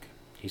wouldn't work.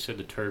 He said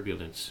the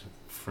turbulence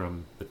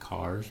from the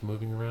cars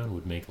moving around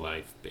would make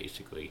life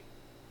basically,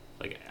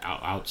 like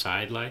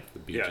outside life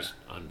would be just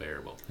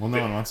unbearable. Well,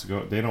 no one wants to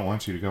go. They don't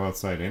want you to go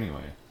outside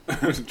anyway.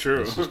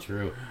 True. This is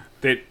true.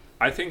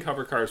 I think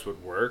hover cars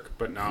would work,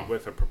 but not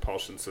with a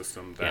propulsion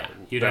system that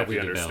you'd that have we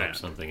to develop understand.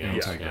 something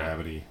else.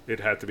 Anti-gravity. It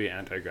had to be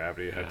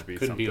anti-gravity. It had to be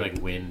couldn't something. be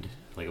like wind,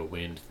 like a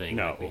wind thing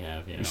No. like we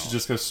have. Yeah. You should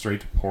just go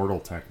straight to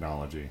portal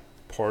technology.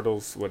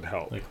 Portals would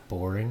help. Like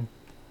boring.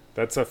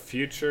 That's a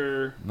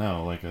future.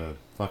 No, like a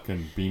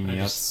fucking beam me I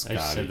up, just Scotty.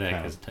 said that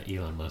kind because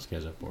Elon Musk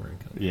has a boring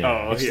company. of-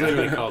 yeah, Oh, It's yeah.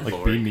 literally called like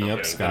boring beam me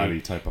up, company.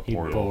 Scotty type of He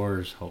portal.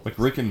 bores. Like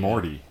Rick and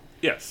Morty.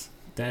 Yes.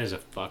 That is a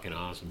fucking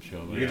awesome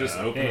show. You can just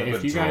open Hey, up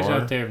if a you guys drawer.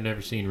 out there have never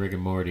seen Rick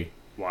and Morty,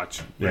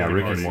 Watch. Yeah,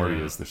 Rick and Morty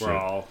yeah. is the We're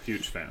shit. all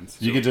huge fans.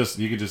 You could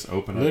just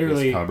open up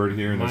literally, this cupboard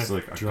here and my there's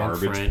like a drunk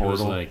garbage friend was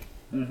portal. like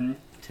Mm-hmm.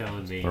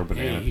 telling me, Throw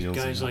banana hey, this peels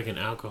guy's in like an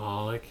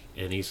alcoholic,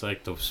 and he's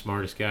like the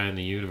smartest guy in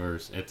the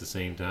universe at the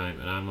same time.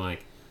 And I'm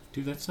like,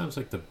 dude, that sounds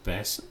like the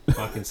best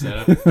fucking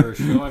setup for a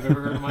show I've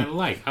ever heard in my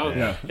life. How,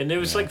 Yeah. And there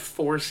was Yeah. like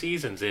 4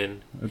 seasons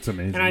in, It's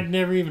amazing. and I'd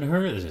never even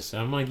heard of this.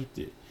 I'm like,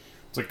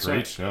 It's a so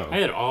great show. I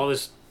had all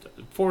this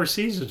 4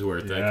 seasons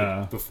worth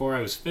Yeah. before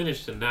I was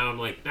finished, and now I'm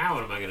like, now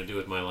what am I going to do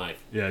with my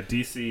life? Yeah,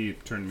 DC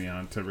turned me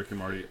on to Rick and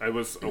Morty. I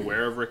was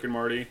aware of Rick and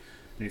Morty, and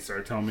he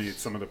started telling me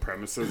some of the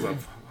premises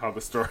of how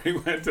the story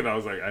went, and I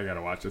was like, I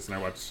gotta watch this. And I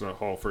watched the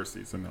whole first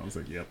season, and I was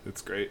like, yep,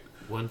 it's great.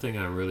 One thing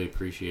I really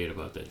appreciate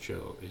about that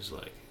show is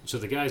like, so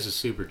the guy's a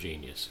super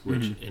genius,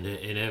 which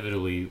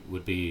inevitably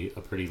would be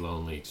a pretty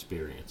lonely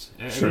experience.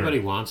 Everybody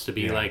wants to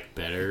be like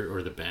better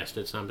or the best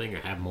at something or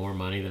have more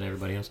money than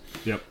everybody else.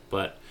 Yep.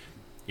 But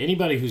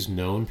anybody who's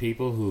known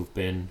people who've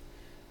been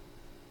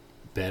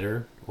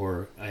better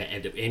or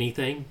at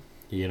anything,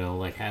 you know,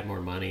 like had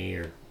more money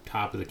or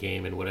top of the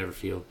game in whatever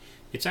field,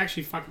 it's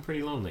actually fucking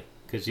pretty lonely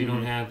because you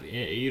don't have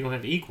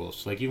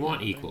equals. Like you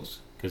want equals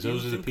because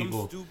those are the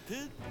people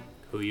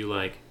who you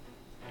like.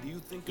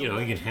 You know,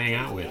 you can hang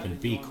out with and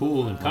be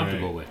cool and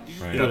comfortable with.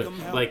 Right.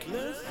 But like,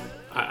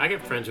 I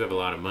got friends who have a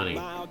lot of money,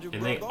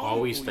 and they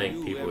always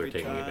think people are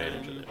taking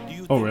advantage of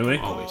them. Oh, really?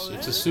 Always.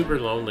 It's a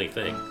super lonely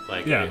thing.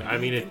 Like, Yeah. I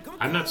mean,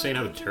 I'm not saying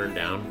I would turn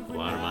down a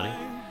lot of money,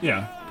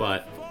 Yeah.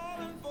 but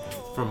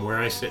from where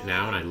I sit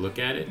now and I look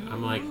at it,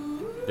 I'm like,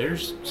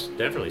 there's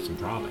definitely some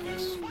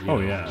drawbacks. You Oh,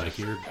 know? yeah. Like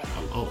you're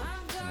alone.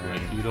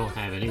 Like you don't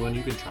have anyone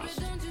you can trust.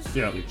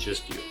 Yeah. You're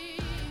just you.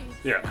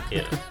 Yeah.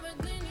 Yeah.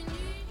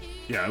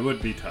 Yeah, it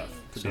would be tough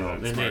to be So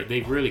that then smart.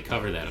 they really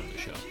cover that on the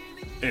show.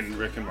 In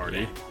Rick and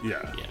Morty.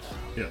 Yeah. Yeah.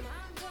 Yeah.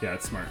 Yeah,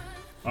 it's smart.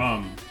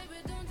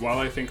 While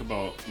I think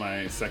about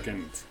my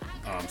second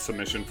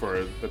submission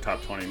for the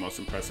top 20 most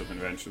impressive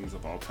inventions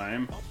of all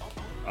time,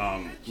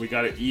 we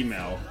got an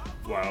email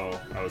while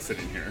I was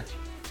sitting here.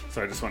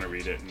 So I just want to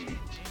read it and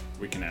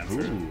we can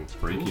answer. Ooh,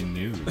 breaking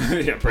news.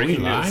 Yeah,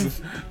 breaking live?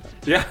 news.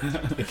 Yeah.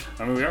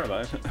 I mean, we are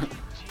live.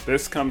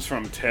 This comes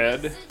from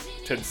Ted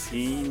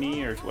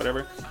Sini or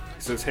whatever.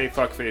 He says, hey,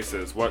 fuck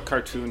faces, what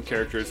cartoon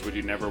characters would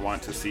you never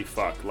want to see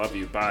fuck? Love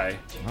you, bye.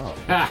 Oh.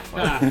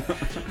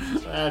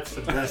 That's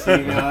the best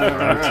email I've ever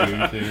heard.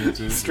 Cartoon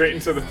characters. Straight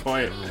and to the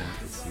point.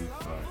 Let's see,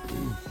 fuck.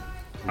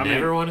 I mean-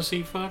 Never want to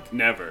see fuck?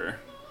 Never.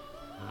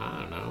 I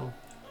don't know.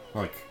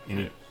 Like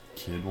any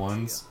kid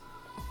ones?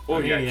 Oh, I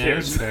mean, yeah,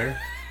 it's kids.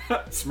 fair.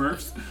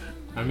 Smurfs?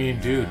 I mean,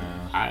 dude,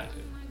 Yeah.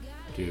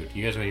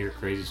 you guys want to hear a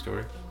crazy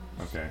story?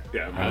 Okay.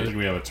 Yeah, I don't think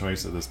we have a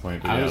choice at this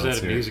point. But I yeah, was let's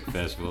at a hear it. music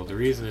festival. The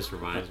reason this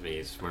reminds me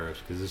is Smurfs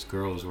because this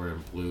girl was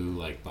wearing blue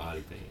like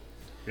body paint,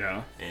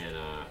 Yeah. and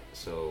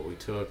so we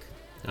took.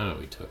 I don't know.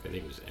 What we took. I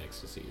think it was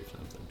ecstasy or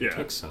something. Yeah. We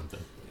took something,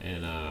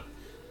 and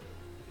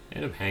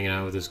ended up hanging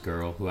out with this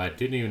girl who I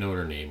didn't even know what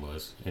her name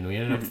was, and we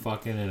ended up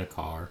fucking in a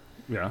car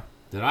Yeah.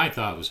 that I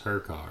thought was her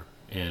car,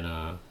 and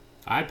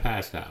I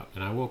passed out,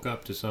 and I woke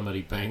up to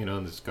somebody banging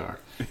on this car.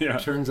 Yeah.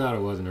 Turns out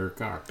it wasn't her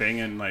car.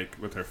 Banging, like,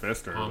 with her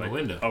fist or, On the like...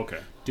 window. Okay.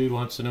 Dude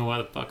wants to know why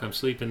the fuck I'm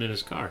sleeping in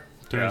his car.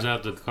 Turns Yeah.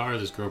 out the car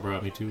this girl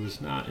brought me to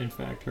was not, in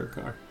fact, her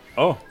car.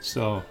 Oh.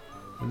 So,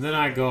 and then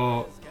I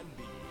go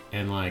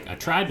and, like, I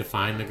tried to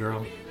find the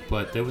girl,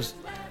 but there was,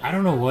 I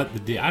don't know what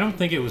I don't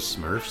think it was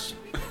Smurfs,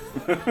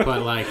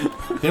 but like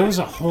there was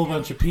a whole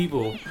bunch of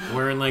people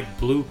wearing like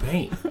blue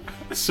paint.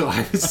 So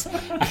I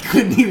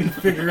couldn't even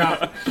figure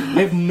out. I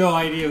have no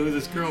idea who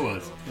this girl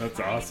was. That's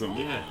awesome.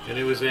 Yeah, and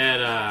it was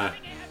at I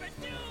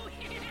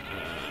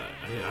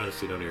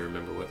honestly don't even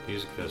remember what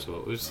music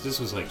festival it was. This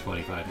was like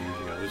 25 years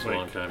ago. It was Like a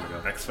long time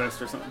ago.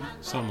 X-Fest or something?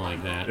 Something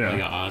like that. Yeah.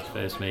 Like a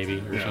Ozfest maybe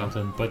or Yeah.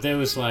 something. But there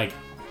was like,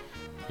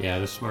 yeah,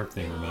 the Smurf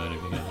thing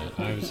reminded me of that.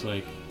 I was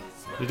like,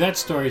 that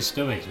story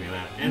still makes me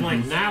laugh. And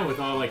like now with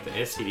all like the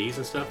STDs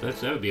and stuff,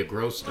 that would be a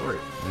gross story.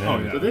 Oh,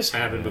 yeah. But this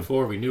happened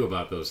before we knew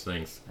about those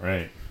things.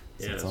 Right.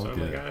 Yeah, it's so all I'm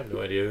good. like, I have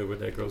no idea what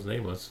that girl's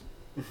name was.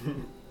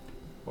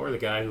 Or the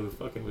guy who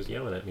fucking was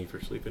yelling at me for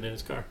sleeping in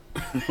his car.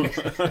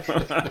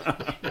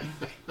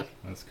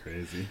 That's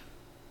crazy.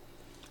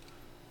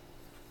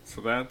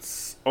 So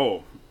that's...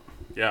 Oh,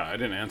 yeah, I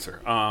didn't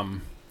answer.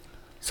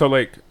 So,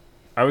 like,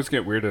 I always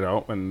get weirded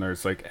out when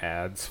there's, like,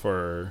 ads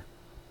for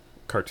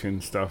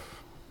cartoon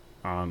stuff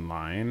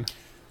online.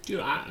 Dude,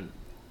 I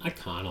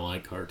kind of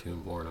like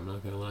cartoon porn, I'm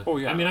not going to lie. Oh,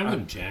 yeah, I mean, I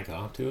wouldn't jack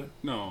off to it,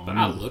 No. but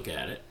I'll look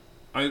at it.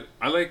 I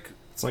like...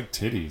 It's like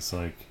titties.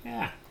 Like,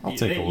 Yeah. I'll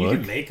take a You look.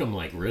 can make them,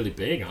 like, really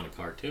big on a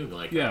cartoon.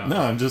 Like, Yeah. no,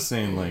 I'm just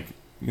saying, like,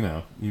 you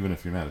know, even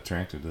if you're not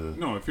attracted to.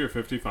 No, if you're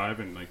 55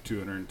 and, like,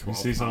 212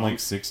 You see some like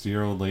pounds,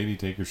 60-year-old lady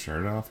take her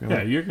shirt off. You're Yeah,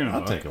 like, you're gonna I'll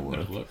look. take a I'm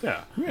gonna look. look.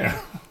 Yeah.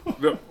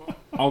 Yeah.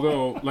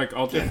 Although, like,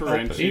 I'll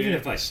differentiate... Even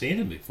if I've seen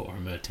him before,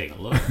 I'm going to take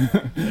a look.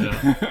 You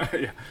know?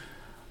 Yeah.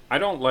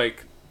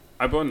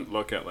 I wouldn't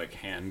look at, like,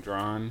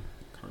 hand-drawn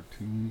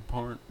cartoon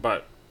porn,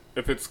 but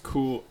if it's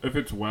cool, if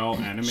it's well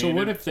animated... So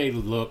what if they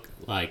look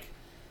like...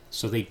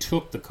 So they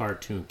took the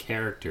cartoon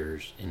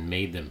characters and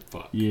made them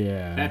fuck.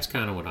 Yeah. That's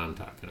kind of what I'm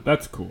talking about.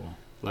 That's cool.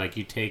 Like,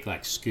 you take,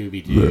 like,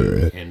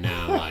 Scooby-Doo, and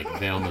now, like,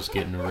 Velma's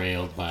getting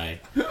railed by...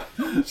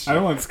 I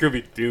don't want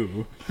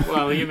Scooby-Doo.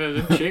 Well,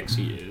 even the chicks,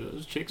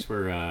 those chicks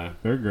were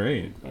They're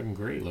great. fucking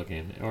great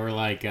looking. Or,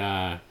 like,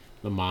 the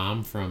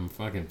mom from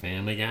fucking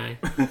Family Guy.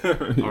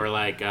 Or,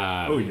 like,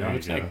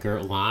 what's that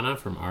girl, Lana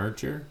from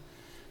Archer?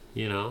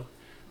 You know?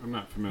 I'm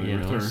not familiar You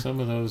with know, her. some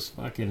of those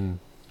fucking...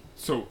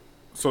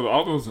 So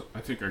all those I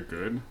think are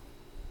good,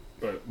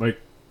 but like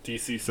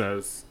DC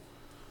says,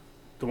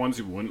 the ones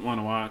you wouldn't want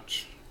to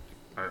watch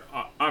are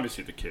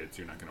obviously the kids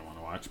you're not going to want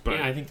to watch. But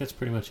yeah, I think that's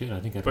pretty much it. I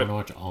think I'd want to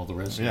watch all the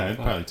rest of Yeah, it. I'd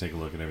probably take a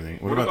look at everything.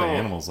 What about the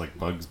animals like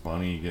Bugs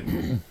Bunny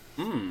getting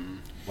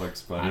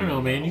Bugs Bunny? I don't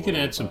know, man. You can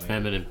add some Bunny.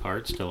 feminine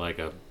parts to like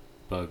a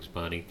Bugs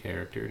Bunny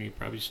character, and you'd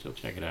probably still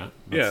check it out.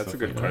 yeah, that's a stuff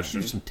good like You know,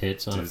 question. do some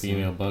tits on Disney. a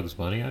female Bugs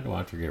Bunny. I'd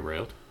watch her get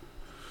railed.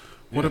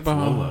 What it's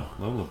about-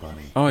 Lola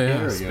Bunny? Oh yeah. There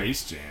we go.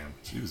 Space Jam.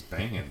 She was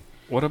banging.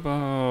 What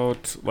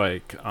about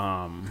like What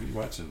are you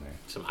watching there?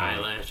 Some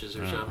eyelashes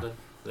or something.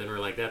 Then we're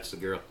like, that's the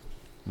girl.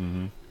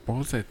 Mm-hmm. what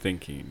was I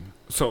thinking?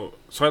 So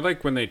I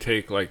like when they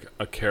take like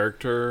a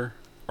character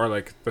or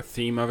like the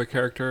theme of a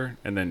character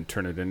and then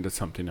turn it into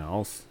something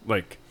else.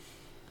 Like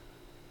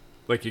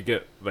you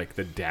get like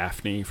the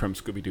Daphne from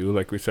Scooby-Doo,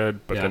 like we said,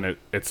 but Yeah. then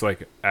it's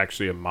like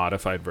actually a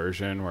modified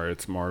version where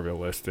it's more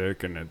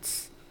realistic and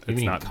it's You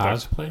mean not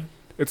cosplay?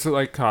 It's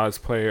like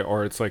cosplay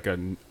or it's like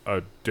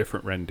a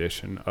different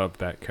rendition of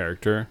that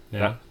character.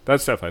 Yeah.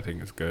 That stuff I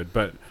think is good,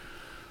 but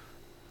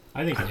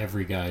I think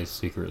every guy's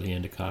secretly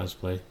into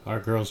cosplay. Our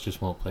girls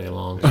just won't play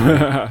along.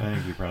 I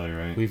think you're probably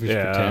right. We just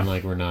Yeah. pretend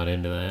like we're not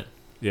into that.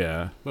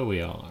 yeah, But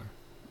we all are.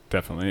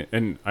 definitely.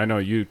 And I know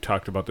you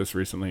talked about this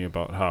recently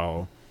about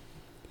how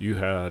you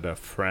had a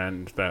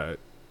friend that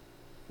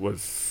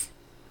was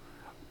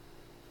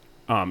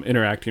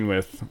interacting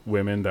with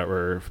women that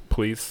were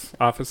police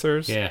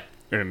officers. Yeah.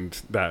 And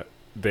that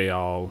they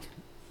all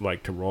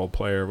like to role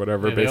play or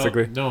whatever, Yeah, they all-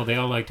 basically. no, they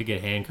all like to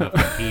get handcuffed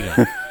and peed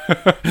on.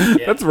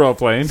 Yeah. That's role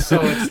playing. So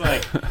it's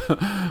like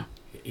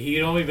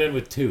he'd only been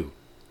with two,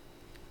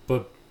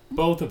 but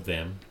both of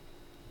them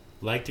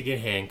like to get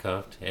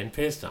handcuffed and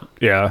pissed on.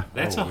 Yeah.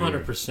 That's Oh,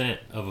 100%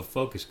 of a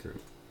focus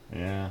group,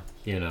 Yeah.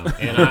 you know.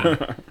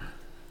 And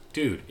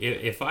dude,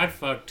 if I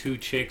fucked two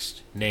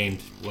chicks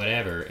named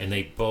whatever and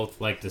they both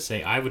like to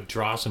say, I would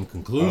draw some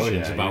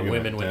conclusions Oh, yeah, about you're gonna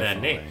women with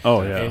that name. definitely-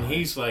 Oh, yeah. And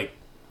he's like,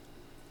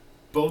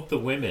 both the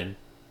women.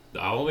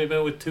 I've only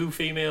been with two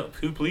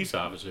police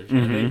officers,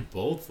 and they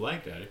both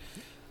like that.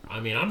 I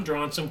mean, I'm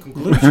drawing some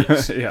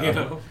conclusions. Yeah. You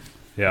know?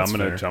 Yeah, That's I'm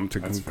going fair. to jump to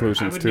That's fair. I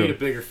conclusions would too. need a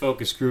bigger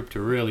focus group to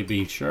really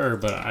be sure,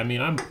 but I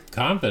mean, I'm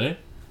confident.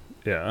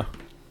 Yeah.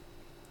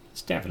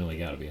 It's definitely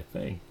got to be a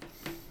thing.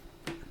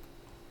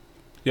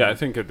 Yeah, I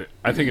think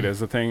it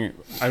is a thing.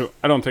 I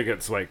don't think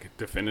it's like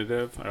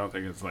definitive. I don't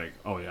think it's like,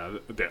 oh yeah,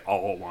 they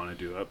all want to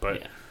do it,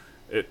 but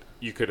Yeah.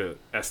 you could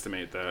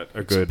estimate that a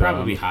It's good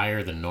probably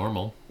higher than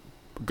normal.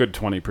 good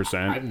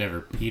 20%. I've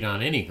never peed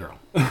on any girl,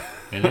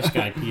 and this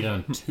guy peed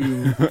on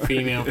two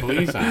female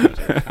police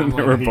officers. I'm They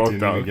were like, He both didn't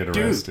done. even get Dude.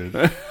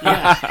 arrested.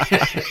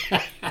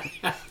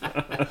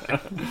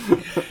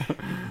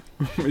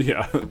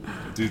 Yeah.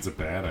 Dude's a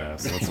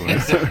badass. That's what I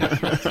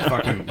said.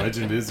 Fucking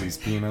legend is he's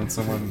peeing on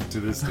someone to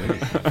this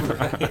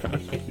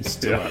day. He's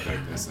still Yeah. out there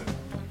pissing.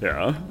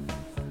 Yeah.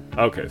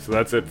 Okay, so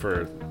that's it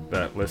for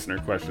that listener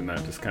question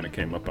that just kind of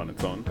came up on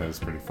its own. That was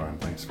pretty fun.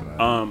 Thanks for that.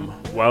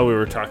 While we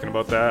were talking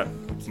about that,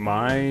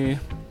 my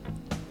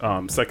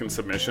second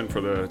submission for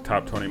the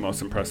top 20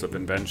 most impressive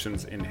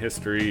inventions in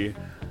history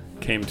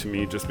came to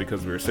me just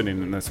because we were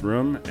sitting in this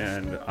room,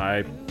 and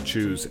I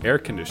choose air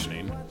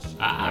conditioning,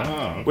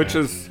 Okay. which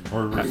is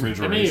or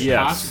refrigeration. I mean, it's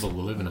Yes. possible to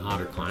live in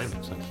hotter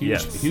climates. Like huge,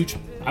 Yes. huge.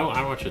 I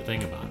watched a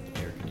thing about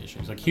air conditioning.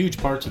 It's like huge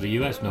parts of the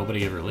U.S.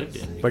 nobody ever lived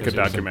in. like a because it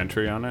was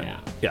documentary on it. Yeah.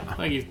 Yeah.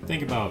 Like you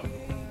think about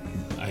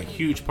a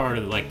huge part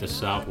of like the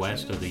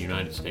southwest of the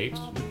United States.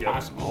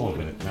 Possible. All of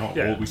it. Now,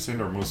 Yeah. we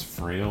send our most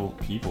frail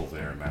people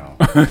there now.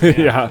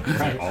 Yeah.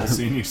 Like, all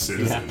senior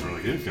citizens. Yeah. We're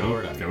like, "Hey,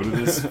 Florida. go to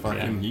this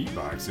fucking Yeah. heat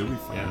box. You'll be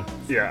fine. Yeah.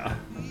 Yeah.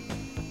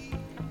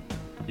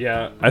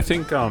 Yeah, I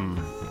think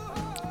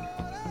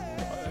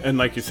and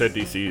like you said,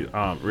 DC,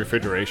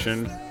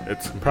 refrigeration,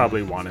 it's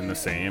probably one and the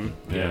same.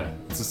 Yeah.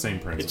 It's the same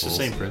principle. It's the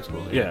same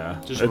principle. Yeah.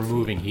 Just It's-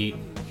 removing heat.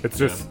 It's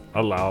just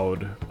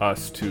allowed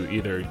us to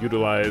either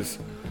utilize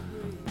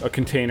a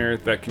container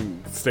that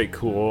can stay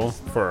cool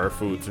for our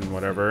foods and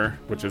whatever,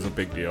 which is a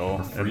big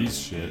deal. Or freeze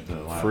shit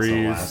that lasts,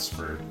 freeze. lasts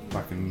for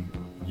fucking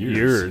years.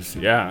 Years,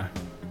 yeah.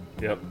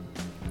 Yep.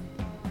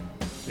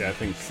 Yeah, I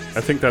think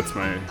that's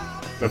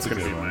That's a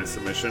gonna good be one. my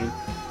submission.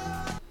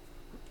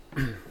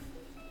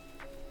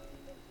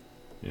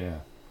 Yeah.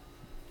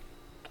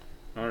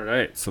 All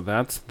right, so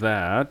that's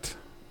that.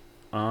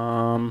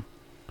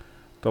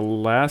 The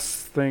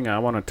last thing I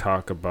want to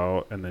talk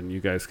about, and then you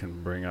guys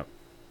can bring up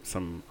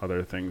some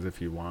other things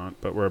if you want,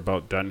 but we're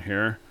about done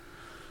here.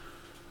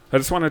 I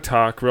just want to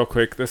talk real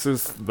quick. This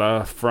is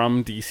the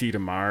From DC to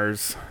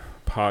Mars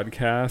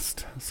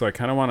podcast, so I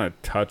kind of want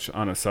to touch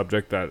on a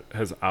subject that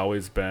has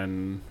always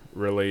been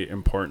really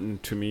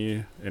important to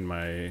me in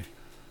my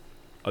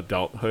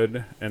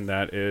adulthood, and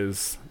that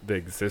is the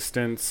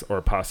existence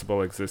or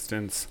possible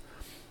existence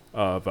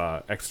of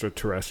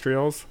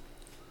extraterrestrials.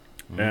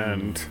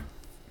 And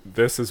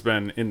this has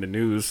been in the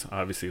news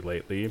obviously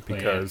lately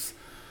because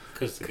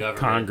Because the government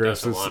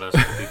Congress doesn't is- want us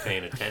to be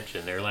paying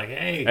attention. They're like,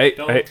 hey,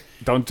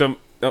 don't jump.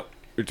 Oh,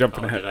 you're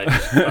jumping Oh, ahead. did I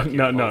just fuck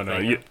your no, whole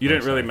thing you up? didn't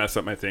really sorry. mess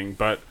up my thing,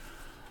 but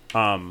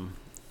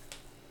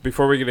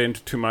before we get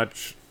into too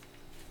much,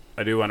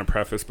 I do want to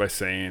preface by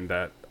saying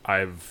that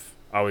I've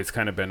always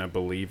kind of been a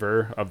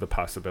believer of the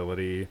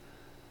possibility,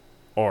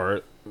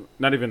 or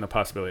not even the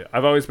possibility.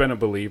 I've always been a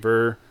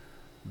believer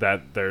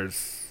that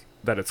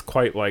it's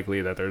quite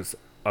likely that there's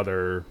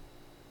other,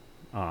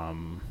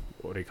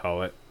 what do you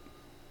call it?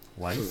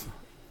 Life?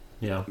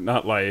 Yeah.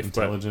 Not life,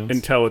 Intelligence? but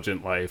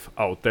intelligent life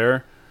out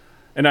there.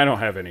 And I don't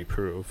have any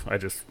proof. I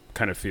just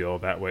kind of feel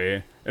that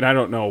way. And I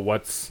don't know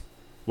what's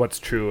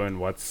true and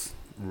what's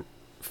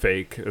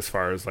fake as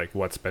far as like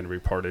what's been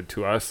reported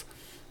to us.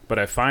 But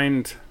I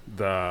find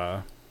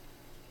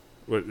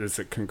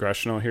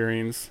congressional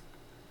hearings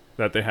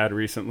that they had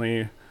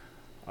recently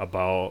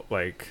about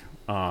like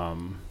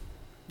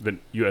the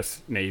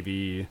U.S.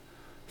 Navy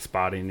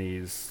spotting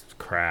these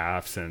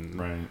crafts and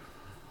Right.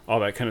 all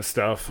that kind of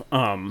stuff.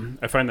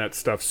 I find that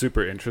stuff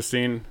super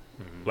interesting.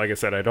 Mhm. Like I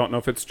said, I don't know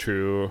if it's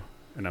true,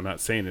 and I'm not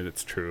saying that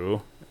it's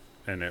true,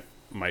 and it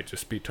might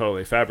just be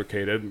totally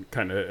fabricated,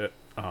 kind of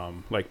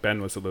like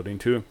Ben was alluding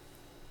to.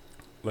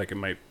 Like it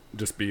might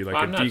just be like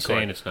Well, a I'm decoy. not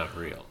saying it's not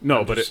real. No,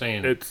 I'm but just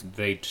saying it's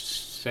they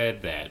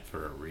said that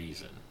for a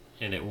reason,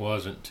 and it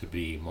wasn't to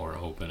be more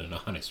open and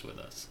honest with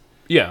us.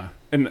 yeah,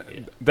 and Yeah.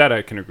 that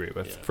I can agree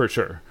with Yeah. for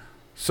sure.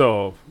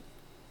 So,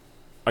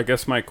 I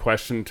guess my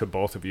question to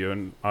both of you,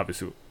 and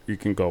obviously you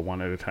can go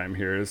one at a time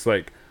here, is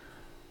like,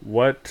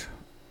 what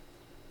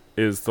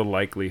is the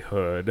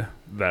likelihood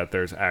that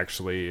there's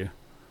actually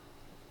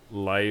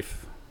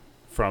life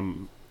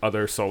from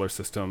other solar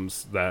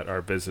systems that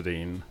are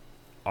visiting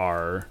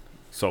our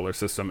solar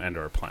system and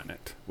our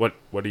planet? What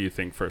do you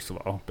think, first of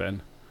all,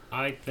 Ben?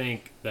 I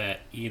think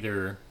that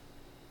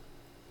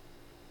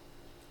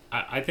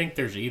I think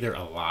there's either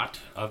a lot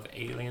of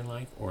alien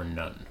life or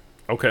none.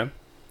 Okay.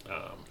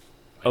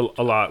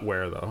 A lot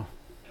where, though?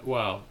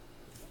 Well,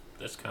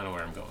 that's kind of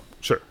where I'm going.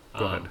 Sure.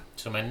 Go ahead.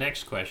 So my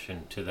next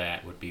question to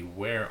that would be,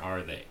 where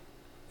are they?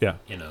 Yeah.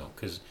 You know,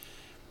 because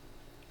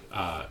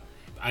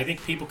I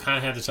think people kind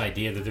of have this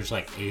idea that there's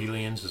like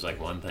aliens is like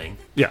one thing,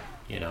 Yeah.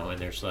 you know, and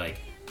there's like,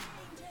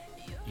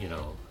 you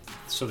know,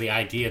 so the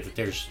idea that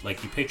there's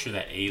like, you picture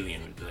that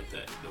alien with like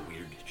the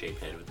weird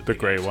shaped head with the The big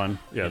gray eyes. one.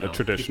 Yeah, You the know,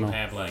 traditional. People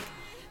have like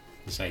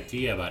this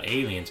idea about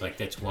aliens, like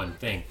that's one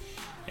thing,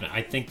 and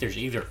I think there's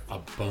either a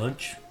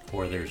bunch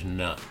or there's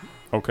none,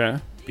 Okay.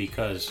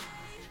 because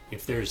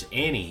if there's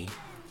any,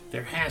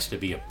 there has to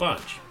be a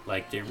bunch.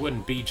 Like there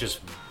wouldn't be just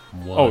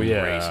one Oh,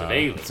 yeah. race of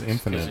aliens. It's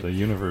infinite. 'Cause The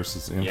universe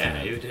is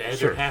infinite. yeah, it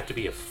Sure. would have to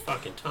be a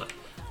fucking ton.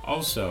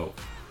 Also,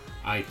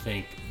 I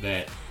think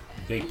that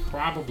they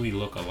probably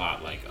look a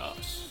lot like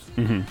us.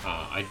 Mhm.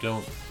 I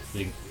don't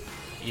think,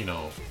 you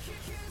know,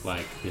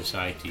 like this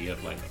idea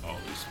of like all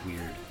these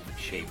weird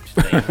shaped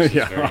things is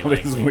Yeah, very all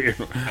these likely. weird.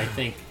 I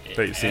think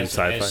That you see in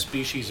sci-fi. as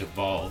species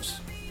evolves,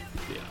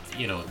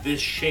 you know, this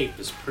shape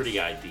is pretty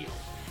ideal.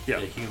 Yeah.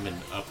 The human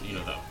up, you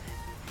know, the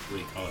what do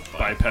you call it?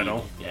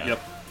 Bipedal. Yeah.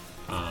 Yep.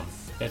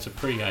 that's a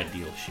pretty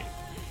ideal shape.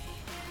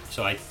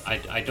 So I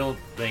don't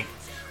think,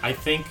 I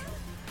think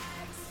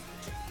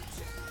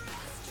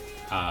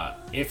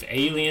if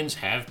aliens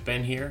have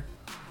been here,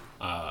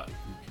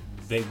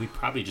 we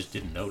probably just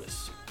didn't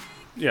notice.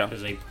 Yeah.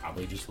 Because they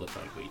probably just look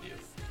like we do.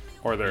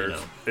 Or they're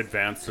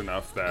advanced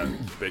enough that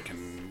they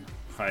can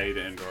hide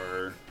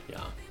or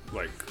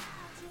like,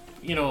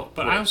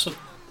 but I also,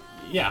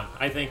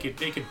 I think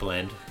they could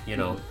blend,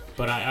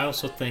 but I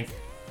also think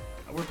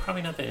we're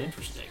probably not that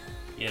interesting,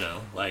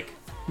 like,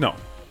 no,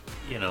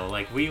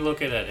 like we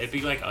look at it'd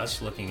be like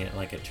us looking at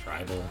like a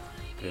tribal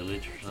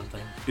village or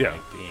something. Yeah.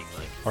 Like being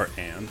like, or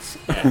ants.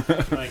 Yeah,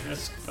 like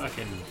that's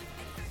fucking,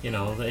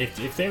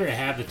 if they were to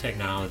have the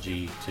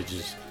technology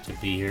to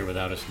be here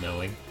without us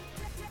knowing,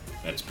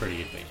 that's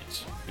pretty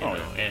advanced, you know.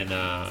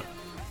 Yeah.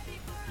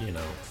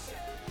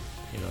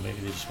 And maybe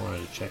they just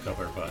wanted to check up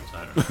our butts.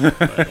 I don't know.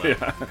 But, like,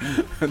 Yeah,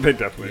 they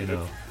definitely did.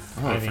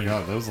 Oh, I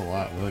forgot. There was a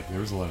lot. Like, there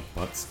was a lot of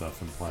butt stuff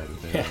implied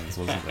with aliens,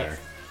 wasn't there?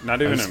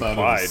 Not even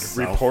implied.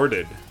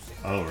 Reported.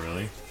 Oh,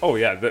 really? Oh,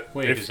 yeah.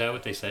 Wait, is that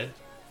what they said?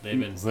 They've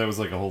been. So that was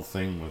like a whole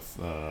thing with.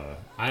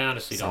 I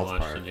honestly South don't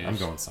watch Park. the news. I'm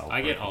going South Park.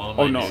 I get all of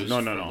my news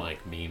no. from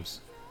like memes.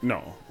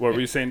 No. What were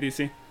you saying,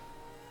 DC?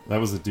 That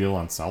was a deal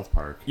on South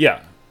Park.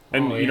 Yeah.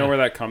 And Oh, you know where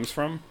that comes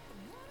from?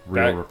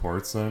 Real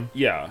reports, then?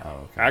 Yeah. Oh,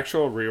 okay.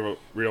 Actual real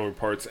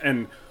reports.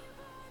 And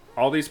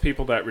all these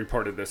people that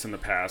reported this in the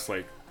past,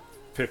 like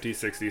 50s,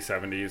 60s,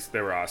 70s,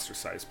 they were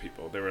ostracized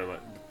people.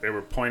 They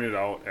were pointed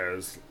out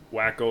as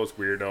wackos,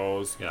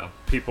 weirdos,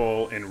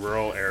 people in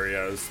rural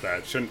areas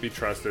that shouldn't be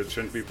trusted,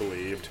 shouldn't be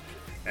believed.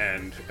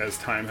 And as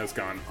time has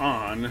gone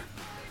on,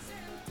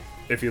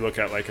 if you look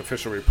at like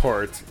official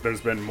reports,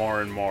 there's been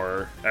more and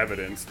more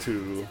evidence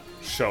to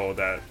show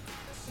that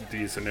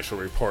these initial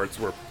reports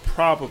were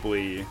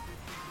probably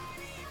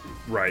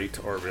right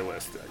or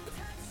realistic.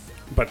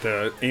 But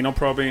the anal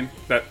probing,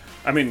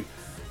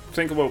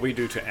 think of what we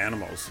do to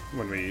animals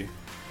when we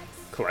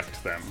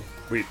collect them.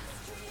 We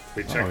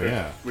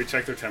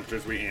check their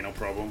temperatures, we anal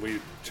probe them, we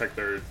check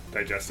their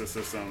digestive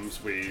systems,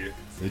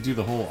 They do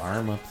the whole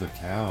arm up the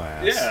cow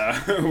ass.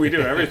 Yeah, we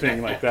do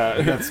everything like that.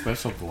 They got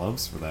special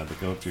gloves for that that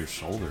go up to your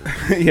shoulder.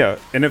 Yeah,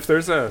 and if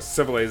there's a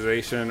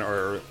civilization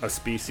or a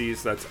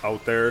species that's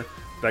out there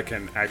that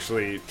can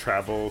actually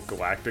travel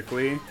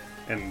galactically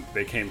and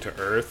they came to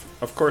Earth,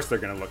 of course they're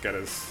going to look at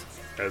us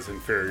as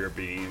inferior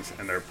beings,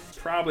 and they're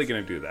probably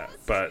going to do that.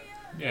 But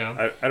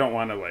I don't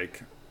want to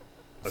like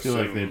I feel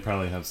like they'd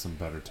probably have some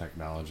better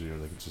technology, or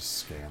they could just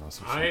scan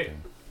us or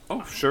something.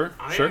 Oh, sure.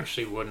 I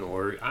actually wouldn't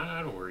worry.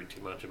 I don't worry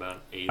too much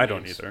about aliens. I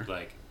don't either.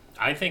 Like,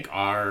 I think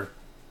our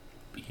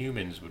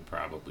humans would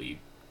probably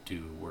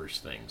do worse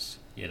things.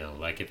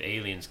 Like if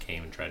aliens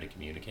came and tried to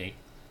communicate,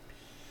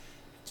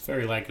 it's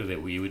very likely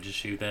that we would just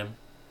shoot them.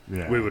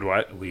 Yeah. We would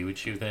what? We would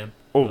shoot them.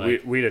 Oh,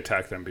 like, we'd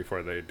attack them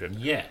before they did.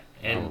 Yeah,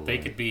 and they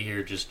could be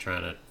here just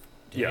trying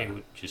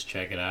to, just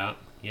check it out,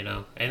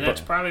 And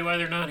that's probably why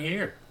they're not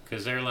here.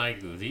 Because they're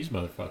like, these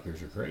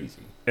motherfuckers are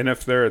crazy. And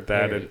if they're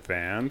that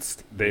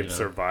advanced, they've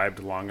survived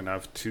long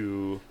enough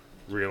to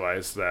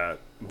realize that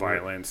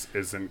violence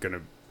isn't going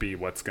to be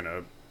what's going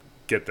to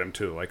get them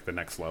to like the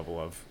next level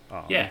of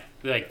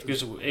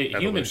because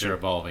humans are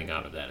evolving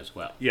out of that as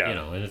well. Yeah,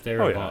 and if they're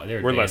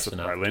we're less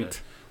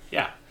violent.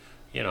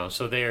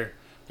 So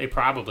they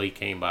probably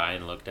came by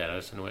and looked at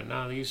us and went,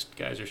 "No, these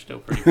guys are still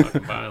pretty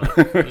fucking violent.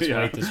 Let's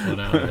wait this one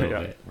out a little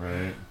bit."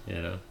 Right.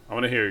 I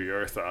want to hear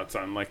your thoughts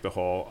on like the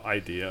whole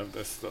idea of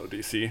this, though,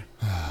 DC.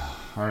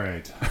 All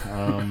right.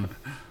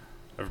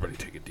 Everybody,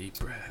 take a deep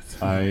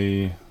breath.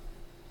 I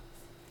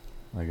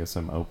guess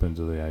I'm open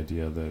to the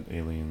idea that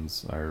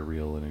aliens are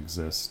real and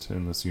exist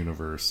in this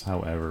universe.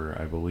 However,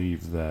 I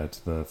believe that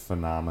the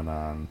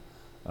phenomenon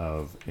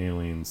of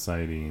alien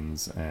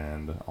sightings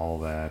and all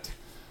that,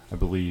 I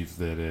believe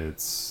that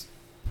it's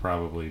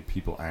probably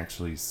people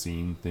actually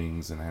seeing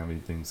things and having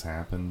things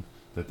happen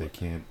that they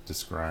can't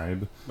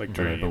describe. Like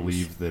dreams. I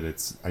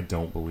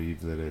don't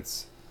believe that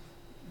it's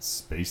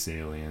space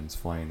aliens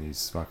flying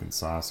these fucking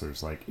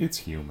saucers. Like, it's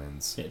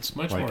humans. It's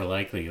much more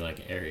likely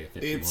like Area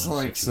 51. It's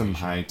like some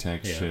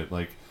high-tech shit.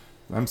 Like,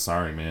 I'm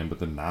sorry, man, but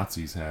the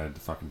Nazis had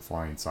fucking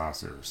flying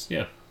saucers.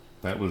 Yeah.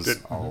 That was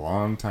a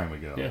long time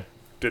ago. Yeah.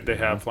 Did they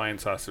have flying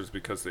saucers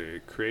because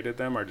they created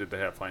them, or did they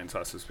have flying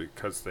saucers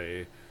because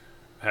they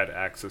had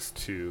access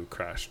to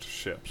crashed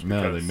ships?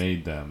 No, they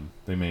made them.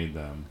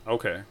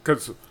 Okay.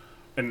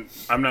 And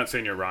I'm not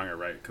saying you're wrong or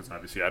right, because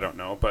obviously I don't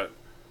know, but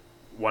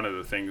one of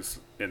the things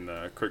in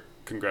the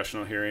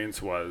congressional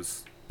hearings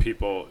was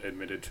people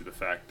admitted to the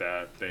fact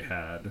that they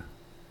had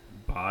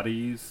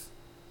bodies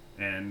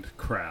and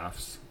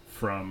crafts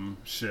from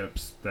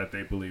ships that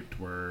they believed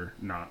were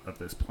not of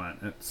this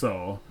planet.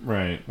 So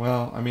right.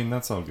 Well, I mean,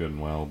 that's all good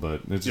and well,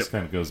 but it just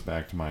kind of goes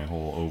back to my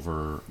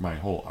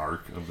whole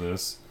arc of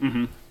this.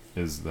 Mm-hmm.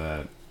 Is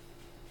that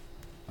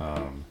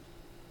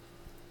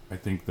I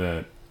think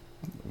that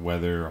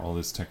whether all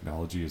this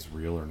technology is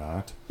real or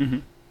not,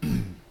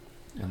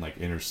 and like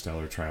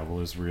interstellar travel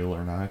is real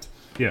or not,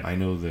 I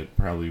know that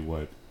probably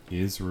what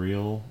is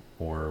real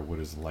or what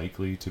is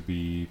likely to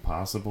be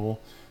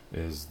possible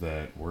is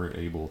that we're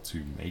able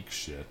to make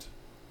shit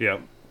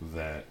Yep.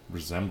 that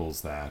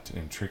resembles that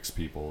and tricks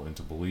people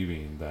into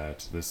believing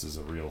that this is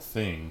a real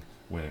thing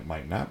when it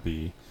might not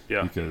be.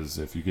 Yeah. Because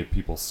if you get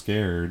people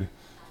scared,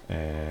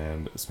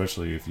 and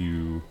especially if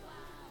you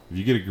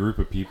get a group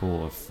of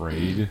people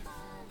afraid,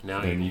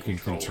 Now then you can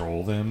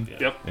control them. Yeah.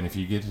 Yep. And if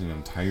you get an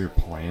entire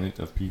planet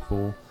of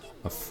people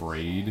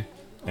afraid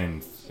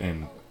and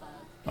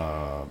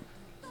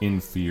in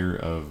fear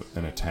of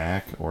an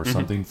attack or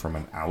something from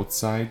an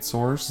outside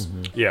source,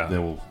 Yeah. they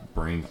will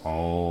bring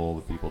all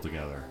the people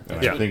together.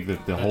 And Yeah. I think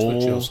that That's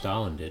what Joe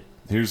Stalin did.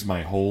 here's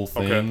my whole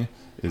thing Okay.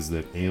 is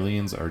that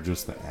aliens are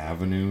just the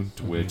avenue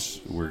to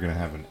which we're gonna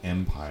have an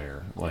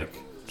empire, like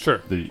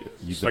Sure. the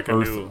like a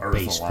new Earth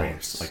base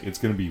Alliance. force. Like it's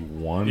gonna be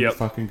one Yep.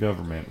 fucking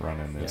government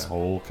running this Yeah.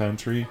 whole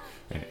country,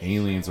 and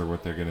aliens are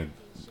what they're gonna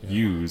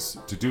use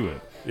to do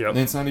it. Yep. And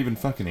it's not even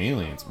fucking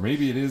aliens.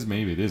 Maybe it is,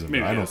 maybe it isn't.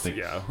 Maybe but I it don't is, think.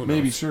 yeah, who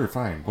Maybe knows? sure,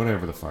 fine,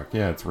 whatever the fuck.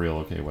 Yeah, it's real.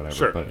 Okay, whatever.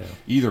 Sure. But Yeah.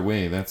 either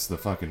way, that's the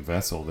fucking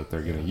vessel that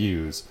they're gonna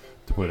use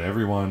to put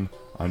everyone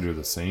under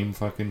the same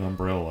fucking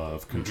umbrella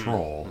of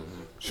control.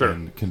 Sure.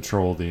 And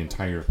control the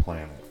entire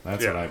planet.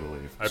 That's Yeah. what I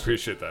believe. I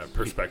appreciate that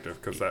perspective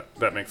because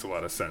that makes a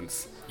lot of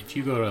sense. If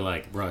you go to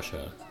like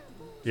Russia,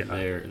 Yeah.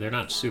 they're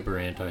not super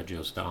anti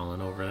Joe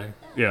Stalin over there.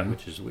 Yeah.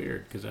 Which is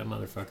weird because that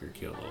motherfucker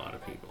killed a lot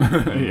of people.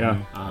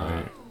 Yeah.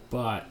 Right.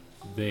 But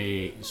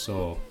they've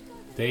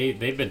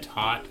been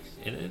taught,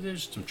 and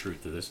there's some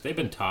truth to this. They've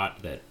been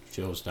taught that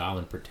Joe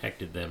Stalin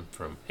protected them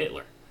from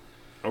Hitler.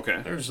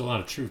 Okay. There's a lot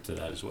of truth to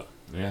that as well.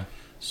 Yeah.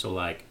 So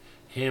like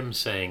him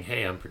saying,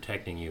 "Hey, I'm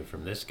protecting you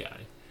from this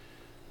guy,"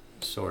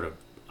 sort of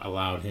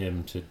allowed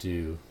him to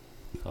do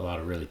a lot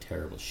of really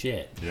terrible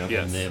shit, Yep.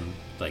 Yes. and then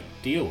like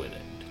deal with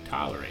it,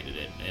 tolerated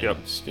it, and Yep.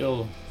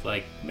 still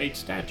like made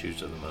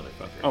statues of the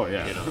motherfucker. Oh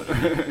yeah. You know.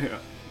 Yeah.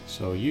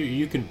 So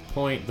you can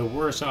point, the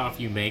worse off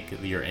you make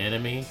your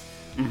enemy,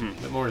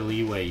 the more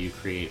leeway you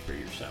create for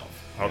yourself.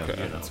 Okay.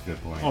 Yeah, that's a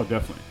good point. Oh,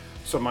 definitely.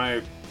 So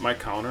my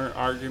counter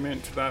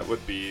argument to that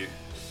would be,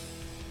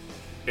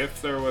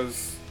 if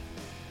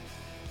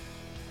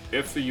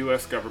the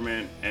U.S.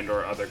 government and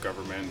or other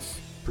governments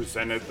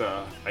presented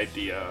the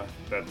idea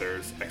that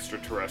there's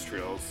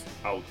extraterrestrials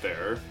out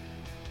there,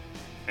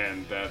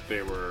 and that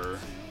they were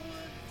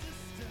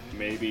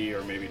maybe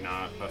or maybe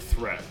not a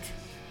threat,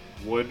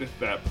 would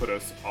that put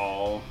us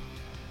all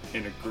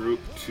in a group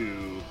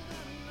to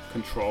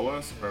control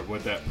us, or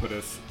would that put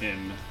us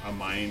in a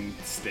mind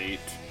state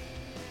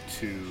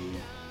to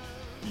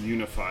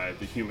unify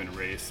the human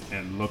race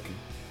and look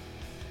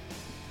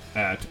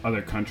at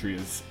other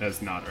countries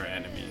as not our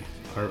enemy?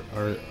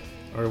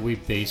 Are we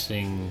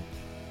basing,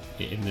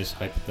 in this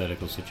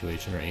hypothetical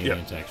situation, are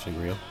aliens actually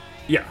real?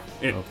 Yeah,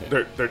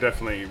 Okay. they're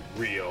definitely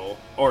real,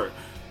 or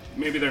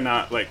maybe they're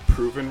not like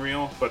proven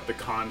real, but the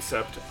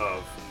concept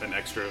of an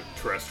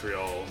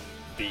extraterrestrial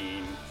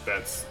being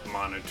that's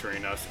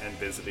monitoring us and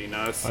visiting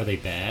us, Are they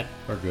bad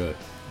or good?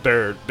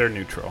 they're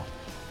neutral.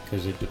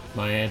 Because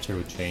my answer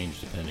would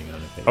change depending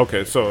on if they were Okay,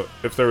 bad. so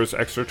if there was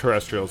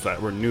extraterrestrials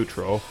that were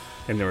neutral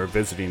and they were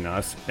visiting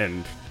us,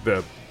 and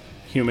the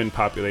human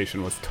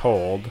population was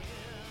told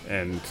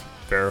and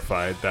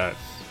verified that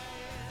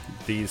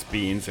these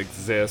beings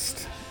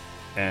exist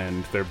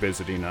and they're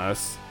visiting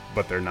us,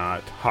 but they're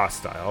not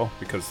hostile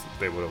because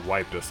they would have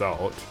wiped us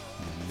out,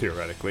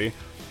 theoretically,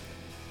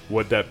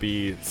 would that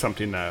be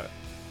something that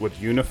would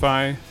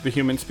unify the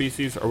human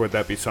species, or would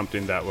that be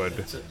something that would...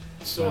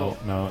 So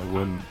No, it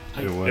wouldn't.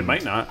 I- It wouldn't. It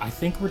might not. I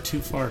think we're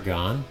too far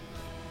gone,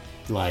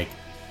 like,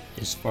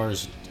 as far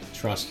as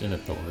trust and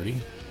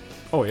authority.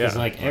 Oh, yeah. Because,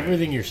 like,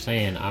 everything you're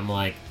saying, I'm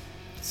like,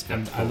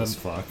 Skeptical as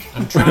fuck.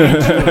 I'm trying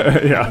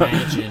to Yeah.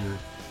 imagine,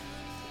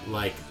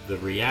 like, the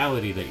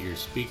reality that you're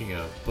speaking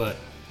of, but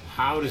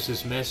how does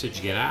this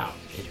message get out?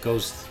 It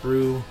goes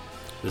through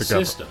the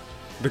system.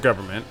 The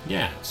government.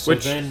 Yeah. So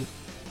Which- then,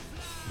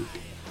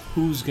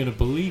 who's going to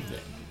believe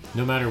them?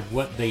 No matter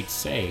what they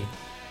say,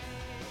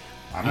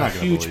 I'm a not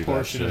gonna huge believe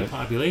portion that of shit. the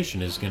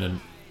population is going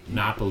to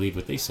not believe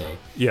what they say.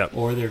 Yeah.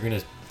 Or they're going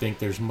to think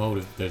there's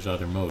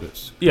other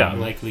motives. Yeah, Not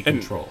likely and-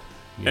 control.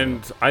 you know?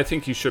 And I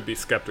think you should be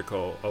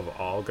skeptical of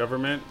all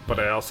government, but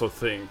I also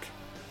think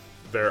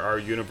there are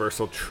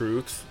universal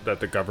truths that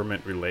the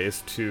government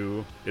relays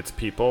to its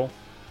people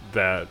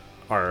that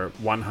are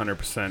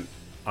 100%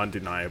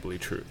 undeniably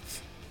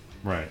truths.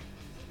 Right.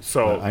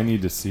 So, But I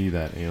need to see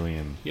that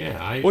alien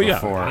yeah, Well, yeah.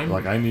 before. I'm-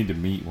 Like I need to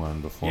meet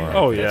one before. yeah, I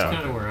Oh, that's yeah.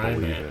 kind of where I'm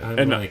believe at. it. I'm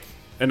And- like,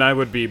 and I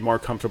would be more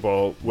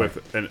comfortable with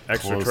an close up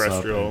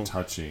extraterrestrial. and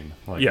touching.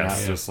 Like Yes.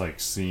 not Yeah. just like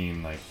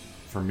seeing like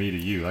from me to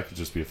you. That could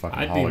just be a fucking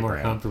I'd hologram. be more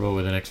comfortable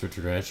with an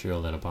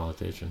extraterrestrial than a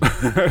politician.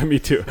 Me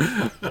too.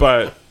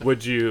 But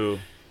would you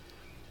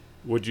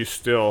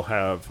still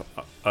have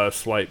a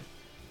slight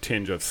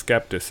tinge of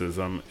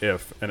skepticism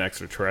if an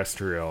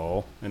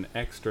extraterrestrial,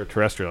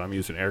 I'm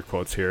using air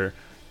quotes here,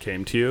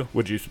 came to you?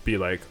 Would you be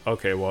like,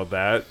 okay, well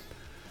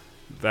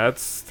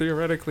that's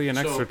theoretically an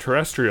So-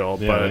 extraterrestrial,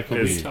 Yeah, but that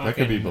could is, be. That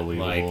could be talking,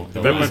 believable. like,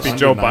 the that ones might be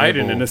Joe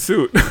Biden undeniable. in a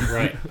suit.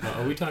 Right.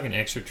 Are we talking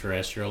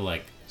extraterrestrial,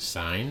 like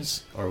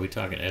signs, or are we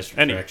talking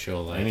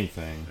extraterrestrial? Like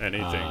anything.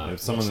 Anything. If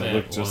someone that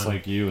looked just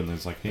like you and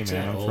there's like, hey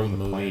man, I'm from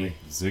the planet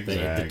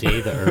Zigzag. The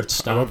day the Earth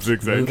stopped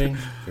moving. You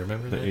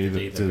remember that? The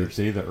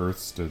day the Earth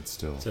stood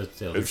still.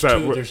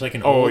 There's like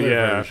an older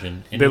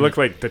version. They look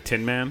like the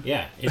Tin Man.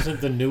 Yeah.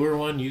 Isn't the newer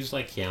one used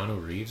like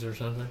Keanu Reeves or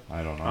something?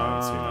 I don't know. I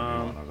haven't seen a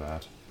new one of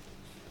that.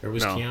 Or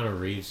was Keanu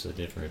Reeves a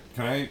different?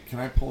 Can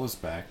I pull us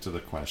back to the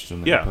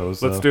question that you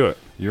posed? Let's do it.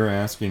 You were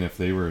asking if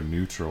they were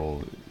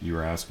neutral. You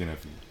were asking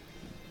if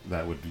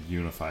that would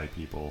unify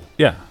people.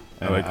 Yeah,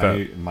 and I like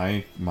that.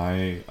 I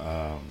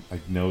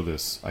know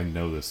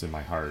this in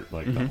my heart.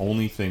 Like the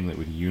only thing that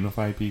would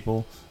unify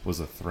people was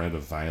a threat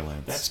of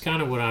violence. That's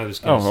kind of what I was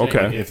going to say.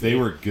 Okay. Like if they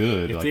were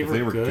good,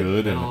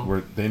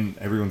 then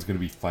everyone's going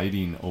to be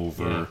fighting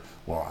over.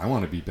 Well, I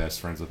want to be best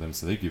friends with them,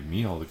 so they give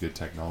me all the good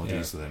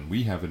technology, so then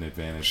we have an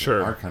advantage.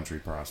 And our country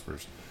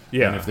prospers.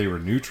 Yeah. And if they were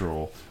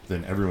neutral,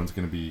 then everyone's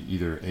going to be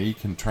either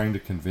trying to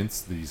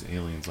convince these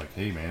aliens, like,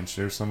 hey man,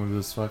 share some of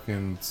this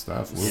fucking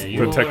stuff.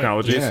 Good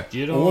technology. Yeah.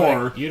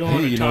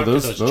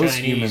 Those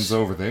humans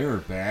over there are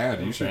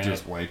bad. You should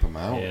just wipe them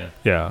out.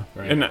 Yeah.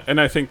 Right. And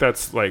I think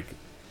that's like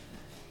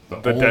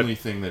the only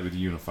thing that would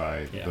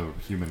unify the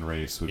human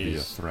race would be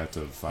a threat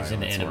of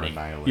violence or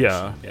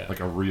annihilation. Yeah. Like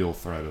a real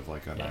threat of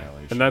like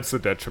annihilation. And that's the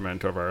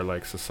detriment of our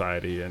like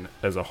society and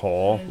as a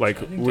whole. Like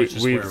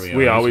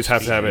we always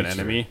have to have an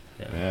enemy.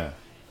 Yeah.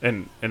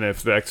 And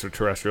if the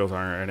extraterrestrials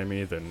aren't our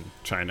enemy, then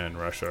China and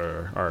Russia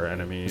are our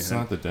enemy. It's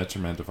not the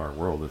detriment of our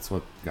world. It's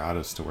what got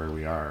us to where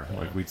we are. Yeah.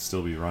 Like, we'd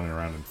still be running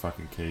around in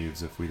fucking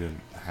caves if we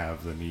didn't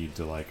have the need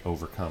to, like,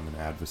 overcome an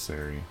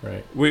adversary.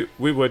 Right. We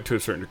would to a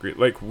certain degree.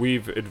 Like,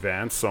 we've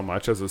advanced so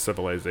much as a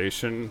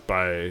civilization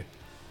by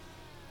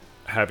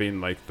having,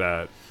 like,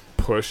 that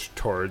push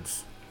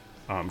towards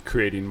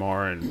creating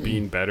more and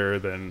being better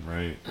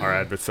than our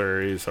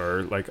adversaries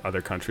or, like,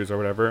 other countries or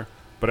whatever.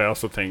 But I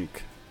also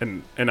think...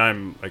 And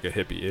I'm like a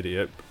hippie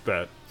idiot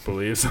that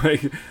believes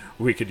like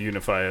we could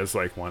unify as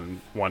like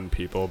one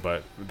people,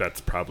 but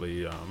that's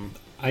probably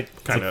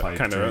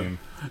kind of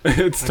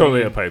it's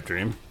totally a pipe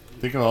dream.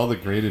 Think of all the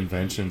great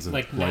inventions and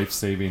like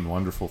life-saving,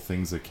 wonderful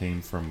things that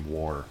came from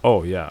war.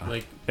 Oh yeah,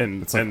 like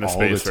and the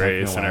space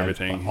race and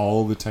everything.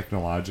 All the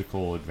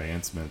technological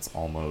advancements,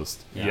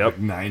 almost. Yep,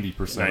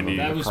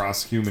 90%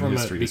 across human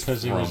history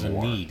because is from it was a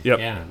war. need. Yep.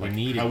 Yeah, we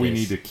needed how we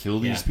need to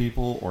kill these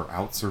people or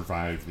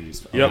out-survive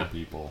these other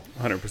people.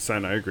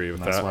 100%, I agree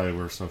with that. That's why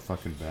we're so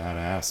fucking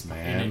badass,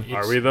 man.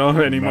 Are we though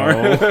anymore?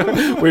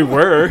 No. We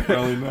were.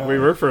 Probably not. We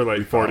were for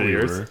like 40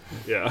 years.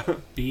 Yeah.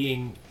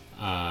 Being.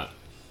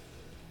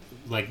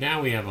 Like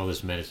now we have all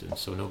this medicine,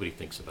 so nobody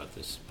thinks about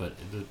this. But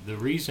the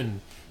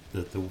reason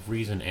the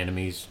reason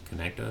enemies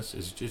connect us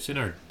is just in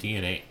our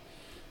DNA,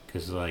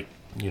 because like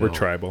we're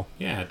tribal.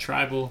 Yeah,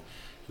 tribal.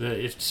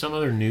 If some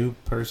other new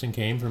person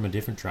came from a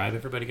different tribe,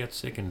 everybody got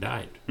sick and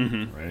died.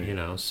 Mm-hmm. Right. You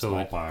know,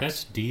 so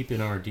that's deep in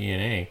our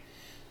DNA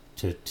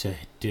to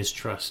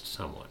distrust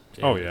someone.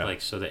 Oh yeah.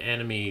 Like so, the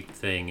enemy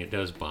thing it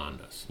does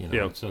bond us. You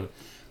know, so.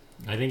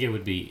 I think it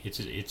would be.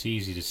 It's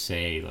easy to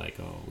say like,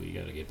 oh, we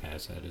got to get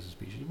past that as a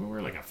species, but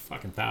we're like a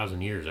fucking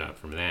 1,000 years out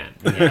from that.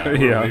 Yeah,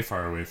 we're way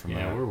far away from that.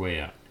 Yeah, we're way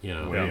out. You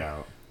know, way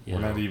out. We're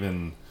not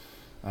even.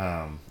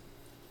 I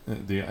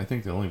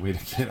think the only way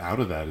to get out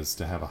of that is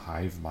to have a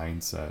hive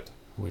mindset.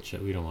 Which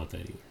we don't want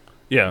that either.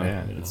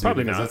 Yeah,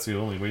 probably not. That's the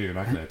only way you're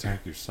not going to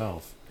attack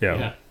yourself.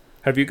 Yeah.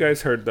 Have you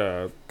guys heard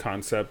the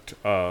concept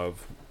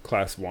of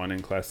Class 1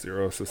 and Class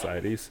 0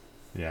 societies?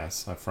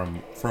 Yes,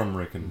 from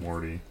Rick and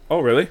Morty.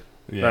 Oh, really?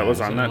 Yeah, that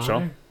was on that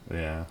show?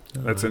 Yeah.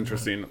 That's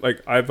interesting.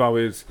 Like, I've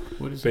always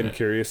been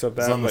curious of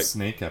that. It's on the like,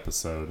 snake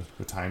episode,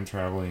 the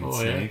time-traveling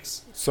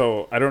snakes. Yeah.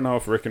 So, I don't know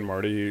if Rick and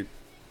Morty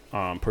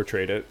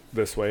portrayed it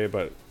this way,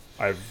 but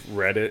I've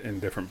read it in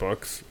different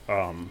books.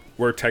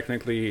 We're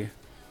technically,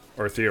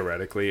 or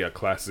theoretically, a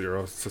Class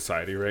 0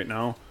 society right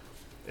now.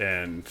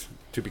 And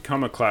to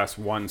become a Class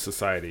 1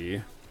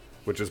 society,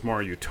 which is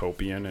more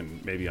utopian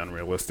and maybe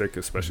unrealistic,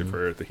 especially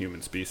for the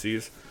human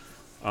species...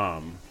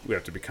 we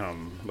have to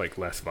become like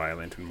less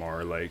violent and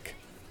more like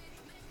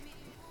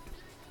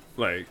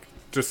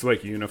just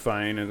like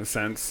unifying in a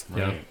sense.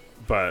 Right.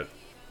 But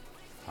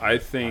I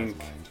think,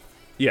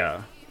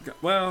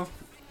 well,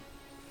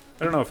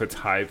 I don't know if it's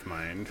hive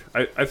mind.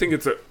 I think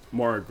it's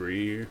more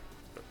agreement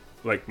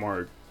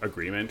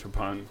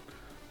upon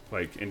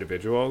like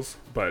individuals.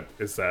 But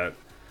is that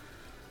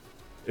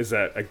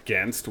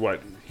against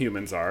what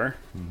humans are?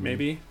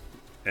 Maybe.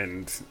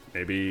 And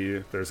maybe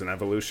there's an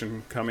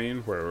evolution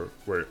coming where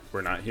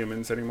we're not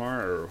humans anymore,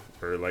 or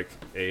we're like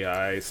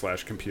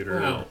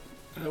AI/computer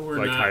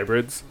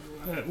hybrids.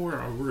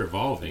 We're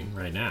evolving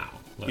right now.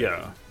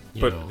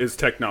 But is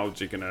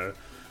technology gonna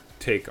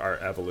take our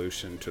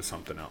evolution to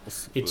something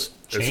else? It's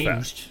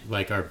changed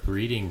like our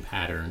breeding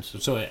patterns.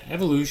 So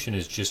evolution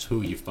is just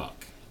who you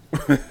fuck.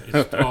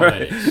 It's all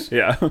that is.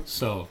 Yeah.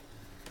 So,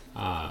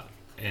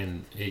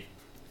 and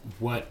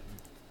what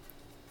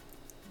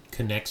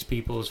connects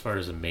people as far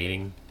as the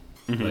mating,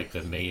 like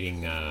the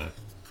mating,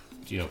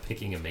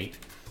 picking a mate,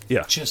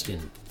 Yeah. Just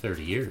in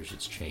 30 years,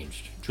 it's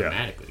changed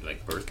dramatically.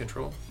 Like birth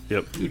control.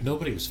 Yep. Dude,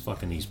 nobody was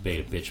fucking these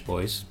beta bitch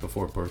boys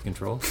before birth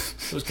control.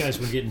 Those guys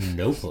were getting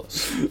no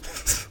puss.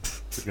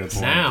 That's a good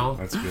point. Now,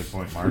 that's a good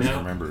point. Mars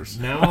remembers.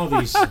 Now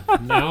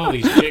all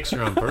these chicks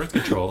are on birth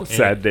control. And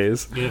Sad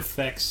days. It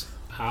affects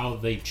how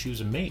they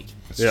choose a mate.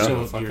 Yeah.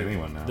 So fuck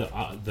anyone now.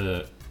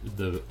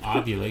 The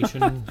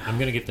ovulation. I'm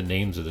gonna get the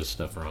names of this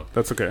stuff wrong.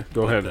 That's okay.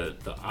 Go ahead.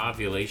 The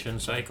ovulation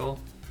cycle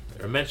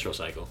or menstrual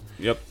cycle.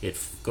 Yep.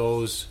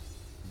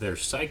 Their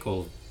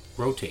cycle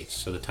rotates.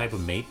 So the type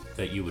of mate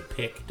that you would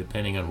pick,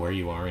 depending on where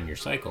you are in your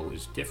cycle,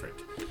 is different.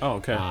 Oh,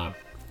 okay.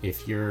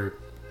 If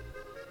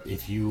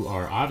you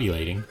are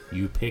ovulating,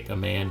 you pick a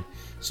man.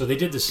 So they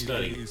did this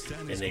study,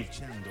 and they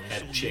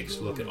had chicks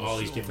look at all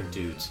these different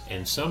dudes,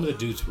 and some of the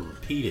dudes were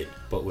repeated,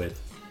 but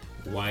with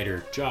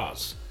wider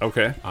jaws.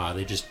 Okay.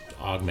 They just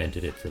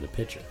augmented it for the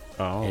picture.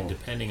 Oh. And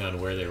depending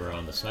on where they were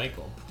on the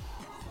cycle,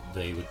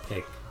 they would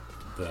pick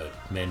the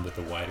men with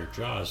the wider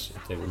jaws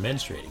if they were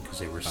menstruating, because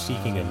they were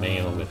seeking a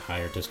male with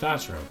higher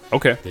testosterone.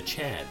 Okay. The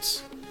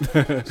Chads.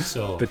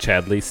 So the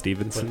Chadley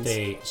Stevensons.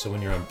 So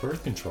when you're on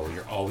birth control,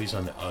 you're always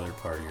on the other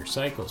part of your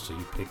cycle. So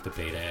you pick the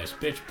beta ass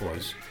bitch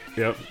boys.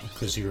 Yep.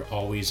 Because you're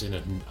always in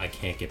a I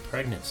can't get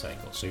pregnant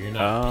cycle. So you're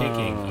not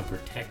picking a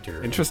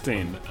protector.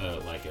 Interesting.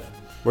 Like a.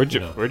 Where'd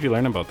you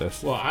learn about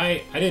this? Well,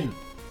 I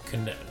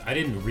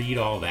didn't read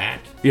all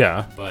that.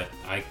 Yeah. But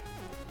I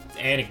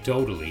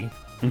anecdotally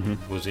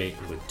was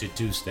able to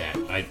deduce that.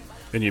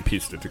 And you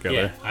pieced it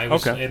together. Yeah,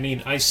 I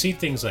mean, I see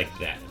things like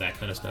that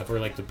kind of stuff, or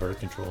like the birth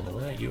control in the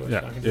water. You were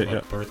talking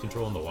about birth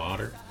control in the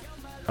water.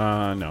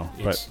 No,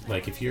 it's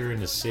like if you're in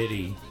the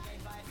city,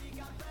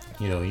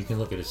 you can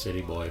look at a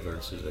city boy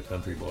versus a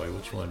country boy.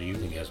 Which one do you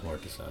think has more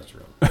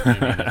testosterone?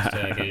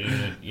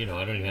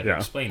 I don't even have to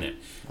explain it.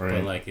 Right.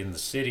 But like in the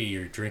city,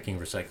 you're drinking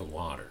recycled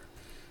water,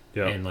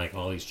 and like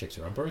all these chicks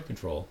are on birth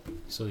control,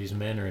 so these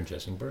men are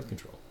ingesting birth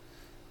control.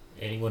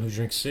 Anyone who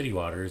drinks city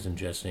water is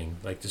ingesting,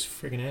 like, this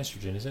friggin'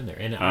 estrogen is in there.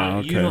 And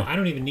I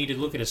don't even need to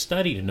look at a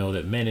study to know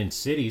that men in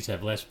cities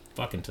have less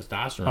fucking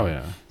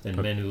testosterone than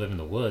men who live in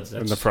the woods.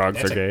 And the frogs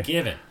are gay. That's a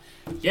given.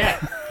 Yeah,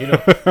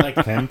 like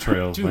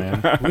chemtrails, dude,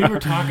 man. We were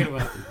talking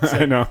about.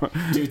 I know,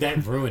 dude.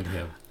 That ruined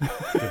him.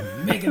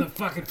 Making the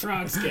fucking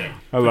frogs gay.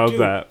 I love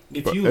that.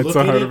 If you it's look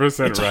 100% at it,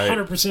 it's right.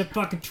 100%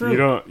 fucking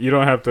true. You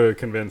don't have to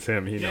convince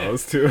him. He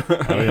knows too.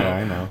 Oh yeah,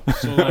 I know.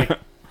 So like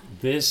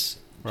this,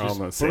 we're all on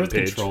the same birth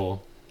page.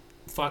 control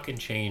fucking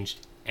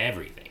changed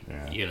everything.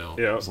 Yeah.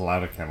 There's a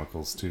lot of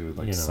chemicals too,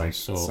 like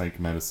psych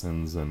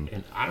medicines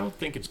and I don't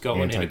think it's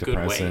going in a good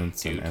way,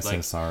 antidepressants dude. and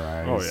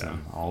SSRIs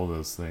and all of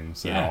those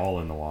things. They're all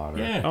in the water.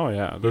 Yeah. Oh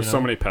yeah. There's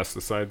so many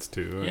pesticides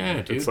too.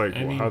 Yeah, dude. It's like,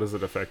 how does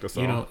it affect us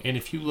all? And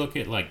if you look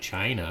at like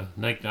China,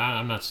 like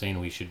I'm not saying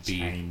we should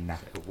be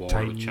at war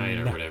with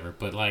China or whatever,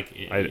 but like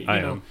I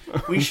am.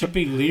 We should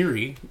be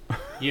leery,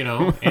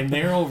 and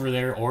they're over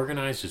there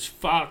organized as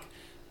fuck,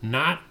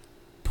 not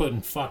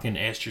putting fucking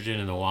estrogen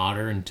in the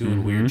water and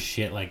doing weird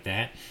shit like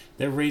that.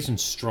 They're raising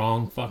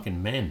strong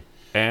fucking men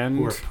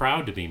who are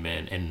proud to be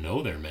men and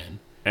know they're men.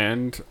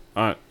 And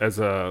as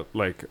a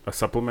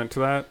supplement to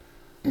that,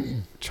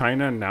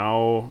 China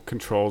now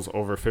controls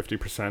over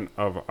 50%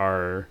 of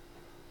our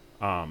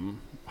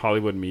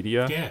Hollywood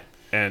media. Yeah.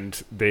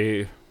 And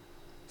they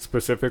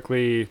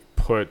specifically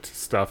put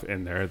stuff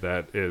in there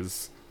that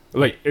is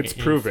it's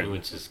proven.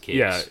 Influences kids.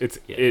 Yeah,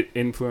 it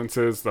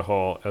influences the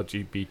whole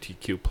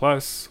LGBTQ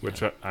plus,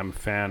 which I'm a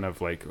fan of.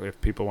 Like,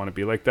 if people want to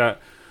be like that,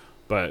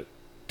 but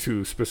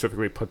to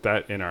specifically put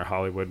that in our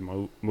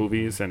Hollywood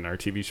movies and our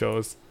TV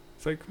shows,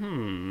 it's like,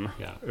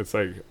 Yeah. It's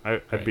like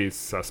I'd be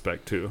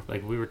suspect too.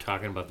 Like we were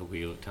talking about the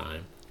Wheel of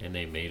Time, and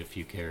they made a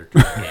few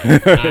characters.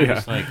 And I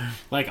was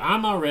like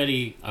I'm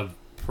already a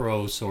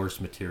pro source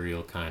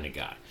material kind of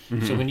guy.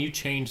 So when you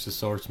change the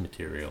source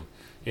material,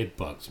 it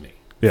bugs me.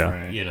 Yeah.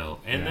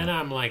 Right. And then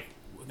I'm like,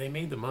 they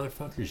made the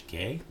motherfuckers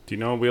gay? Do you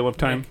know Wheel of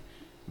Time?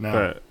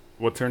 No.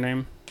 What's her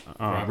name?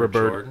 Robert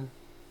Jordan.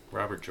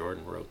 Robert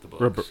Jordan wrote the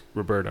books.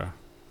 Roberta.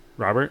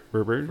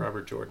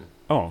 Robert Jordan.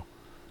 Oh.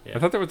 Yeah. I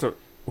thought there was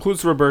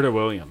who's Roberta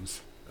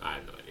Williams? I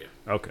have no idea.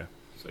 Okay.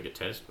 It's like a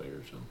tennis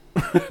player or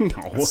something.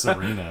 No.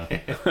 Serena.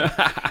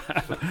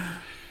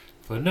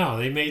 But no,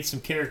 they made some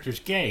characters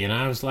gay, and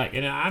I was like,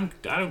 I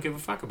don't give a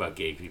fuck about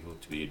gay people.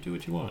 Do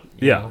what you want.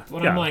 You know?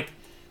 But I'm like,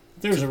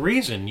 there's a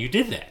reason you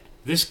did that.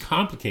 This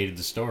complicated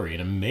the story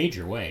in a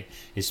major way.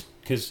 Is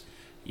because,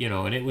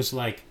 and it was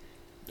like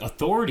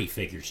authority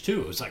figures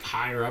too. It was like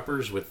higher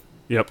uppers with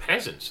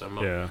peasants.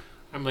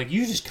 I'm like,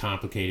 you just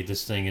complicated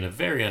this thing in a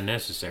very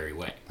unnecessary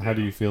way. How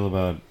do you feel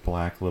about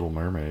Black Little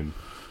Mermaid?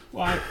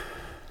 Well,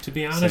 to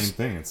be honest, same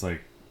thing. It's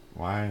like,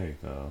 why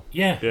though?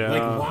 Yeah.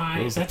 Like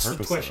why? That's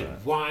the question.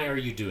 Why are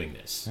you doing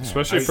this? Yeah.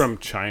 Especially from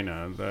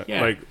China.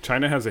 Like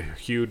China has a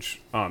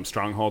huge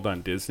stronghold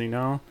on Disney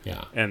now.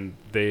 Yeah. And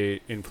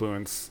they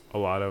influence a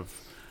lot of,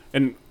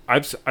 and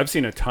I've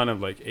seen a ton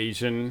of like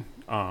Asian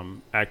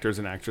actors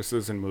and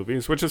actresses in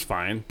movies, which is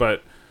fine,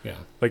 but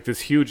like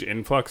this huge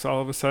influx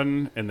all of a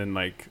sudden, and then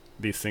like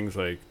these things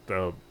like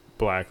the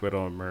Black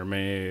Little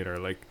Mermaid or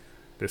like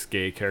this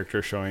gay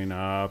character showing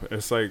up.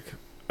 It's like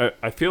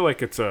I feel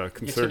like it's a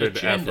concerted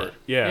effort.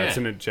 Yeah, it's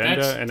an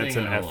agenda and it's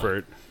an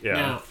effort. Yeah.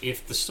 Now,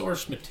 if the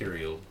source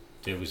material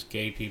there was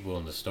gay people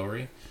in the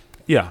story,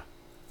 yeah,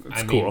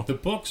 it's cool. mean, the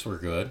books were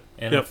good,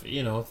 and if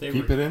they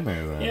keep it in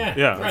there then.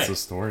 Yeah, that's the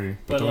story.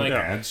 But don't like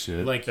add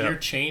shit. Like you're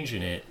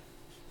changing it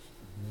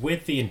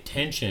with the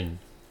intention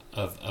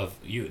of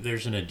you.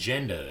 There's an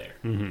agenda there.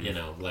 Mm-hmm. You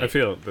know, like I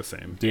feel the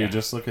same. Dude,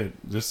 just look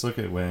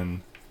at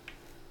when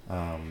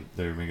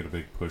they were making a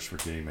big push for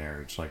gay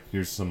marriage. Like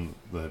here's some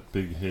of the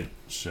big hit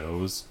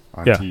shows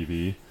on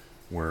TV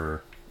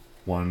where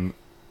one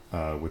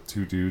with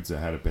two dudes that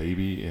had a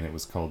baby and it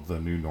was called The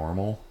New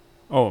Normal.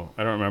 Oh,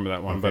 I don't remember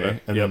that one,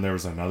 Okay. but and then there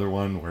was another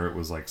one where it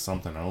was like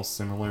something else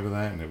similar to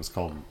that, and it was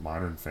called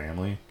Modern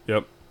Family.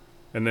 Yep.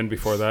 And then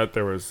before that,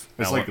 there was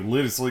it's like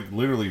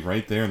literally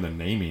right there in the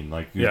naming.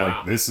 Like you're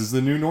like, this is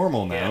the new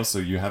normal now, so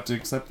you have to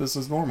accept this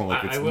as normal.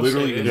 Like it's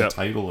literally in the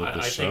title of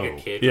the show. I think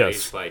a kid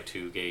raised by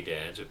two gay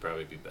dads would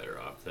probably be better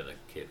off than a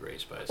kid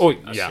raised by a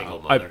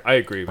single mother. I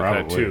agree with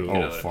that too.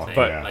 Oh, fuck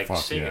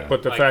yeah.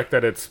 But the fact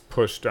that it's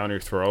pushed down your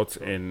throats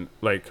in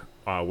like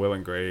Will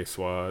and Grace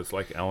was,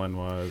 like Ellen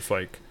was,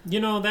 like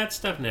that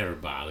stuff never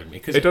bothered me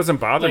because it doesn't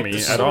bother me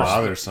at all.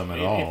 Bothersome at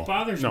all. It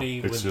bothers me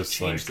when you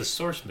change like, the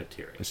source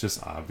material. It's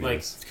just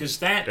obvious, like because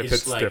that if is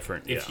it's like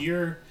different. If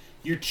you're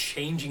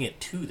changing it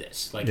to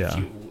this, like if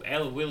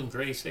Will and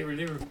Grace, they were.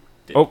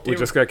 We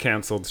just got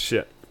canceled.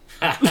 Shit.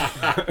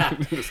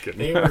 Just kidding.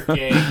 They were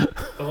gay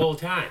the whole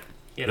time.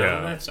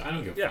 That's I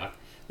don't give a fuck.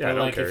 Yeah, I don't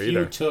like care if either.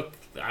 you took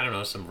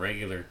some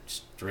regular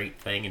straight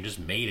thing and just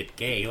made it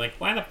gay, like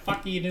why the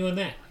fuck are you doing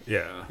that?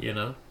 Yeah.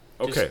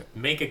 Just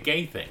make a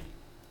gay thing.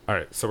 All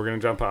right, so we're going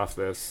to jump off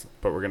this,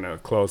 but we're going to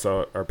close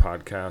out our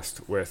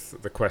podcast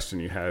with the question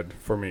you had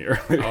for me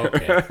earlier.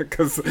 Okay.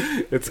 Because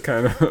it's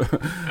kind of...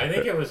 I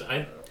think it was...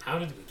 how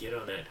did we get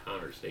on that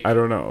conversation? I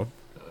don't know.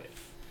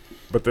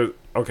 But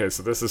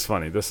so this is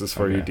funny. This is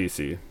for you,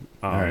 DC.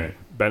 All right.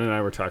 Ben and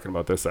I were talking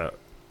about this at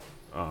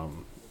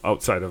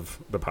outside of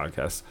the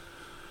podcast.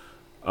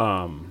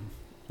 And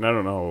I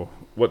don't know.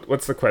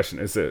 What's the question?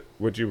 Is it,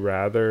 would you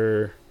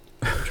rather...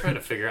 I'm trying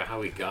to figure out how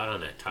we got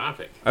on that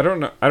topic. I don't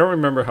know. I don't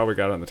remember how we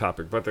got on the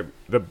topic, but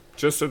the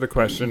gist of the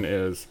question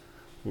is,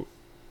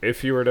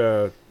 if you were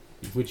to...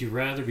 Would you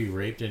rather be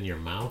raped in your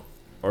mouth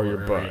or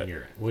your butt?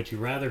 Would you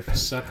rather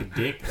suck a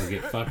dick or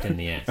get fucked in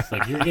the ass?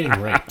 Like, you're getting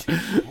raped.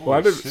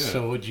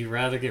 So would you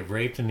rather get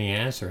raped in the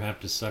ass or have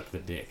to suck the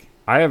dick?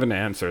 I have an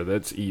answer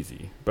that's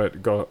easy,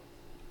 but go...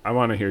 I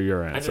want to hear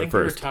your answer I think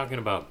first. we were talking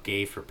about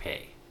gay for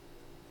pay.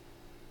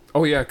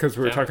 Oh, yeah, because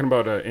we were talking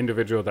about an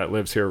individual that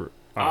lives here...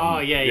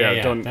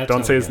 yeah.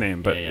 Don't say his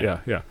name, but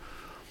yeah.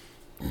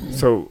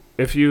 So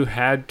if you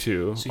had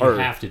to, so you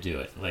have to do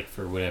it, like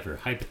for whatever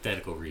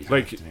hypothetical reason.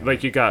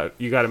 Like you got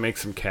to make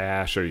some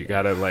cash, or you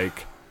got to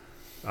like.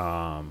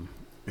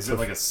 Is it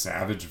like a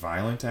savage,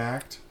 violent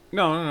act?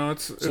 No.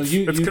 It's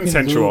you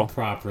consensual. Can move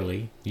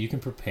properly, you can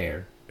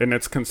prepare, and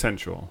it's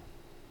consensual,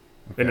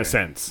 in a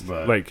sense.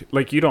 But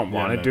like you don't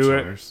want to do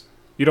it.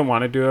 You don't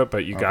want to do it,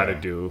 but you got to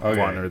do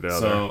one or the other.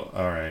 So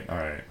all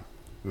right.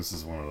 This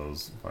is one of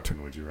those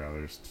fucking would you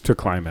rather's. To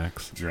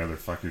climax. Would you rather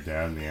fuck your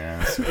dad in the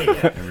ass or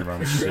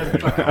everybody shit in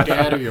your mouth?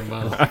 Dad or your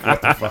mouth?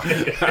 What the fuck?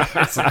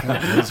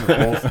 Those are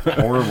both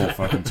horrible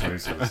fucking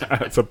choices.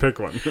 So pick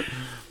one.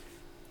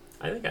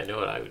 I think I know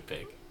what I would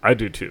pick. I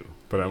do too,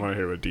 but I want to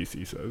hear what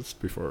DC says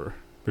before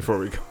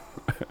we go.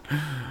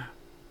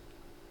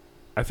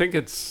 I think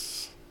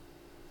it's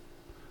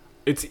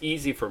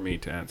easy for me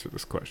to answer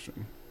this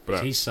question.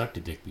 But he sucked a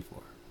dick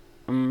before.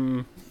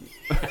 No.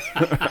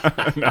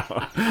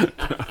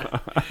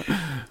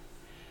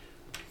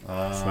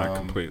 It's not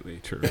completely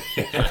true.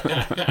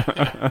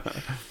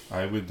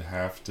 I would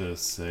have to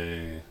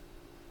say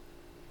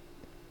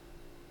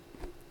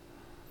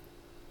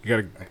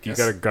you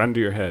got a gun to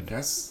your head. I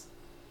guess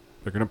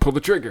they're gonna pull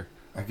the trigger.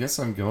 I guess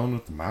I'm going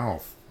with the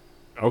mouth.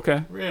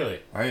 Okay. Really?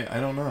 I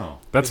don't know.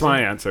 That's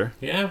my answer.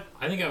 Yeah,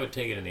 I think I would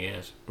take it in the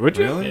ass. Would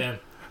you? Really? Yeah.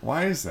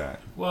 Why is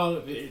that?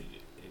 Well,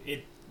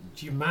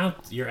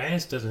 your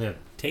ass doesn't have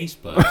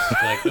taste buds.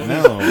 Like,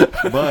 no,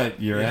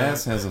 but your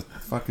ass has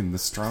the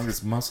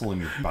strongest muscle in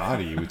your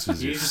body, which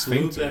is your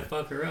sphincter. You just lube that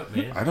fucker up,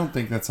 man. I don't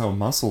think that's how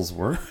muscles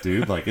work,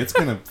 dude. Like, it's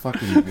gonna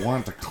fucking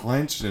want to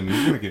clench, and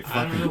you're gonna get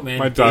fucking... I don't know, man.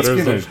 My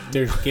daughter's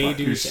there's gay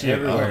dudes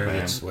everywhere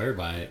that swear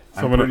by it.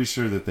 I'm pretty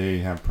sure that they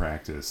have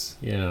practice.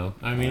 I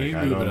mean, you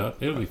lube it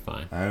up, it'll be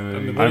fine.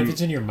 But if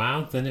it's in your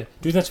mouth, then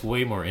dude, that's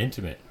way more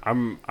intimate.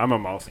 I'm a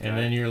mouth guy. And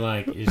then you're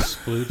like, it's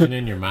splooging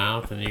in your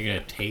mouth, and you're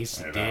gonna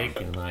taste the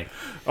dick, and like...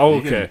 Oh,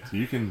 okay.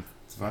 You can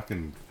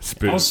fucking...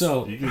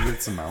 Also... You can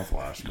get some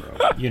mouthwash, bro.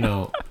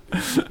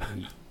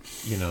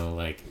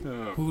 Like...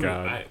 Oh,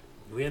 God.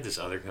 We had this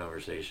other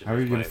conversation. How are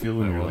you going to feel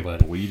when you're, like,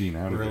 bleeding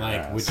out of your ass? We're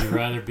like, would you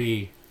rather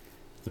be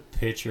the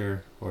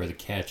pitcher or the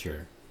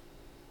catcher?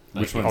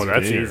 Like, which one's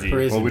that's gayer? easy.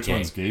 Well, which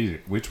one's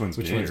gayer? Which one's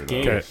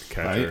gayer?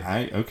 Catcher.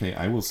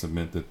 I will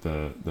submit that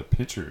the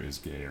pitcher is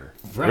gayer.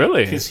 Right,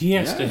 really? Because he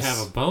has to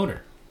have a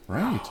boner.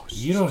 Right.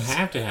 You don't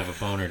have to have a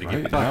boner to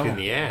get fucked in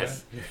the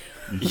ass.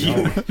 You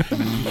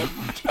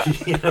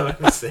don't. You know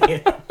what I'm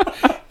saying?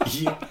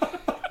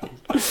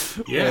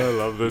 Yeah. I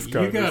love this You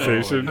gotta,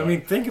 conversation. I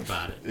mean, think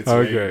about it. It's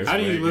Okay. way- it's How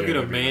do way you look at gayer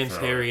a to be man's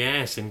throw. hairy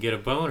ass and get a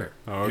boner?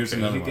 Oh, Here's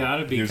okay. another You one.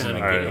 gotta be Here's kinda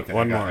another- gay. okay,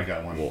 One I more.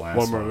 got one. Last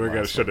One more. We gotta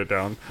last shut it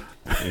down.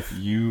 If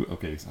you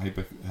so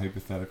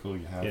hypothetical,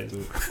 you have Yes. to.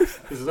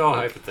 This is all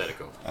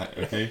hypothetical.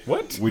 Okay.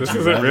 What? Would This you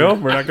isn't rather- real?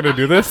 We're not gonna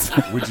do this?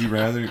 Would you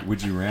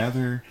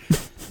rather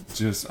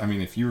just? I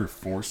mean, if you were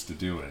forced to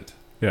do it,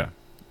 Yeah.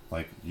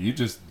 like you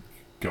just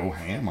go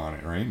ham on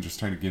it, right? And just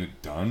try to get it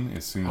done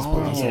as soon as Oh,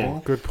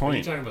 possible. Good Are you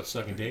point. talking about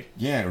sucking dick?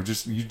 Yeah, or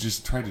you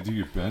just try to do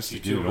your best You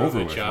to get do it a real over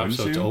good with, job wouldn't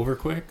so you? it's over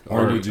quick?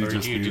 Or would you or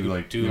just do you do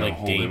like do you know, like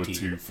hold it with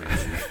dainty? 2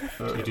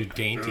 fingers? You do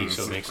dainty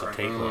so it makes it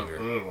take longer.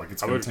 Like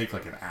it's I gonna would- take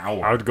like an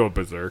hour. I would go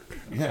berserk.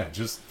 Yeah,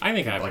 just I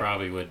think I Like-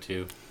 probably would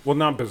too. Well,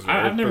 not berserk.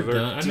 I've never berserk.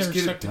 done. I've Just never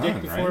get it sucked a dick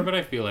done, before, right? but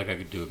I feel like I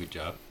could do a good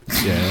job.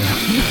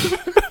 Yeah.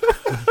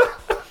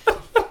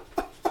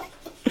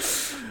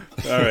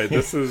 All right,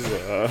 this is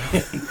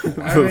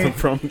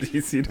from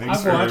DC.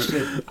 Thanks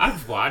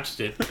I've watched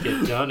it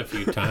get done a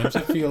few times.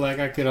 I feel like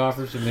I could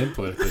offer some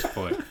input at this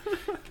point.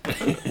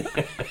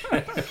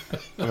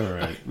 all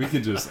right. We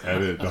could just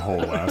edit the whole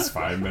last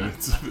 5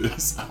 minutes of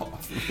this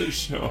off of the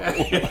show.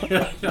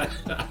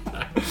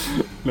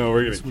 No,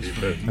 we're gonna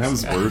keep it. That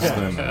was worse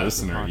than a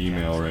listener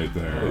email right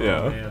there.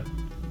 Yeah. Man.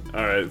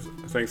 All right.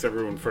 Thanks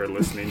everyone for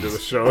listening to the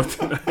show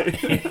tonight.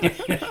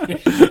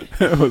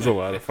 It was a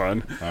lot of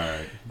fun. All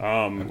right.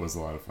 That was a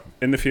lot of fun.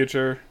 In the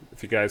future,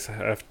 if you guys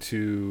have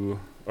to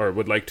or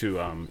would like to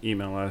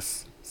email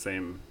us,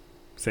 same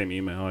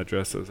email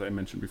address as I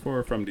mentioned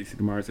before, from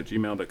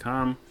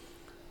dctomars@gmail.com.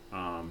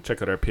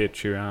 Check out our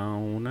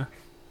Patreon,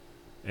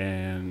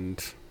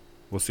 and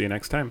we'll see you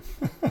next time.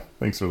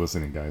 Thanks for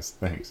listening, guys.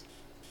 Thanks.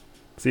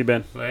 See you,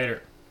 Ben.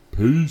 Later.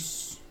 Peace.